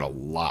 we've heard a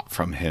lot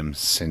from him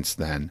since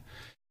then.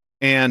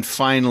 And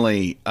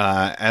finally,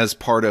 as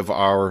part of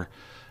our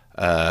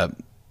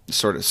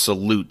sort of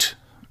salute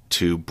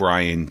to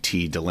Brian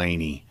T.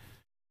 Delaney,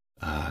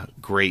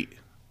 great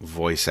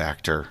voice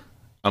actor,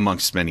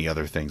 amongst many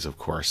other things, of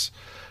course.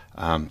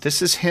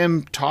 This is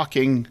him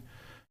talking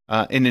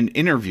in an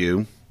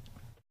interview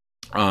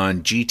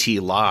on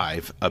GT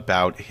Live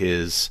about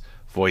his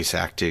voice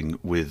acting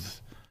with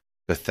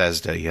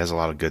Bethesda. He has a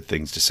lot of good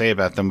things to say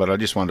about them, but I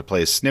just wanted to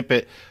play a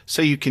snippet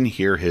so you can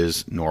hear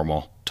his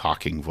normal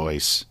talking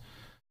voice,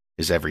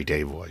 his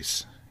everyday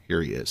voice.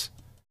 Here he is.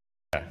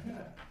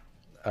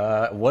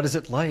 What is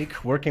it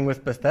like working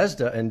with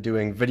Bethesda and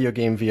doing video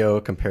game VO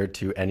compared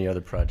to any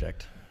other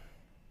project?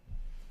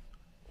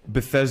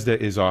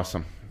 Bethesda is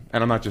awesome.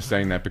 And I'm not just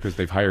saying that because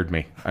they've hired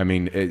me. I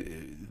mean,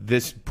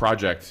 this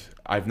project,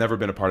 I've never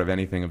been a part of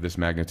anything of this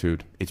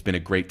magnitude. It's been a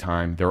great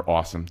time. They're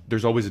awesome.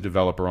 There's always a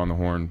developer on the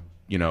horn,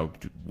 you know,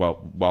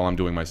 while I'm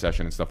doing my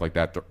session and stuff like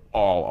that. They're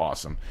all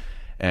awesome.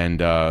 And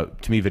to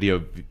me,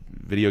 video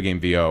game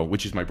VO,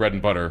 which is my bread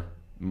and butter,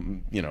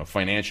 you know,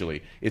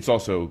 financially, it's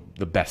also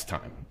the best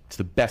time. It's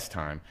the best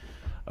time,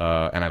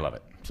 and I love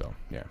it. So,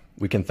 yeah.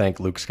 We can thank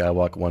Luke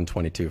Skywalker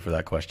 122 for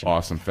that question.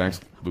 Awesome.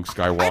 Thanks, Luke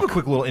Skywalker. I have a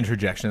quick little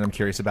interjection I'm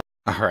curious about.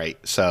 All right.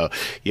 So,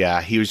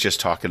 yeah, he was just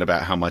talking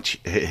about how much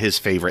his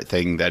favorite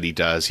thing that he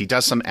does. He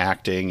does some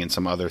acting and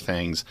some other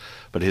things,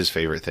 but his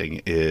favorite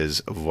thing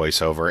is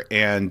voiceover.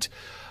 And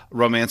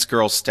Romance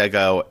Girl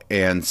Stego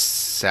and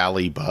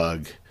Sally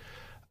Bug,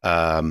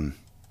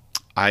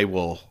 I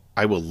will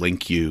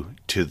link you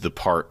to the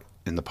part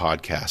in the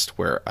podcast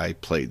where I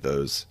played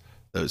those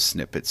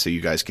snippets so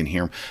you guys can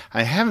hear them.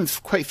 I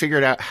haven't quite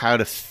figured out how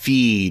to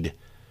feed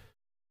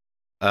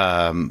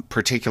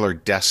particular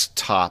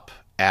desktop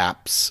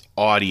apps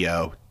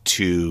audio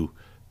to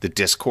the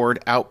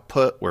Discord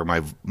output where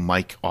my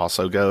mic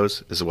also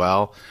goes as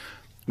well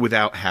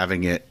without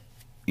having it,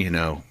 you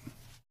know,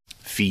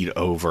 feed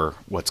over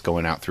what's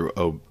going out through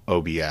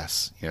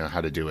OBS, you know, how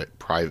to do it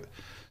private,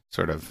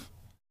 sort of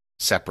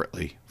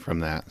separately from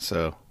that.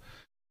 So,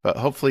 but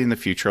hopefully in the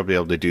future I'll be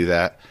able to do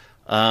that.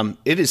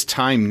 It is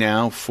time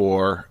now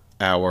for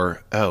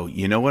our,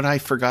 you know what I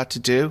forgot to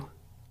do,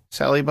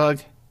 Sally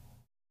Bug?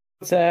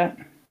 What's that?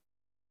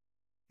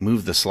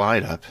 Move the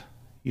slide up.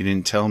 You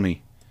didn't tell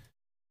me.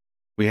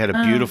 We had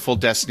a beautiful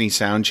Destiny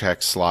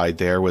soundcheck slide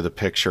there with a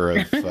picture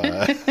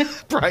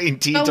of Brian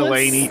T.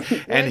 Delaney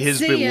and his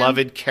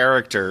beloved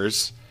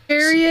characters.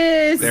 There he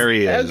is. There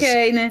he is.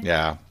 Okay.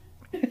 Yeah.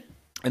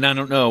 And I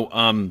don't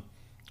know,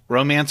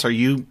 Romance, are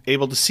you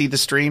able to see the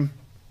stream?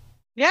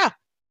 Yeah.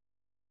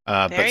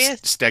 But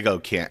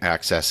Stego can't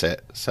access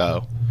it,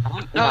 so. Oh,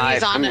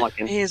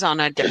 he's on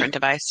a different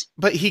device.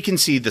 But he can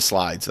see the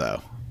slides,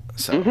 though.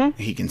 So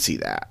he can see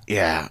that.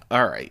 Yeah.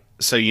 All right.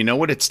 So you know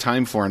what it's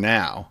time for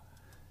now?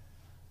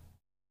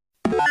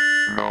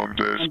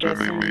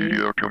 Non-Destiny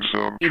media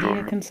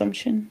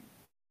consumption.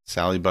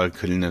 Sally Bug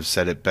couldn't have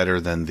said it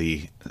better than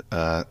the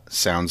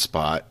sound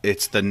spot.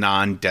 It's the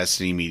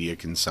non-Destiny media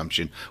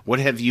consumption. What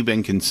have you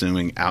been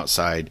consuming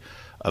outside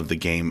of the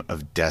game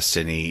of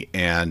Destiny?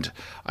 And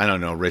I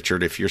don't know,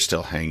 Richard, if you're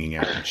still hanging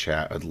out in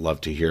chat, I'd love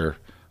to hear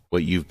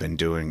what you've been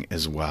doing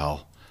as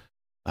well.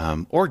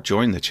 Or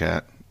join the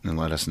chat and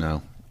let us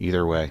know.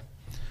 Either way.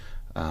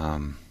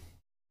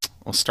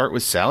 We'll start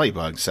with Sally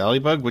Bug. Sally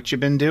Bug, what you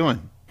been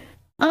doing?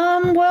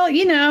 Well,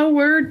 you know,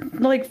 we're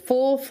like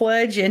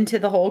full-fledged into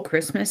the whole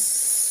Christmas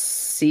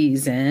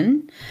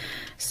season.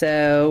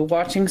 So,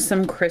 watching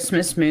some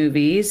Christmas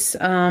movies.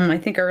 I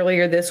think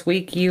earlier this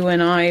week, you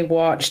and I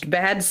watched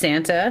Bad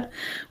Santa,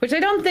 which I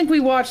don't think we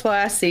watched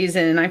last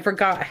season, and I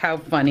forgot how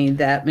funny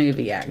that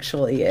movie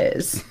actually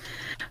is.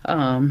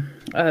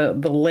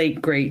 The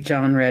late, great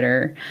John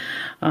Ritter.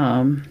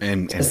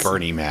 And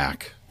Bernie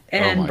Mac.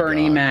 And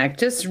Bernie Mac.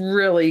 Just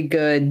really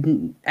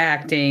good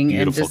acting.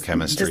 Beautiful and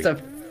chemistry. Just a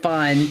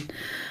fun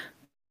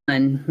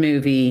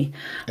movie.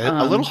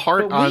 A little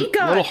hard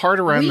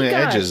around the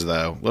edges,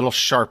 though. A little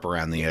sharp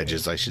around the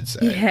edges, I should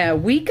say. Yeah,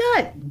 we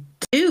got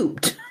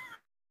duped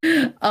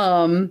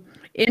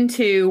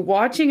into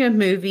watching a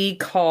movie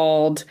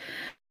called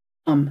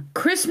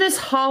Christmas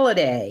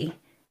Holiday.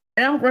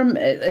 I don't remember.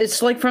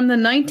 It's like from the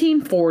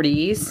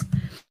 1940s.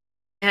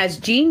 It has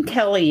Gene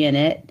Kelly in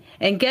it,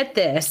 and get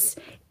this,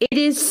 it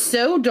is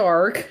so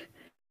dark.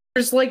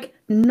 There's like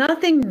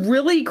nothing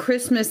really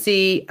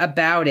Christmassy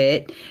about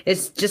it.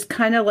 It's just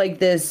kind of like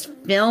this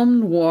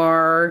film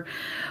noir.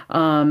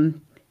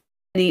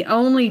 The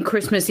only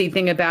Christmassy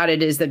thing about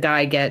it is the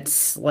guy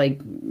gets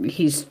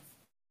he's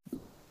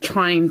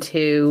trying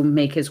to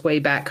make his way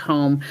back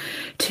home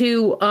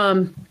to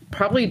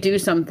probably do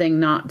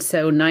something not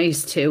so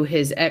nice to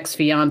his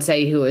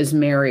ex-fiance who is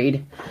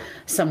married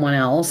someone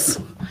else.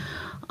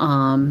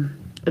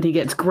 But he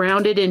gets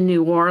grounded in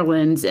New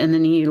Orleans, and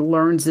then he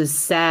learns this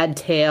sad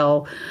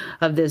tale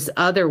of this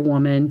other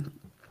woman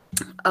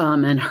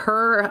and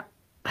her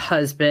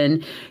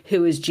husband,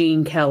 who is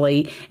Gene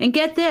Kelly. And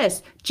get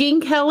this,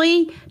 Gene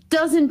Kelly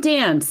doesn't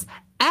dance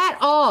at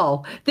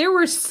all. There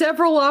were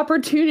several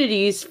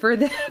opportunities for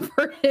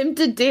him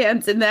to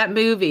dance in that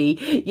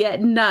movie,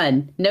 yet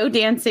none. No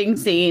dancing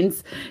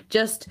scenes,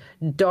 just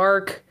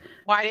dark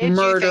Why did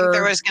murder. you think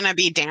there was going to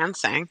be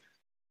dancing?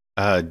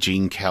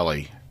 Gene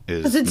Kelly.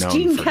 Because it's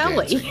Gene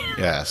Kelly. Dancing.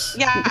 Yes.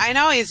 Yeah, I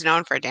know he's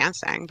known for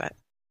dancing, but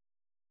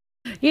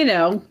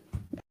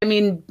I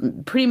mean,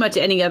 pretty much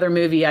any other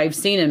movie I've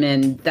seen him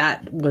in,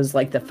 that was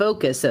like the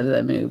focus of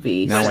the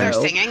movie. Was there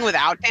singing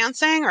without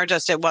dancing, or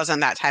just it wasn't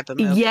that type of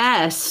movie?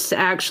 Yes,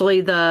 actually,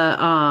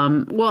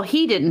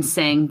 he didn't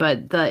sing,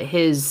 but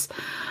his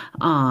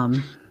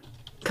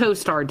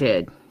co-star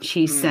did.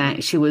 She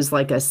sang. She was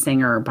like a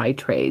singer by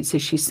trade, so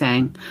she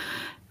sang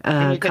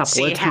a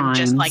couple of times.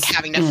 Him just like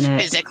having to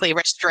physically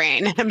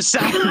restrain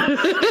himself.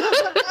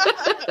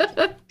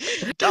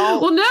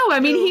 Well, no, I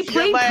mean, he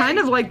played kind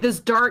of like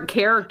this dark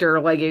character.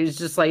 Like, it was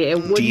just like, it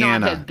would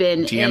not have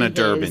been Deanna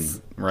Durbin,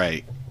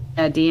 right?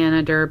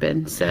 Deanna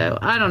Durbin. So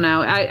I don't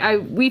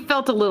know. We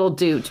felt a little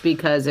duped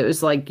because it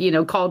was like,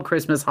 called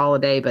Christmas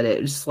Holiday, but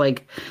it was just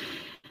like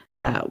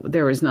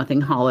there was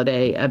nothing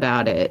holiday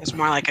about it. It was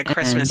more like a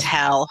Christmas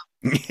hell.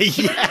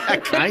 Yeah,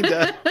 kind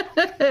of.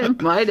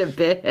 It might have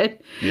been.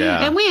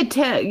 Yeah. And we had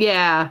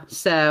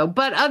so,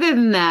 but other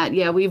than that,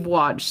 we've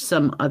watched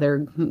some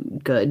other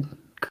good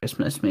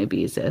Christmas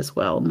movies as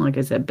well. And like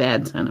I said,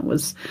 Bad Santa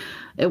was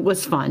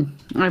fun.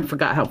 I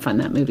forgot how fun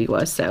that movie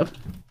was. So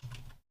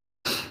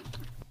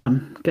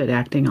good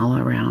acting all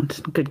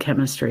around, good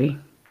chemistry,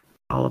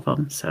 all of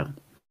them. So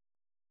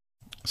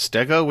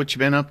Stego, what you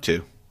been up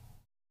to?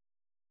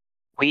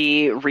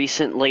 We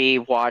recently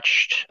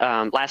watched,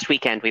 last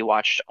weekend, we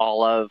watched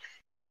all of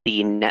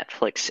the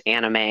Netflix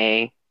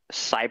anime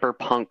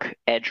Cyberpunk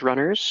Edge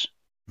Runners,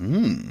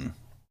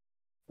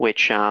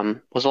 which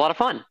was a lot of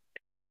fun.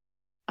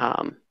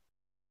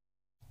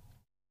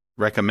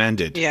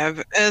 Recommended. Yeah,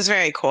 it was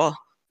very cool.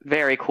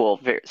 Very cool.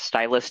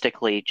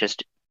 Stylistically,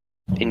 just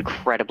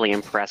incredibly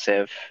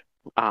impressive.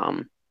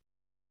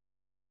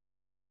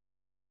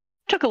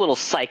 Took a little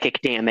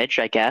psychic damage,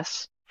 I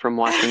guess, from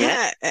watching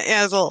it.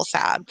 It was a little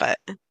sad, but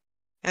it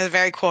was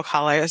very cool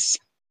colors.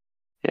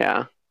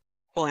 Yeah.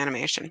 Cool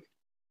animation.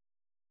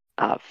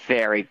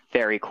 Very,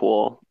 very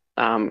cool.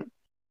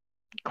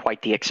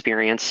 Quite the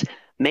experience.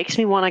 Makes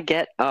me want to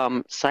get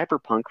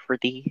Cyberpunk for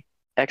the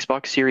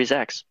Xbox Series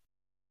X.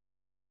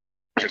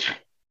 I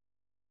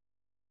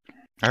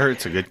heard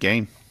it's a good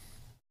game.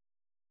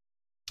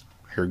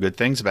 I heard good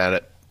things about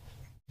it.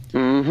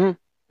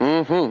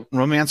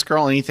 Romance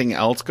Girl, anything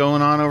else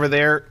going on over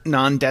there?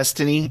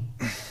 Non-Destiny?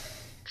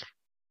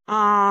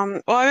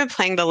 Well, I've been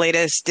playing the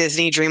latest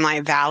Disney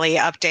Dreamlight Valley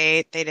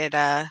update. They did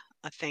a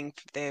thing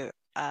for the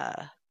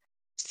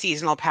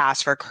seasonal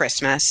pass for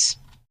Christmas.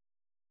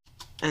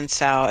 And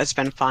so it's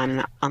been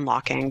fun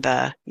unlocking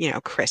the,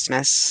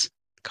 Christmas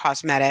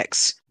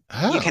cosmetics.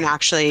 Oh, you can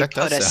actually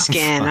put a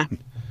skin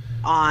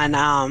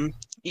on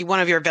one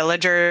of your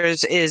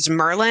villagers is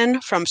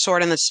Merlin from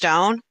Sword in the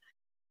Stone.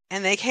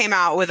 And they came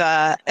out with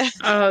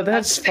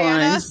that's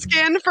Santa fun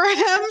skin for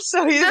him.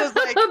 So he's just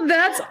like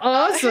that's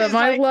awesome.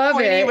 I love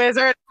it.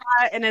 Wizard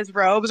hat, and his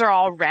robes are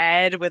all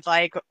red with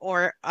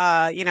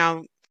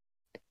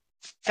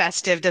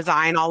festive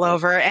design all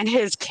over, and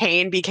his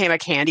cane became a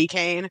candy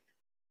cane.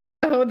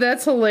 Oh,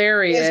 that's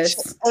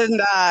hilarious. And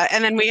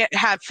then we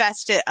have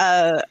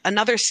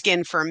another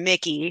skin for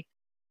Mickey.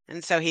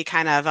 And so he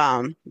kind of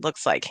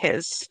looks like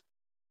his.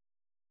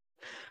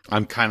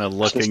 I'm kind of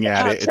looking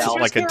at it. It's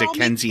like a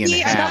Dickensian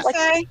hat.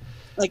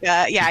 Like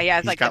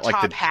it's like got the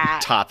top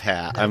hat. Top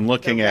hat. I'm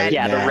looking at it.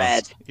 Yeah, now. the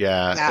red.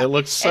 Yeah, it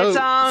looks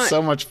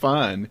so much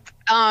fun.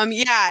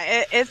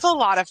 It's a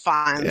lot of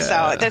fun. Yeah.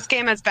 So this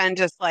game has been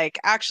just like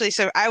I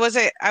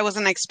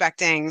wasn't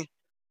expecting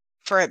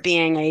for it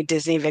being a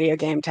Disney video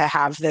game to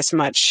have this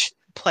much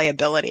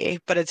playability,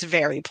 but it's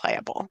very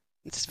playable.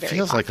 It's very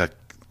feels fun. like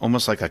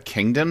almost like a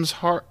Kingdom's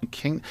Heart.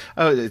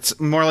 It's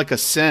more like a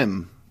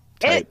sim.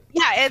 It's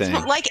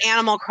thing. like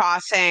Animal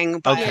Crossing,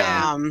 but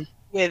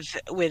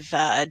with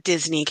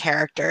Disney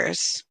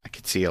characters. I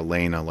could see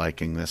Elena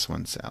liking this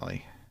one,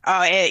 Sally.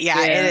 Oh, it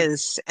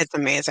is. It's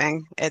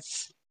amazing.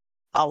 It's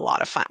a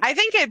lot of fun. I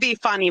think it'd be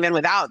fun even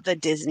without the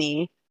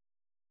Disney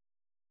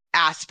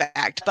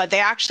aspect, but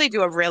they actually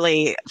do a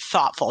really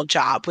thoughtful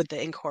job with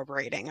the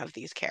incorporating of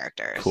these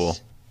characters. Cool.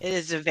 It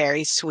is a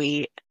very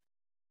sweet,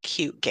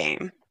 cute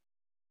game.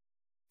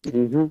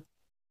 Mm-hmm.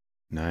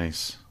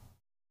 Nice.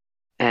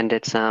 And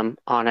it's on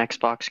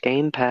Xbox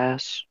Game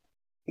Pass.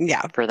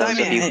 Yeah, for those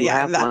of you who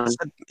have one.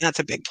 That's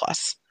a big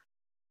plus.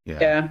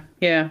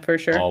 Yeah, for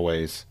sure.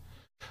 Always.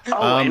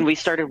 Oh, and we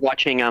started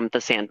watching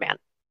The Sandman.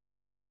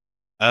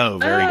 Oh,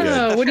 very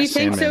good. What do you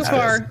think so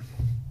far?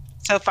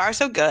 So far,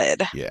 so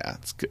good. Yeah,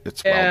 it's good.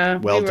 It's Yeah,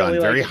 well we done.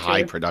 really Very like it,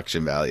 high too.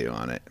 production value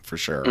on it, for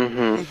sure.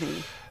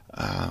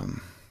 Mm-hmm.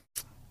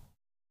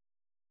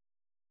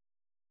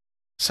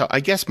 So I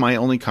guess my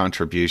only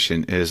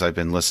contribution is I've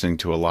been listening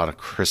to a lot of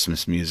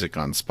Christmas music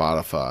on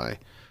Spotify.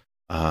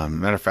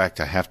 Matter of fact,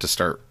 I have to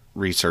start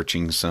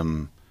researching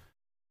some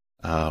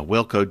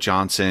Wilco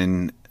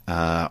Johnson,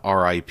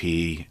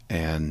 R.I.P.,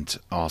 and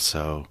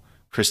also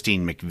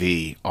Christine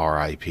McVie,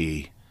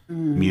 R.I.P.,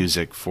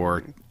 music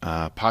for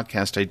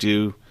podcast I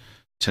do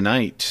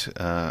tonight.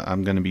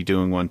 I'm going to be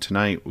doing one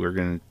tonight. We're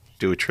going to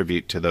do a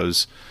tribute to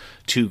those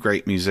two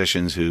great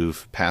musicians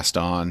who've passed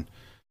on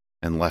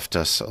and left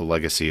us a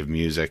legacy of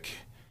music.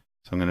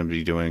 So we're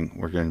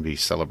going to be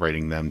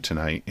celebrating them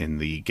tonight in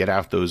the Get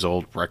Out Those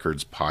Old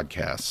Records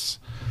podcasts.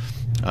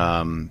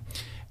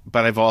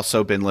 But I've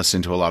also been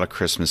listening to a lot of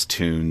Christmas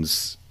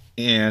tunes,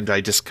 and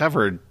I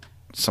discovered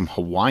some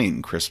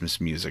Hawaiian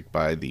Christmas music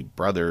by the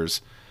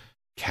brothers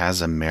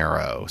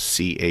Cazimero,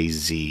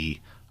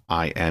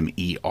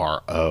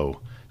 Cazimero.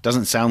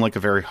 Doesn't sound like a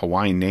very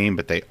Hawaiian name,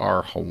 but they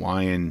are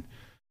Hawaiian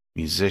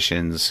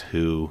musicians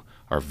who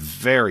are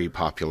very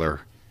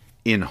popular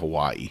in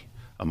Hawaii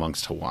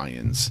amongst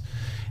Hawaiians.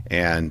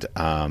 And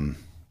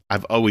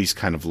I've always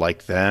kind of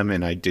liked them,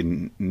 and I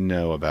didn't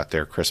know about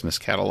their Christmas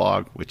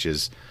catalog, which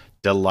is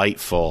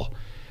delightful,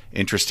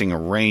 interesting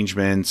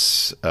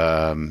arrangements,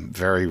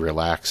 very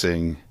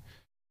relaxing,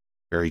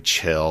 very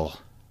chill,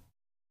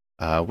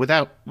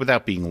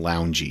 without being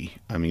loungy.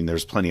 I mean,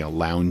 there's plenty of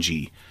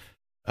loungy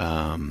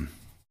Hawaiian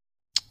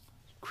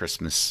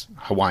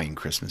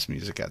Christmas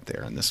music out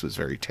there, and this was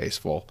very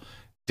tasteful,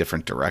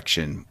 different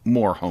direction,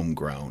 more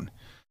homegrown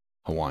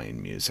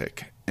Hawaiian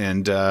music.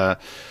 And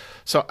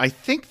so I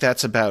think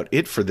that's about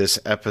it for this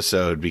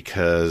episode,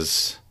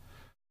 because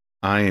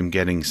I am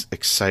getting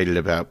excited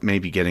about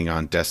maybe getting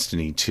on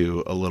Destiny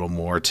 2 a little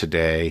more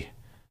today.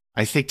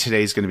 I think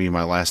today's going to be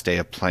my last day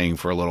of playing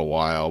for a little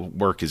while.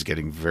 Work is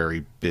getting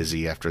very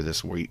busy after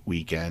this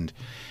weekend.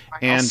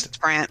 And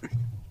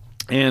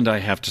I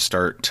have to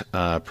start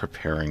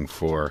preparing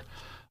for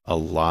a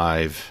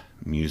live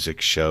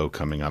music show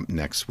coming up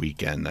next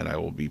weekend that I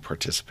will be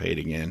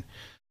participating in.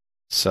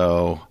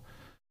 So,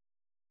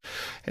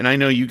 and I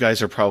know you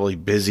guys are probably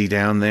busy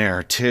down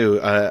there too.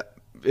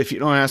 If you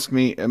don't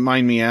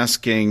mind me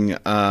asking,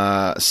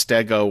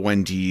 Stego,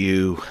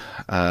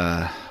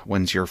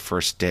 when's your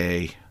first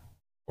day,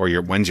 or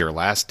when's your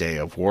last day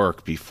of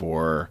work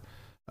before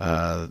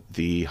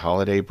the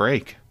holiday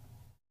break?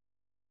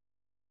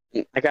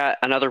 I got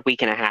another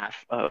week and a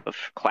half of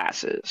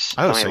classes.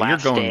 Oh, my so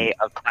last you're going... day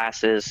of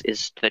classes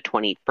is the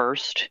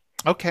 21st.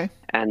 Okay.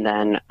 And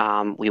then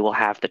we will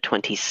have the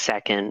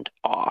 22nd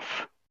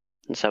off.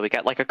 And so we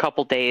got like a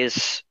couple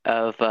days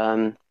of,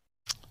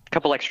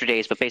 couple extra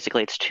days, but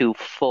basically it's 2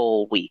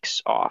 full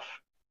weeks off.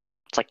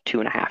 It's like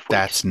 2.5 weeks.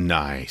 That's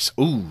nice.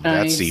 Ooh,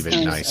 that's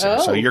even nicer.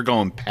 Oh. So you're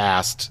going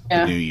past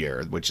the New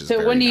Year, which is so.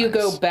 Very when do you nice.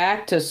 go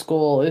back to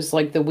school? Is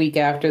like the week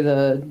after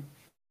the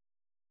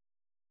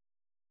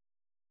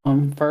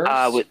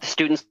first. With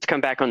students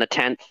come back on the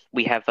 10th.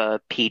 We have a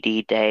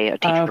PD day, a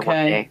teacher work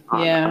day.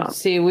 On,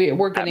 See,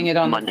 we're getting it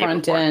on Monday the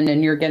front end,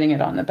 and you're getting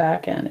it on the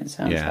back end. It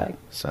sounds like.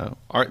 So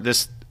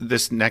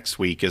this next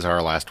week is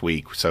our last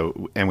week.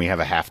 So, and we have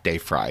a half day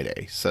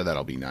Friday, so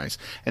that'll be nice.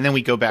 And then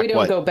we go back. We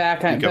don't go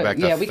back on. We go back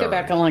we go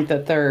back on like the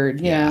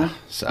 3rd. Yeah.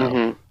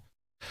 So.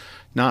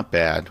 Not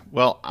bad.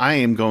 Well, I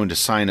am going to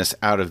sign us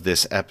out of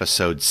this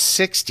episode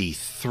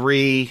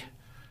 63.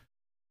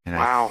 And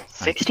wow,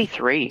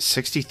 63.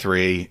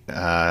 63.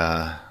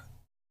 That's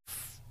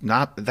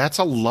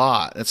a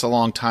lot. That's a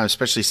long time,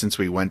 especially since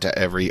we went to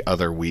every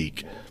other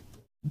week.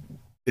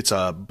 It's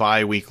a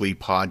bi-weekly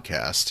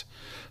podcast,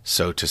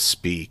 so to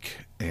speak.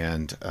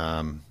 And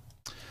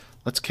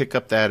let's kick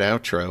up that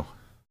outro.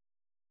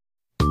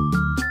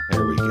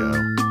 There we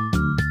go.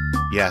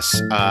 Yes.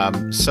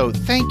 So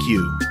thank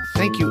you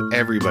thank you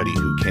everybody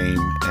who came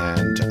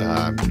and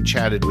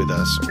chatted with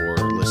us or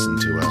listened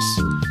to us,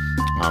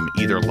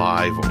 either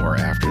live or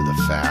after the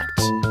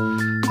fact.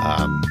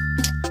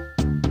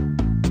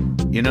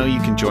 You know,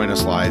 you can join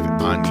us live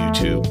on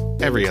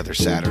YouTube every other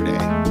Saturday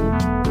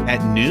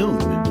at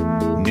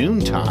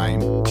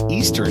noontime,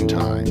 Eastern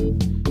time.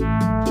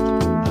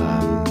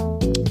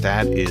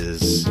 That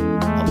is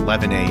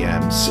 11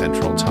 a.m.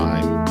 Central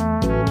Time,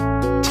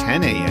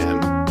 10 a.m.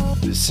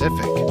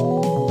 Pacific.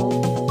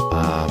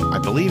 I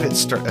believe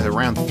it's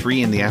around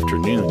 3 in the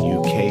afternoon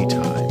UK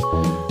time.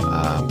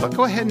 But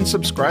go ahead and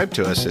subscribe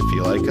to us if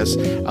you like us.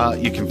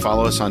 You can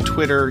follow us on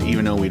Twitter,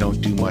 even though we don't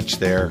do much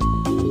there,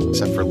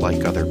 except for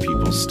like other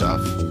people's stuff.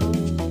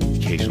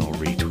 Occasional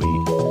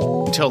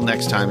retweet. Until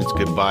next time, it's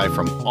goodbye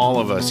from all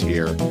of us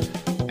here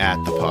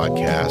at the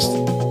podcast,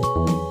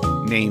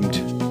 named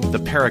the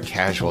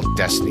Paracasual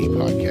Destiny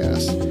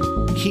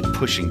Podcast. Keep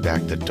pushing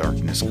back the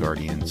darkness,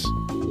 Guardians.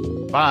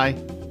 Bye.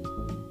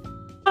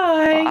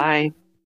 Bye. Bye.